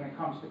when it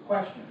comes to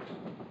questions.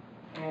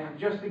 And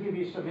just to give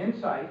you some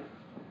insight,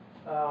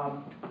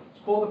 it's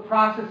called the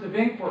process of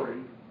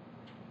inquiry.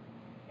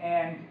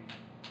 And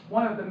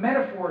one of the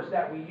metaphors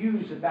that we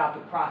use about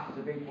the process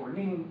of inquiry,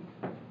 meaning,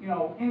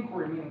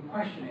 inquiry meaning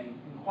questioning,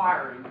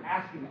 inquiring,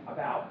 asking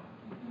about.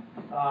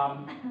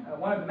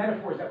 One of the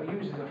metaphors that we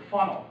use is a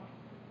funnel.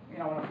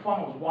 When a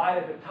funnel is wide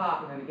at the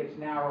top and then it gets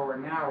narrower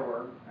and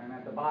narrower, and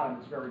at the bottom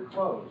it's very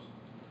closed.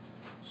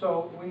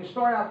 So when you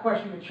start out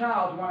questioning a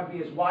child, you want to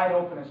be as wide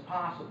open as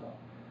possible.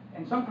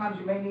 And sometimes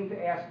you may need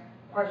to ask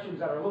questions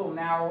that are a little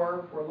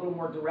narrower or a little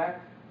more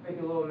direct, maybe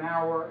a little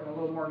narrower and a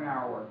little more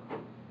narrower.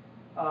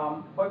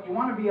 But you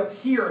want to be up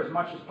here as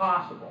much as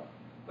possible.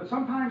 But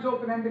sometimes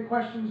open-ended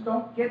questions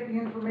don't get the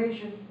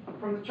information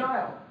from the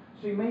child.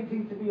 So you may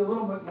need to be a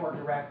little bit more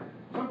direct.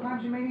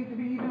 Sometimes you may need to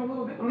be even a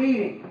little bit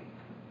leading.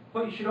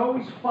 But you should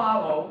always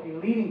follow a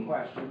leading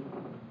question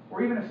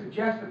or even a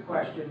suggestive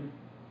question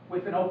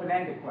with an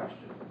open-ended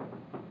question.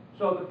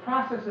 So the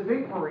process of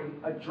inquiry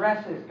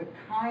addresses the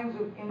kinds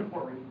of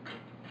inquiry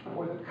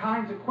or the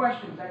kinds of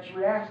questions that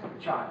you ask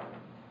the child.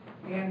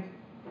 And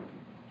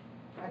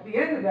at the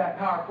end of that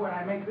PowerPoint,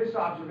 I make this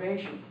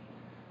observation.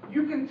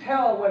 You can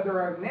tell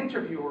whether an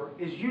interviewer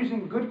is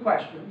using good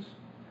questions,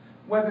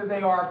 whether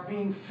they are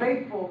being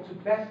faithful to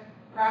best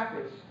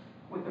practice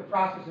with the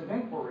process of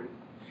inquiry,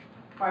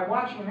 by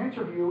watching an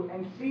interview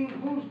and seeing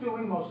who's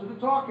doing most of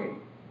the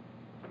talking.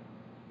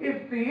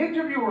 If the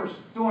interviewer's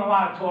doing a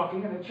lot of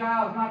talking and the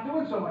child's not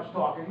doing so much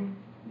talking,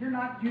 you're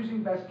not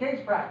using best case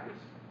practice.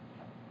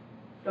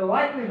 The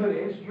likelihood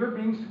is you're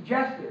being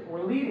suggestive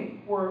or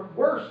leading, or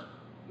worse,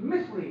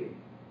 misleading.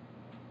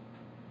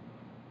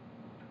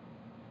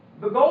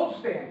 The gold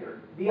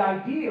standard, the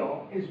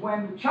ideal, is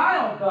when the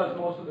child does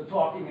most of the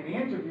talking and the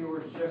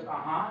interviewer is just,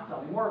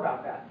 tell me more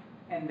about that.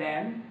 And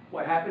then,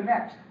 what happened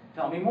next?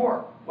 Tell me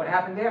more. What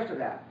happened after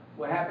that?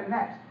 What happened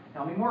next?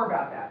 Tell me more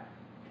about that.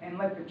 And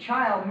let the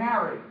child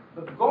narrate.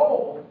 The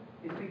goal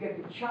is to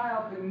get the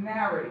child to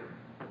narrate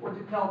or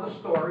to tell the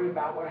story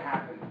about what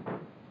happened,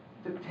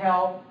 to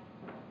tell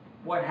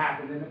what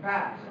happened in the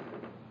past.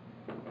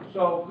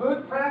 So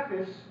good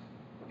practice,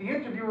 the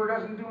interviewer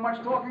doesn't do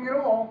much talking at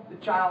all, the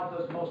child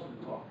does most of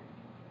the talking.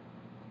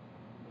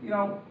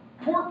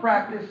 Poor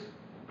practice,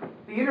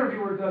 the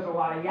interviewer does a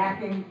lot of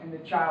yakking and the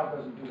child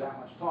doesn't do that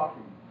much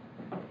talking.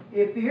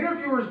 If the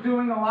interviewer is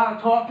doing a lot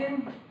of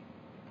talking,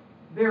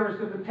 there is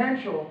the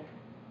potential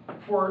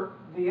for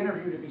the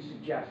interview to be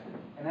suggestive,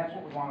 and that's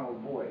what we want to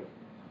avoid.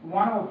 We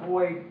want to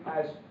avoid,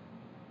 as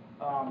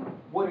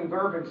Wood and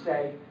Garvin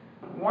say,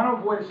 we want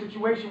to avoid a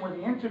situation where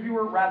the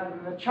interviewer, rather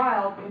than the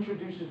child,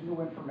 introduces new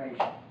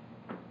information.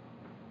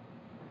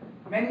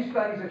 Many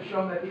studies have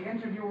shown that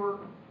interviewer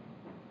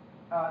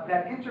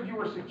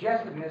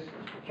suggestiveness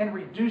can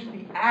reduce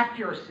the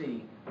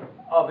accuracy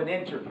of an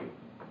interview.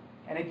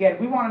 And again,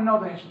 we want to know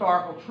the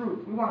historical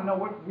truth. We want to know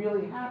what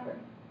really happened.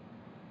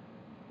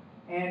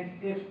 And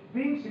if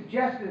being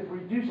suggestive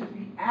reduces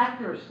the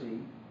accuracy,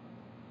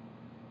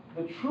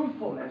 the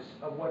truthfulness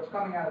of what's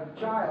coming out of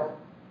the child,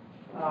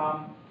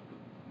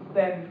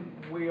 then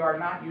we are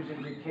not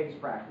using good case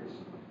practice.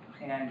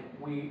 And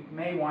we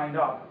may wind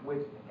up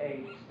with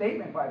a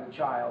statement by the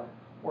child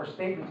or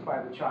statements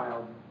by the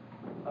child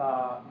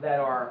that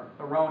are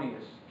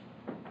erroneous,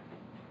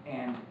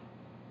 and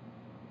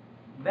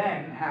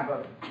then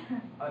have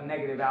a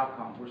negative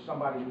outcome where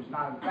somebody who's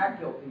not in fact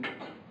guilty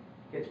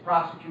gets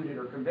prosecuted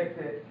or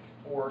convicted,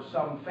 or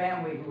some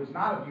family who is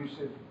not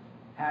abusive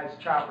has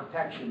child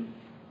protection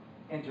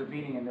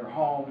intervening in their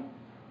home,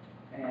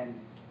 and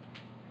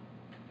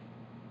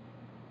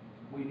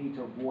we need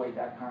to avoid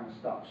that kind of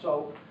stuff.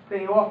 So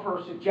they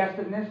offer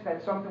suggestiveness.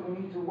 That's something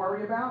we need to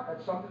worry about.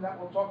 That's something that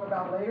we'll talk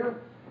about later.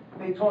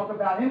 They talk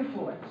about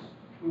influence.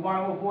 We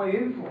want to avoid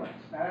influence.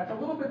 Now, that's a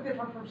little bit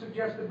different from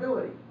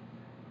suggestibility.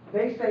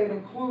 They say it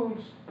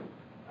includes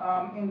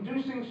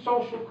inducing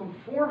social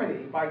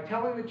conformity by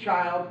telling the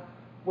child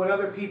what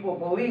other people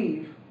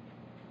believe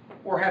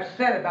or have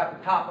said about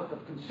the topic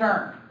of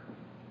concern.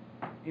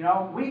 You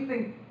know, we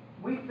think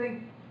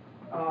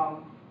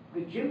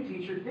the gym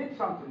teacher did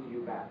something to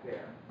you back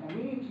there, and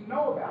we need to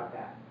know about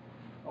that.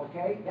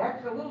 Okay?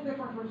 That's a little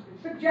different from,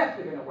 it's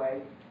suggestive in a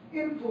way.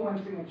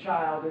 Influencing a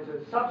child is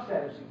a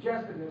subset of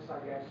suggestiveness,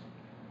 I guess.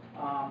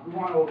 We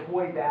want to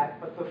avoid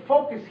that. But the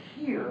focus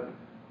here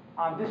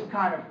on this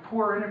kind of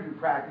poor interview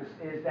practice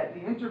is that the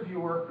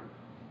interviewer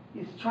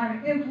is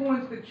trying to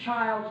influence the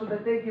child so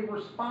that they give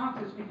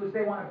responses because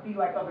they want to be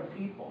like other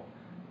people.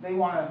 They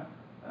want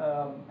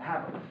to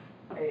have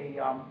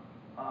a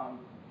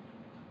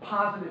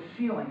positive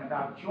feeling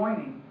about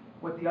joining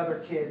what the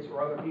other kids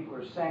or other people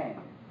are saying.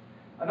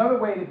 Another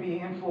way to be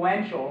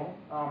influential,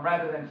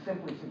 rather than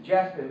simply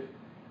suggestive,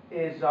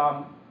 is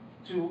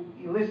to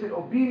elicit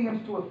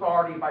obedience to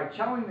authority by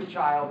telling the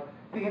child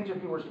the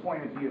interviewer's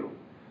point of view.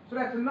 So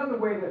that's another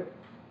way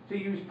to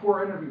use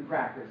poor interview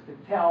practice, to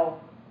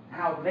tell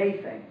how they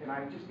think. And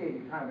I just gave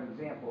you kind of an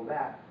example of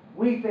that.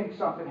 We think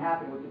something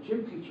happened with the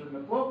gym teacher in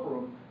the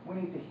cloakroom. We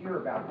need to hear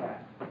about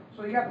that.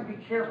 So you have to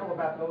be careful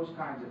about those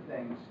kinds of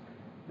things.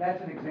 That's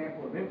an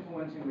example of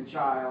influencing the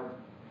child.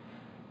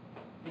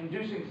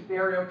 Inducing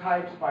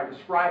stereotypes by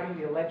describing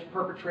the alleged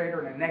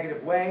perpetrator in a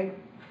negative way.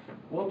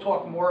 We'll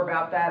talk more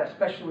about that,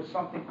 especially with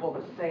something called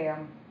the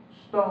Sam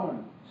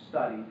Stone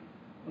study.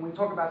 When we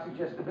talk about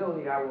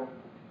suggestibility, I will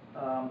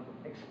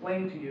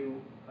explain to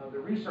you the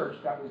research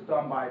that was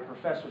done by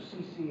Professor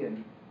Cece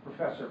and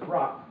Professor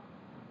Bruck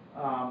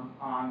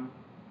on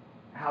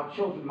how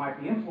children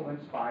might be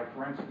influenced by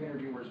forensic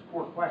interviewers'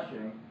 poor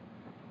questioning,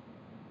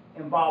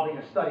 involving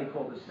a study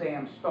called the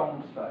Sam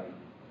Stone study.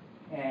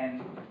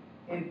 And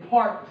in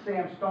part, the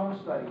Sam Stone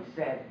study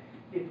said,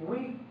 if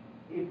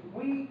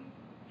we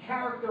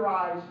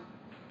characterize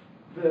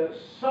the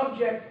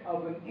subject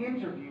of an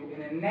interview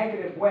in a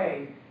negative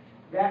way,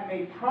 that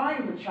may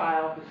prime the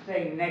child to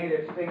say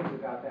negative things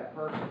about that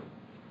person.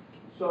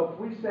 So if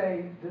we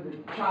say to the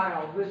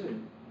child,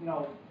 listen, you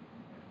know,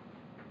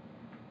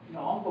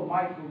 Uncle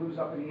Mike, who lives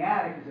up in the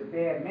attic, is a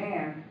bad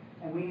man,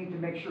 and we need to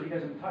make sure he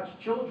doesn't touch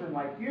children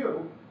like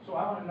you, so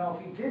I want to know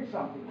if he did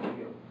something to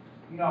you.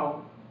 You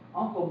know,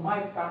 Uncle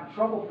Mike got in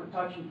trouble for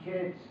touching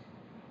kids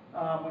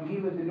when he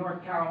lived in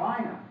North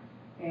Carolina,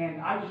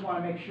 and I just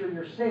want to make sure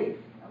you're safe.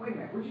 Now, wait a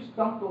minute, we're just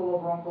dumped all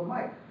over Uncle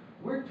Mike.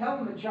 We're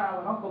telling the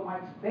child that Uncle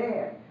Mike's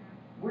bad.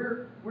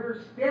 We're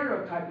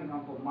stereotyping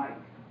Uncle Mike.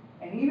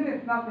 And even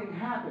if nothing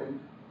happened,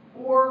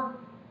 or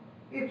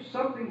if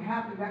something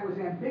happened that was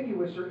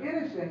ambiguous or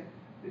innocent,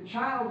 the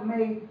child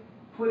may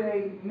put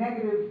a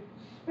negative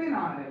spin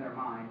on it in their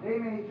mind. They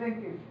may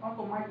think if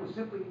Uncle Mike was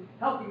simply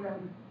helping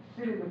them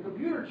sit in the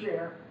computer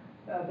chair,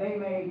 they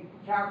may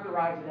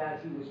characterize it as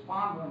he was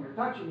fondling or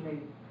touching me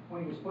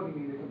when he was putting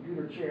me in the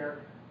computer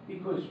chair,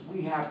 because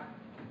we have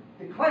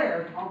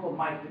declared Uncle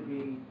Mike to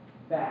be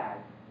bad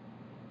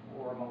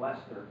or a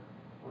molester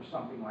or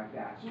something like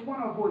that. So we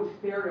want to avoid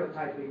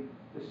stereotyping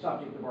the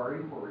subject of our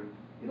inquiry.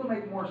 It'll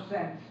make more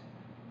sense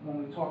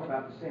when we talk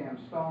about the Sam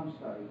Stone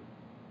study.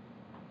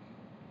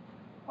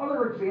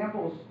 Other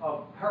examples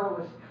of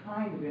perilous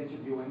kind of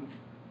interviewing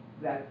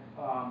that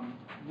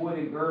Wood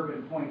and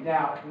Gerben point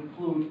out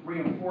include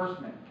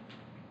reinforcement.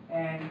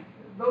 And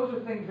those are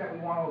things that we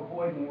want to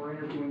avoid when we're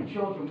interviewing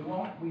children.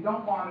 We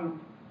don't want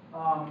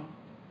to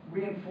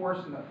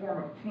reinforce in the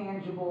form of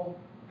tangible,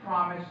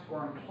 promised,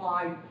 or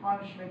implied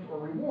punishment or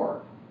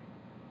reward.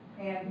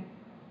 And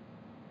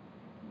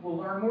we'll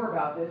learn more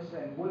about this,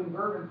 and Wood and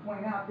Gerben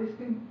point out this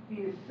can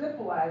be as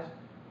simple as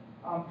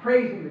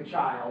praising the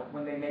child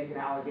when they make an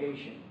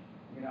allegation,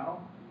 you know?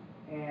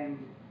 And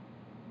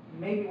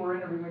maybe we're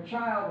interviewing a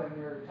child and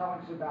they're telling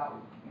us about,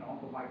 you know,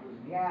 Uncle Mike was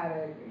in the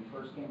attic, and he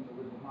first came to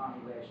live with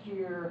Mommy last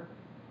year,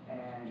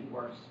 and he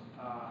works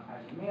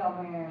as a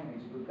mailman, and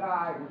he's a good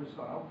guy. We're just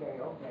going,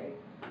 okay.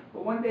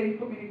 But one day he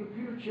put me in a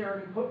computer chair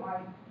and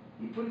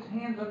he put his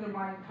hands under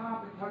my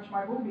top and touched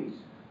my boobies.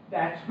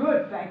 That's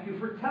good. Thank you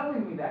for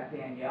telling me that,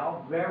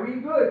 Danielle.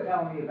 Very good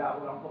telling me about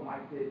what Uncle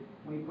Mike did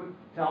when he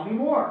tell me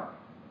more.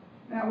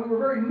 Now, we were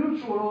very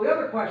neutral with all the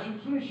other questions.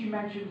 As soon as she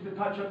mentions the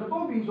touch of the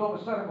boobies, all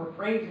of a sudden we're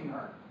praising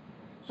her.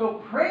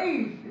 So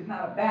praise is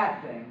not a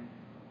bad thing.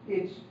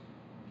 It's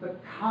the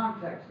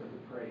context of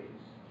the praise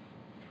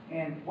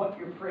and what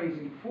you're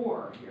praising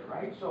for here,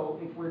 right? So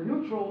if we're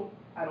neutral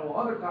at all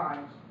other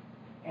times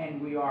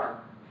and we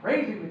are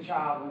praising the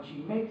child when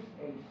she makes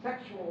a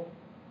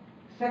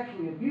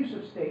sexually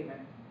abusive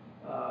statement,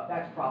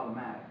 that's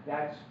problematic.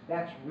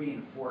 That's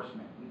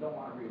reinforcement. We don't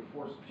want to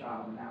reinforce the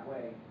child in that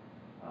way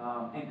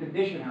and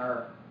condition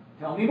her.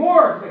 Tell me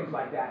more, things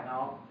like that, and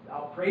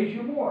I'll praise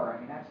you more. I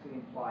mean, that's the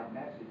implied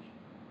message.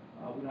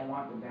 We don't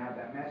want them to have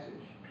that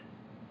message.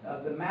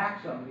 The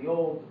maxim, the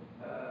old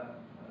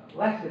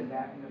lesson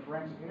that in the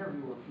forensic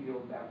interviewer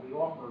field that we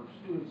offer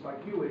students like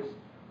you is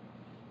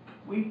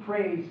we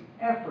praise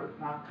effort,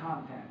 not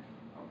content.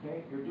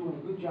 Okay? You're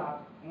doing a good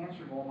job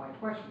answering all my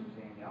questions,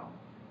 Danielle.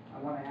 I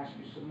want to ask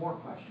you some more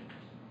questions.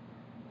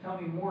 Tell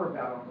me more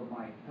about Uncle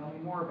Mike. Tell me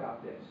more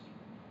about this.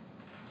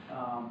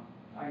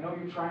 I know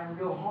you're trying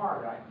real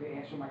hard to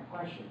answer my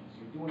questions.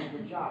 You're doing a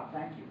good job.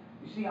 Thank you.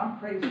 You see, I'm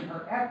praising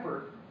her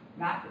effort,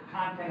 not the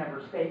content of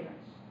her statements.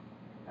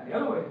 Now, the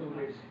other way to do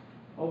it is,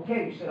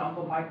 okay, you said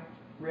Uncle Mike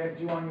grabbed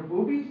you on your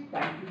boobies.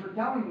 Thank you for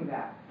telling me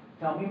that.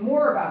 Tell me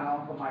more about how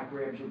Uncle Mike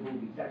grabs your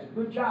boobies. That's a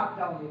good job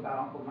telling me about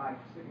Uncle Mike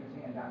sticking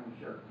his hand down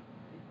your shirt.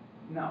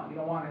 No, you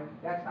don't want to.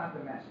 That's not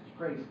the message.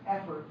 Praise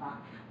effort,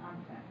 not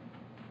content.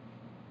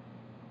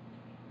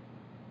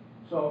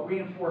 So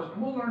reinforcement.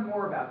 We'll learn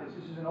more about this.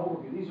 This is an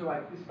overview.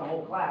 This is the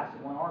whole class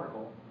in one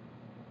article.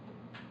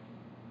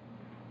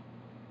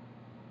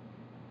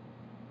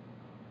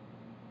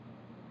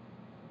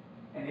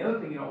 And the other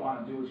thing you don't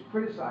want to do is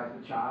criticize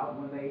the child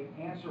when they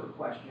answer a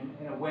question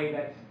in a way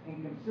that's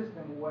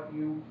inconsistent with what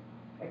you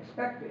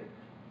expected.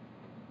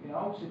 You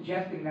know,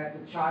 suggesting that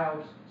the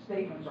child's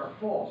statements are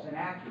false,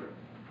 inaccurate,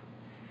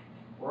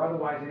 or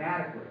otherwise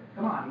inadequate.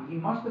 Come on, he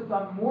must have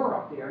done more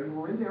up there. You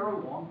were in there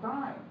a long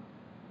time.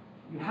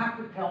 You have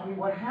to tell me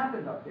what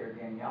happened up there,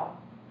 Danielle.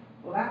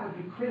 Well, that would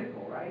be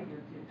critical, right?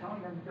 You're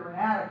telling them that they're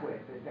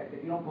inadequate,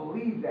 that you don't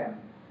believe them,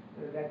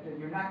 that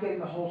you're not getting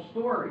the whole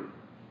story.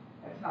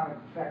 That's not an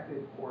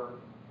effective or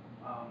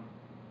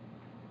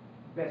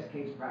best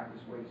case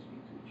practice way to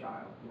speak to a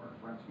child or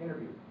a forensic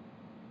interview.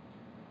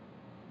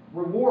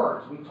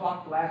 Rewards. We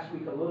talked last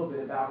week a little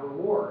bit about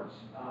rewards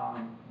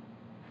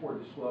for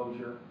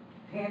disclosure,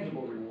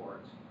 tangible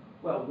rewards.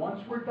 Well,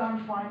 once we're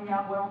done finding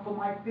out what Uncle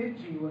Mike did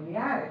to you in the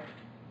attic,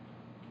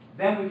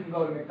 then we can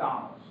go to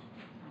McDonald's.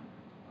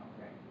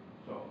 Okay,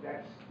 so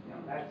that's.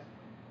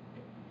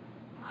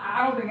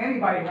 I don't think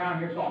anybody around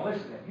here is going to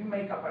listen. If you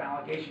make up an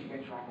allegation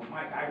against your Uncle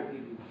Mike, I will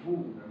give you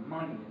food or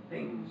money and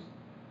things.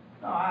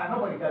 No,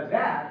 nobody does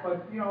that.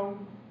 But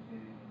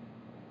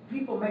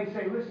people may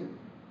say, listen,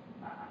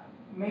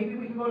 maybe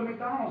we can go to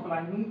McDonald's, but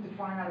I need to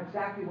find out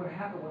exactly what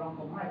happened with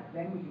Uncle Mike.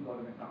 Then we can go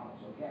to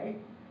McDonald's, okay?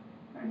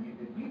 And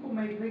people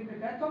may think that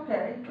that's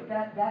okay, but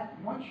that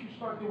once you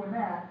start doing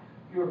that,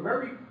 you're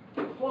very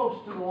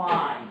close to the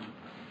line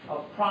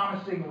of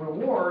promising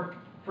reward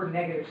for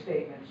negative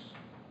statements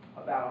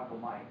about Uncle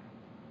Mike.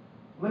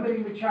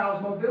 Limiting the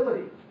child's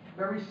mobility.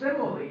 Very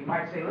similarly, you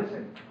might say,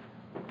 listen,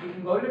 you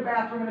can go to the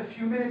bathroom in a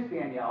few minutes,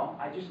 Danielle.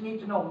 I just need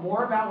to know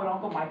more about what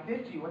Uncle Mike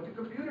did to you at the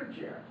computer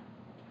chair.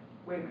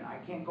 Wait a minute, I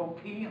can't go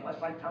pee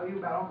unless I tell you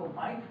about Uncle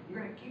Mike?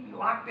 You're going to keep me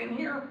locked in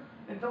here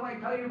until I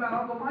tell you about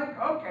Uncle Mike?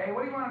 Okay,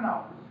 what do you want to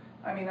know?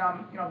 I mean,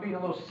 I'm being a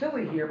little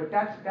silly here, but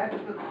that's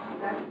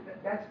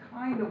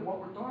kind of what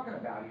we're talking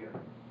about here.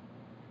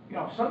 You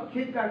know, some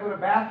kid's got to go to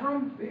the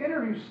bathroom, the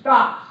interview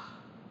stops.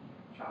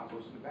 Child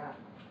goes to the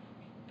bathroom.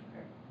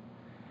 Okay.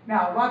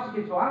 Now, lots of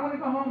kids go, I want to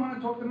go home, I want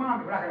to talk to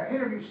mommy. We're not going to,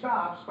 interview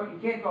stops, but you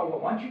can't go, well,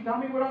 once you tell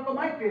me what Uncle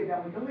Mike did,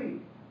 then we can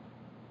leave.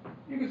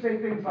 You can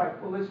say things like,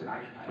 well, listen,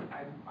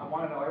 I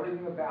want to know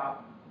everything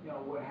about,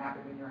 what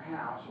happened in your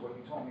house or what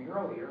you told me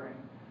earlier,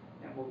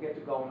 and we'll get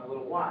to go in a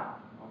little while,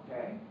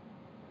 okay?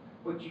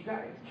 But it's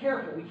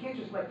careful. We can't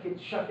just let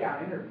kids shut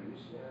down interviews.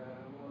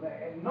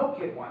 And no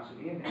kid wants to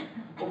be in there.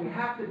 But we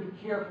have to be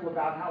careful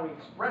about how we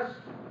express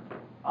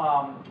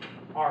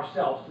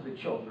ourselves to the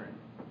children.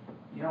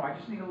 I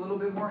just need a little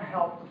bit more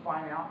help to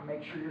find out and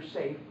make sure you're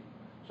safe.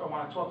 So I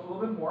want to talk a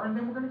little bit more, and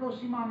then we're going to go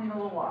see mommy in a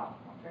little while.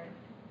 Okay?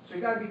 So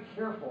you got to be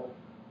careful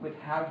with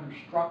how you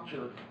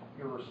structure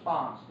your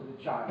response to the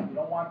child. You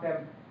don't want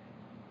them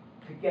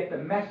to get the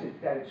message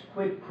that it's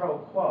quid pro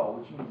quo,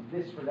 which means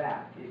this for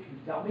that. If you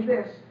tell me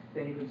this,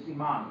 then you can see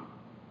mommy.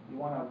 You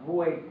want to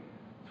avoid,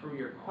 through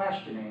your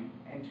questioning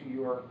and to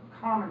your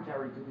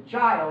commentary to the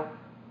child,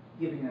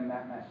 giving them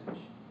that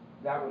message.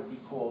 That would be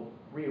called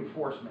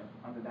reinforcement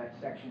under that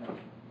section of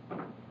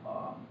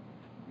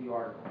the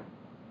article.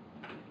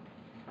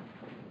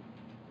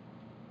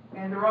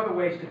 And there are other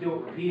ways to do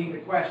it. Repeating the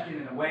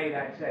question in a way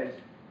that says,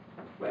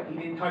 well, he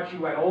didn't touch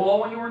you at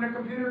all when you were in the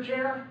computer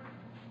chair?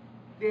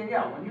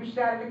 Danielle, when you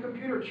sat in the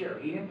computer chair,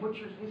 he didn't put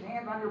his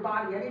hands on your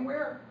body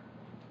anywhere?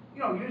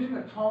 Using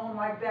a tone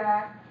like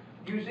that,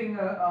 using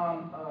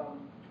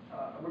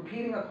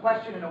repeating a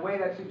question in a way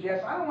that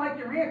suggests, I don't like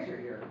your answer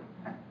here.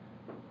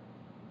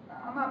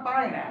 I'm not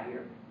buying that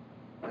here.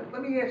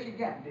 Let me ask you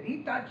again. Did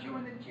he touch you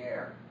in the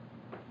chair?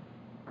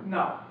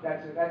 No.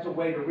 That's a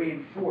way to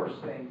reinforce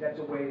things. That's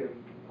a way to...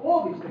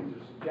 All these things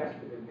are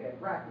suggested in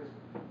bad practice,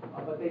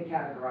 but they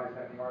categorize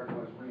that in the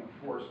article as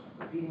reinforcement.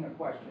 Repeating a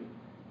question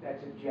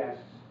that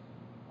suggests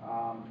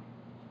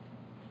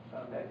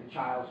that the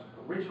child's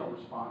original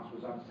response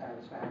was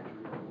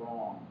unsatisfactory or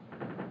wrong.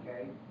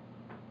 Okay?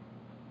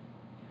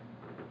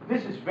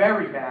 This is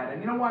very bad.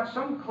 And you know what?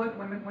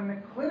 When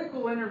the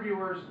clinical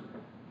interviewers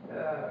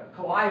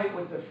collided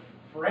with the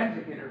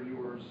forensic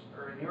interviewers,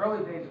 or in the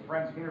early days of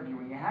forensic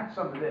interviewing, you had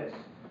some of this,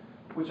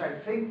 which I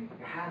think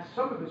has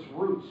some of its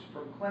roots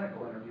from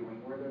clinical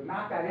interviewing, where they're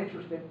not that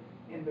interested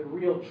in the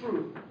real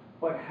truth,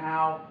 but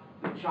how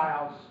the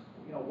child's,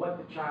 what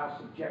the child's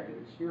subjective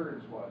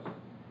experience was.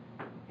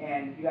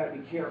 And you gotta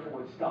be careful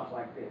with stuff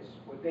like this,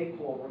 what they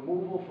call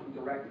removal from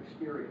direct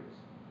experience.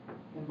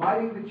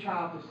 Inviting the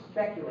child to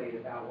speculate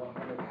about what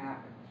might have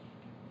happened.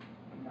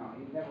 No,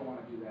 you never want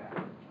to do that,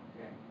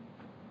 okay?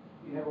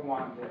 You never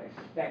want them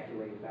to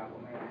speculate about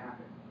what may have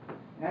happened.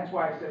 And that's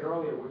why I said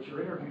earlier, with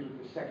your interviews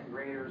with the second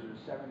graders or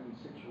 7 and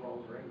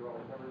 6-year-olds or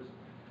 8-year-olds, whatever it is,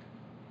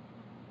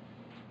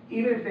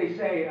 even if they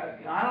say,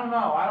 I don't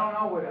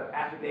know what an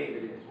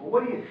affidavit is. Well,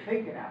 what do you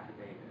think an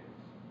affidavit is?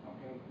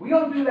 Okay? We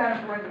don't do that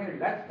in forensic interview.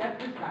 That's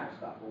this kind of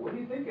stuff. Well, what do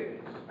you think it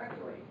is?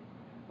 Speculate.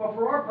 But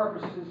for our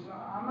purposes,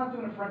 I'm not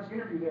doing a forensic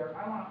interview there.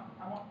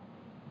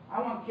 I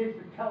want kids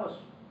to tell us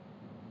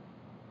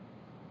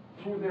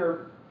through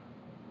their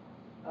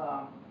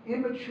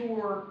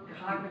immature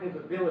cognitive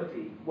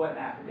ability what an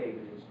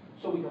affidavit is,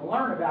 so we can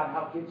learn about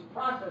how kids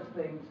process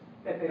things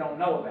that they don't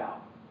know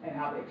about and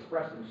how they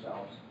express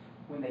themselves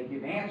when they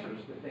give answers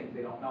to things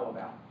they don't know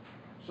about.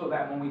 So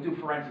that when we do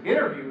forensic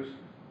interviews,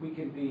 we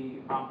can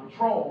be on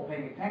patrol,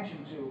 paying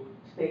attention to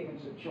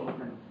statements of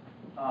children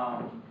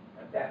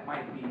that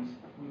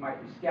we might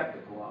be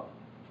skeptical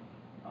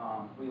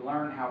of. We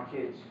learn how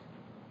kids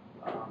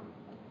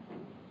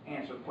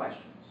answer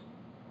questions.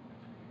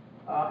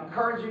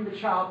 Encouraging the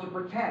child to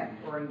pretend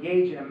or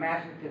engage in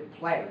imaginative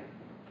play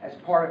as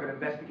part of an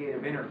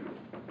investigative interview,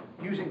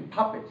 using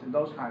puppets and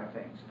those kind of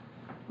things.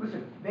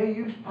 Listen, they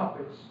use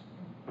puppets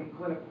in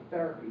clinical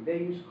therapy. They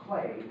use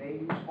clay. They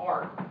use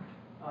art.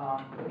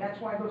 And that's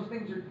why those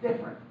things are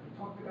different. We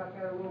talked about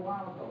that a little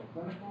while ago.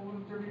 Clinical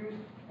interviews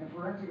and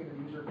forensic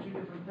interviews are 2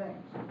 different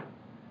things.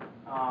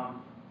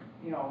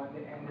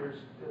 And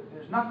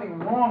there's nothing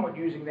wrong with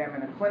using them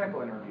in a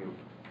clinical interview,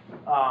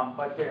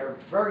 but they're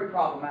very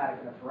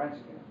problematic in a forensic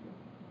interview.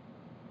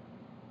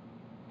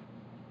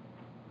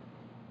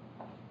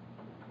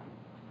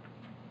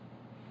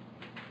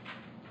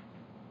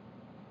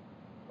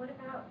 What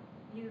about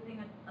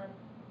using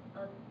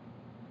a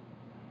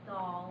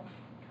doll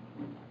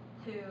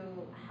to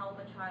help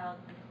a child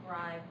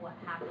describe what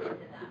happened to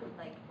them,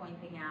 like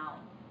pointing out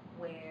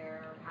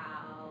where,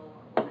 how,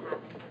 what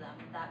happened to them?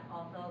 Is that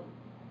also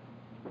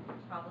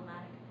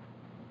problematic?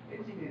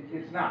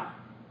 It's not.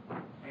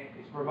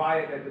 It's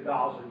provided that the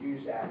dolls are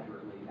used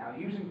accurately. Now,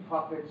 using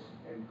puppets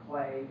and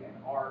clay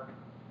and art,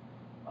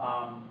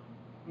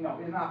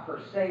 is not per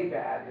se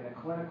bad in a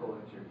clinical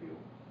interview.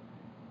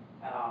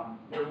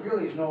 There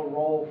really is no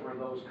role for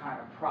those kinds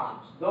of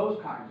props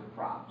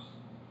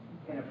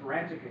in a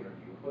forensic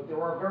interview, but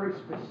there are very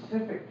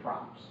specific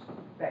props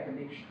that can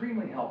be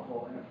extremely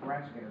helpful in a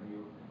forensic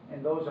interview,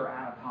 and those are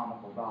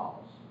anatomical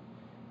dolls.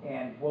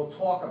 And we'll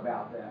talk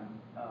about them.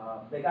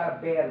 They got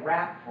a bad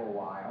rap for a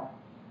while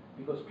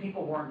because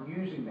people weren't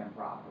using them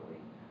properly.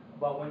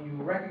 But when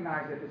you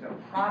recognize that there's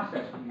a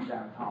process to use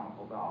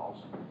anatomical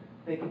dolls,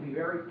 they can be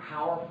very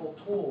powerful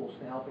tools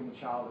to helping a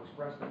child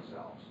express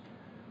themselves.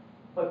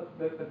 But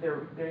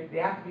they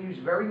have to be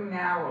used very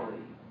narrowly,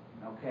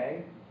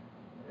 okay?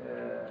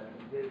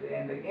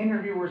 And the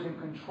interviewer's in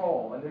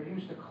control, and they're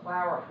used to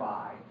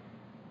clarify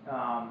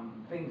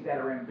things that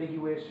are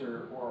ambiguous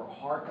or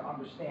hard to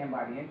understand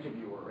by the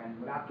interviewer. And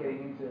without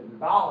getting into the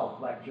dolls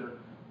lecture,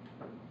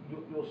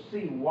 you'll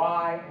see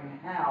why and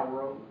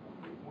how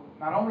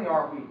not only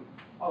are we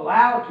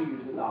allowed to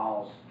use the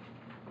dolls,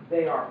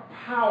 they are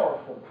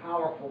powerful,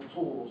 powerful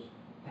tools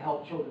to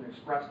help children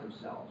express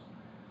themselves.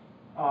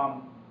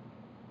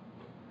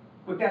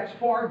 But that's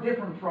far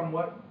different from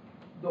what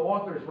the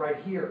authors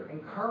write here,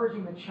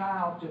 encouraging the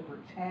child to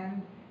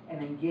pretend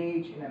and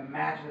engage in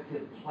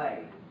imaginative play.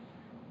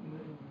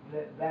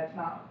 That's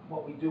not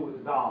what we do with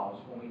the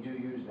dolls when we do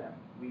use them.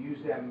 We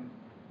use them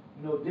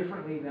no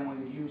differently than we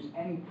would use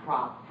any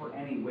prop for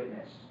any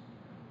witness.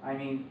 I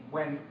mean,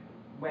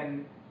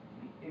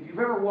 if you've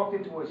ever walked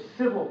into a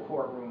civil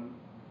courtroom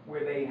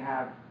where they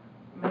have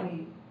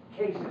many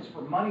cases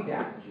for money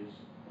damages,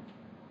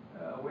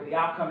 where the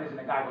outcome isn't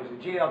a guy goes to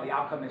jail, the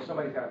outcome is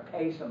somebody's got to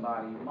pay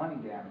somebody money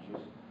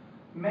damages.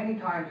 Many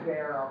times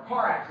there are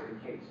car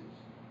accident cases.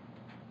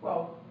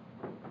 Well,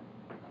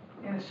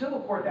 in a civil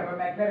court, they have a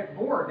magnetic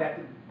board that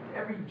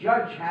every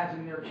judge has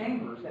in their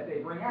chambers that they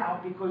bring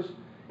out, because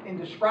in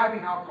describing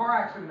how a car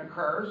accident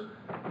occurs,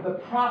 the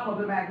prop of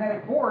the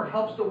magnetic board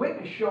helps the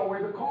witness show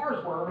where the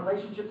cars were in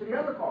relationship to the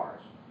other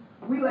cars.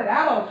 We let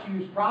adults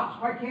use props,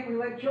 why can't we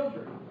let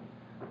children?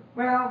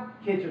 Well,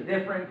 kids are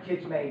different.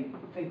 Kids may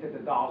think that the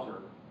dolls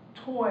are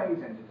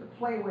toys and to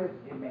play with.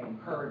 It may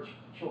encourage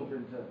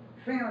children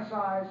to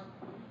fantasize.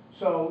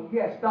 So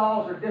yes,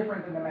 dolls are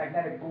different than the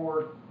magnetic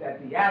board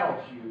that the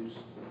adults use,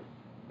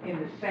 in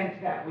the sense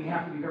that we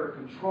have to be very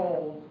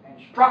controlled and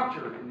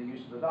structured in the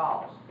use of the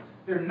dolls.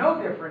 They're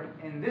no different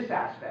in this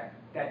aspect,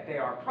 that they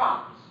are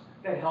props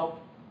that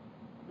help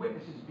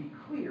witnesses be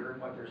clear in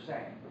what they're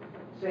saying.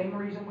 Same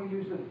reason we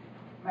use the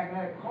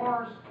magnetic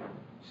cars,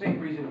 same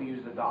reason we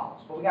use the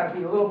dolls. But we got to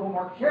be a little bit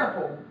more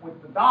careful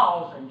with the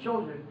dolls and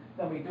children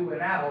than we do with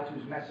an adult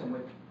who's messing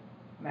with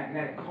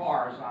magnetic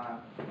cars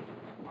on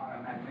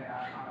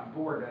a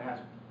board that has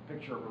a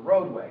picture of a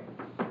roadway.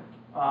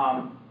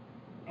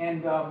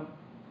 And,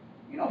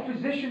 you know,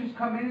 physicians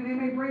come in and they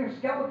may bring a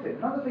skeleton.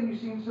 Another thing you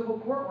see in civil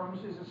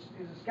courtrooms is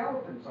a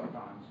skeleton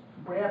sometimes,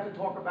 where you have to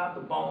talk about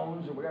the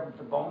bones or whatever, if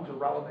the bones are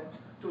relevant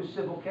to a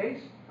civil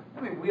case.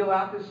 And they wheel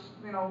out this,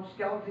 you know,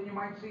 skeleton you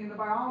might see in the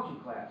biology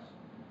class.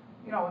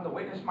 You know, and the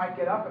witness might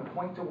get up and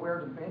point to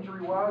where the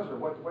injury was or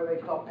where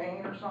they felt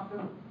pain or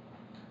something.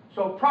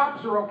 So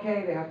props are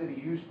okay, they have to be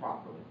used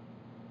properly.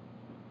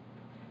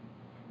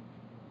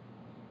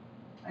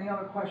 Any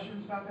other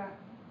questions about that?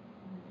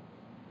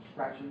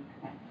 Scratching?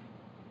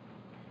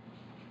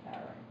 All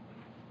right.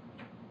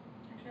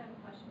 Actually, I have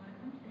a question. When it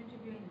comes to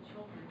interviewing the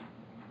children,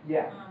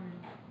 Yeah.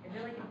 is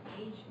there like an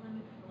age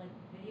limit for like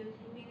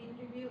videotaping the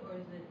interview, or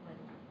is it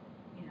like,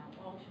 you know,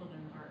 all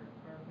children are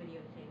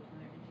videotaped when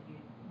they're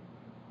interviewed?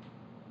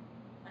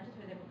 Not just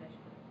for the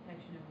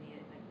protection of the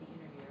like the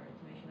interviewer,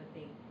 to make sure that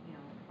they, you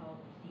know, follow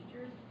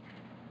procedures,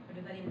 or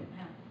does that even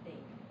depend on the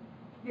state?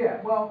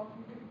 Yeah, well,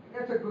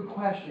 that's a good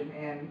question,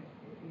 and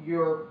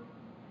you're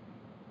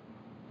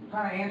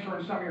kind of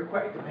answering some of your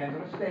questions. Depends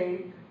on the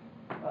state,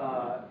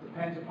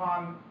 depends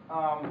upon,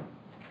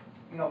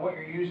 you know, what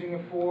you're using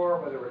it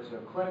for, whether it's a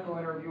clinical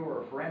interview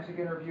or a forensic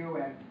interview.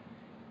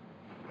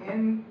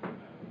 And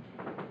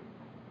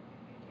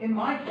in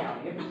my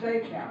county, in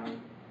Passaic County,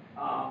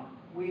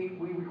 we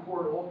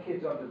record all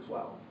kids under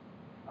 12.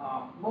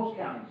 Most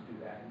counties do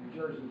that in New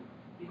Jersey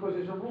because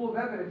there's a rule of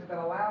evidence that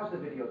allows the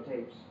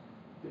videotapes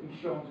to be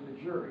shown to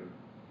the jury.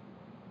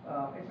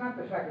 It's not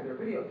the fact that they're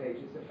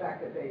videotapes, it's the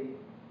fact that they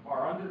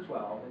are under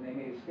 12 and they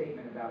made a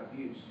statement about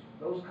abuse.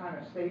 Those kind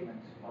of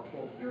statements are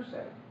called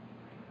hearsay,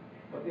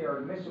 but they are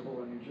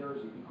admissible in New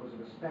Jersey because of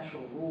a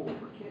special rule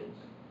for kids.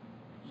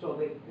 So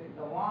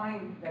the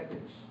line that the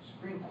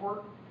Supreme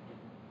Court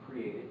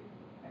created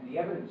and the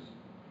Evidence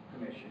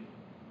Commission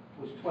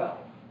was 12.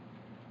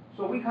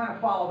 So we kind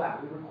of follow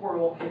that. We record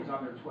all kids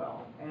under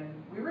 12.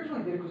 And we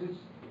originally did it because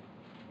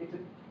it's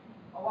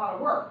a lot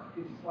of work.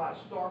 It's a lot of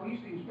storage. We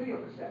used to use video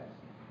cassettes.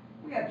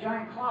 We had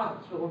giant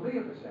closets filled with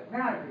video cassettes.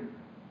 Now you can,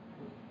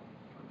 with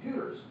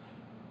computers,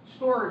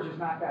 storage is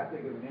not that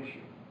big of an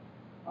issue.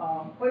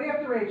 But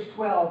after age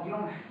 12, you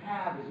don't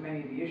have as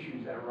many of the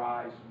issues that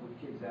arise with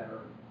kids that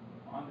are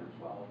under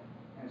 12,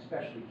 and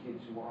especially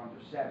kids who are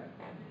under 7.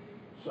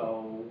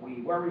 So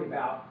we worry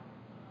about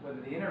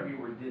whether the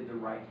interviewer did the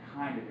right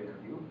kind of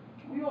interview.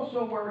 We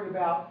also worry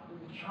about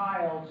the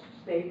child's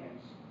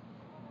statements,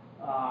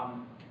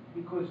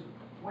 because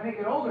when they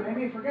get older, they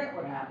may forget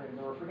what happened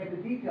or forget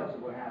the details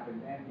of what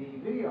happened, and the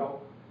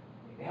video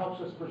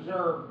helps us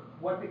preserve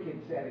what the kid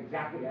said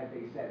exactly as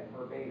they said it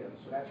verbatim,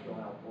 so that's real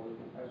helpful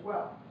as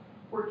well.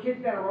 For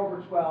kids that are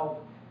over 12,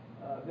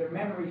 their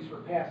memories for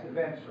past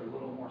events are a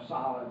little more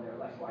solid, they're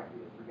less likely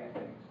to forget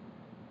things.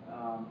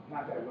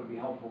 Not that it would be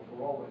helpful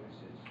for all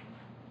witnesses.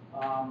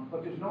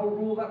 But there's no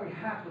rule that we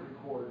have to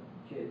record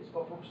kids,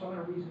 but for some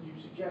of the reasons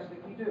you suggested,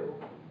 we do,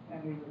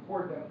 and we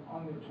record them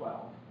under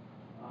 12.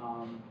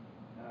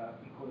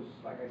 Because,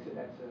 like I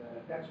said,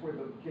 that's where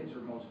the kids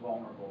are most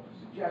vulnerable to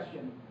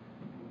suggestion,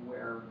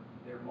 where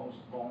they're most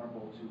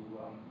vulnerable to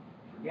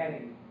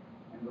forgetting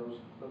and those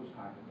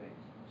kinds of things.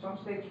 Some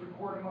states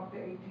record them up to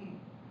 18.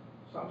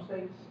 Some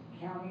states,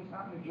 counties,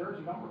 not New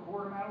Jersey, don't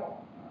record them at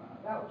all.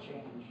 That'll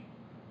change.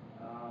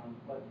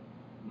 But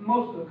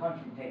most of the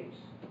country tapes.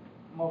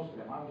 Most of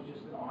them. I was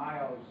just in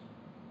Ohio. There's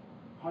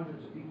hundreds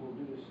of people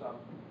who do this stuff.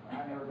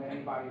 I've never met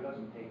anybody who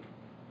doesn't tape.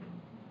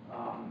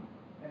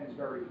 And it's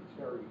very,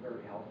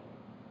 very helpful.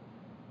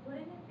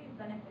 Wouldn't it be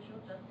beneficial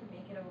just to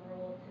make it a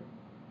rule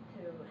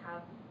to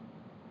have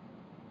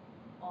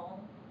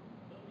all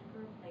age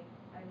groups, like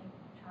any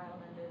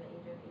child under the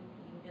age of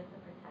 18, just to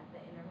protect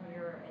the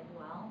interviewer as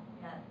well,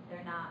 that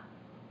they're not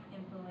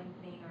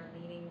influencing or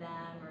leading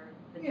them, or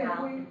the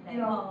child is saying,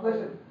 you know, oh,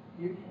 listen,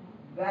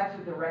 that's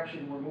the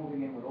direction we're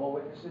moving in with all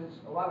witnesses.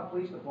 A lot of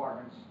police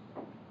departments,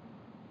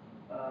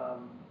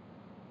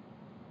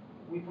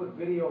 we put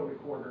video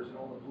recorders in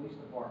all the police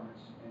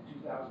departments in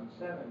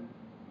 2007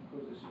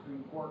 because the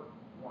Supreme Court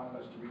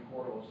wanted us to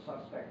record all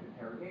suspect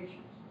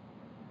interrogations.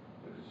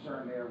 The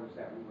concern there was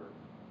that we were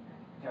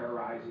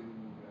terrorizing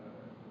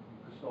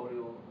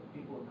custodial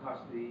people in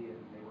custody, and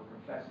they were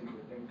confessing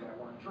to things that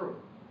weren't true.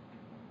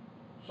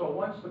 So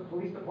once the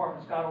police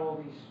departments got all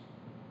these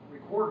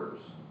recorders,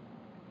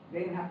 they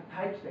didn't have to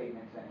type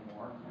statements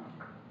anymore. You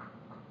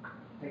know,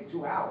 take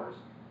 2 hours.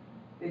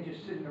 They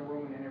just sit in a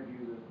room and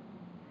interview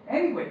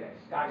any witness.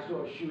 Guy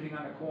saw a shooting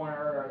on the corner,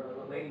 or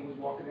the lady was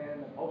walking in,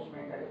 the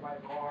postman got hit by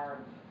a car,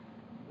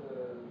 and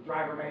the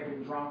driver may have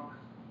been drunk,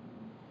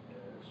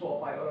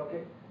 assault by auto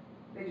kick.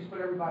 They just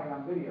put everybody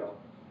on video.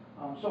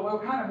 So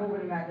we're kind of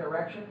moving in that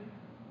direction.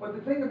 But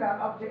the thing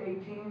about up to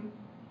 18,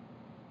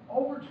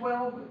 over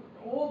 12,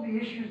 all the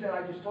issues that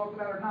I just talked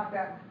about are not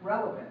that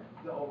relevant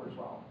to over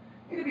 12.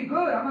 It'd be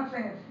good. I'm not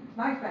saying it's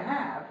nice to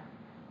have,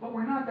 but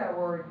we're not that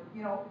worried.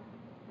 You know,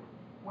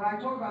 when I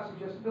talk about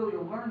suggestibility,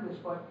 you'll learn this,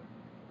 but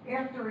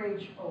after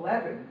age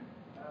 11,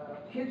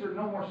 kids are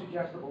no more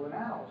suggestible than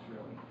adults,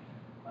 really.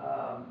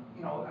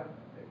 You know,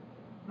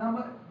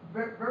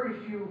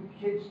 very few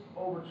kids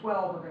over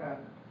 12 are going to,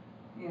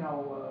 you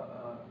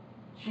know,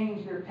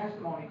 change their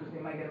testimony because they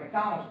might get a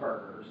McDonald's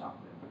burger or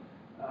something,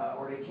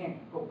 or they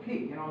can't go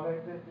pee. You know,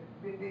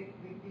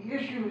 the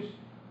issues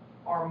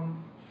are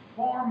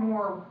far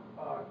more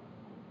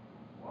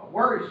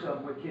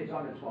worrisome with kids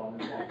under 12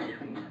 than 12,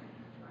 15.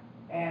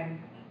 And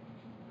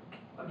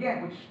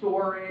again, with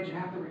storage, you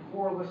have to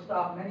record all this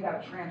stuff, and then you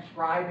got to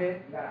transcribe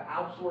it, you got to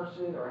outsource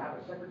it, or have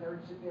a secretary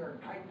sit there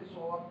and type this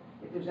all up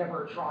if there's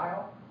ever a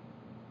trial.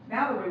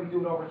 Now the way we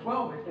do it over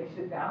 12 is they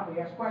sit down and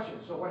we ask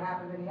questions. So what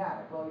happened in the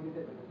attic? Well, you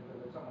did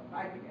someone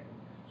typing it.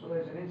 So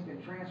there's an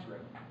instant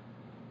transcript.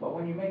 But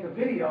when you make a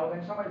video,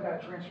 then somebody's got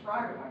to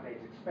transcribe it one day.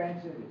 It's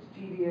expensive, it's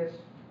tedious,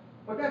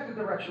 but that's the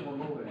direction we're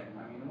moving in.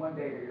 I mean, one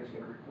day they're just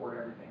going to record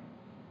everything.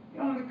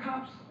 You know, and the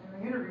cops and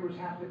the interviewers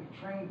have to be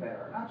trained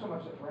better. Not so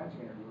much the forensic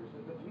interviewers,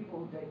 but the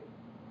people who take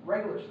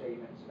regular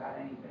statements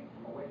about anything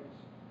from a witness.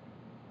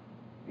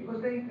 Because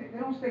they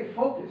don't stay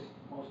focused,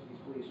 most of these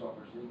police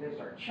officers. They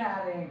start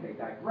chatting, they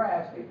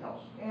digress, they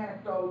tell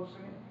anecdotes.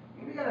 I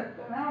mean, you got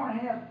an hour and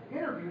a half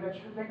interview that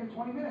should have taken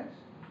 20 minutes.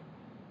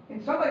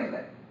 In somebody's,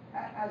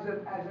 as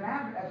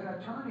an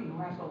attorney who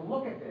has to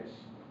look at this,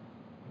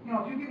 you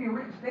know, if you give me a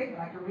written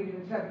statement, I can read it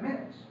in 7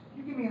 minutes.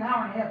 You give me an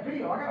hour and a half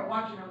video, I got to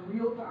watch it in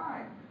real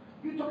time.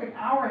 You took an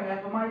hour and a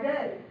half of my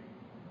day.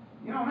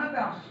 You know, not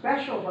that I'm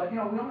special, but, you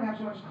know, we only have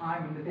so much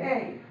time in the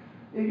day.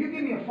 If you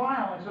give me a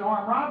file and it's an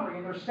armed robbery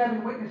and there's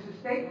 7 witnesses'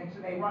 statements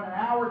and they run an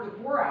hour to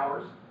 4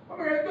 hours, what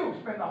am I going to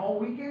do? Spend the whole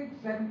weekend,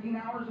 17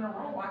 hours in a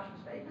row watching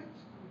statements?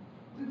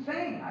 It's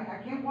insane.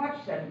 I can't watch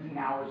 17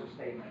 hours of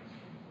statements.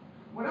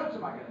 What else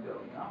am I going to do,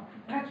 you know?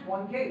 And that's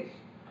one case.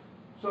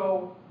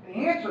 So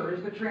the answer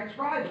is to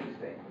transcribe these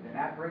things. And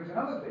that brings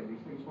another thing.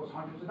 These things cost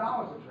hundreds of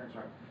dollars to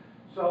transcribe.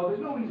 So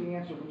there's no easy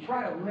answer. We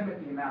try to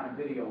limit the amount of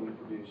video we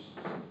produce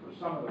for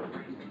some of those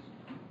reasons.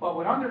 But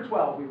with under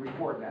 12, we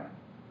record them.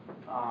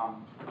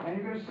 And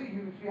you're going to see,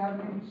 if you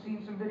haven't even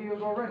seen some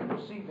videos already,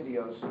 you'll see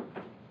videos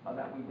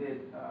that we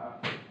did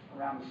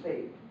around the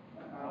state.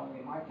 Not only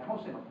in my county,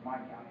 most of them are from my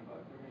county,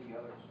 but there may be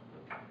others.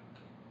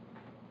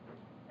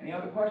 Any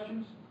other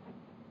questions?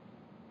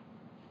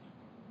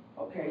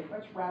 Okay,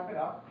 let's wrap it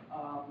up.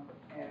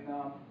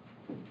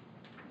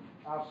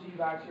 I'll see you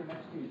guys here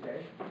next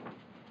Tuesday.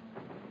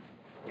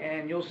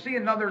 And you'll see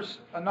another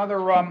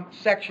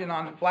section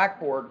on the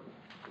Blackboard.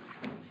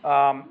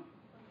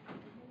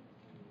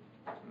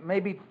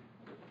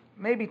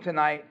 Maybe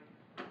tonight,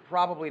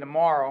 probably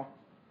tomorrow,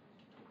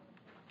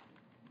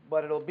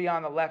 but it'll be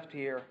on the left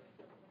here,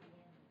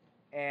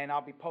 and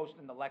I'll be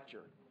posting the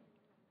lecture.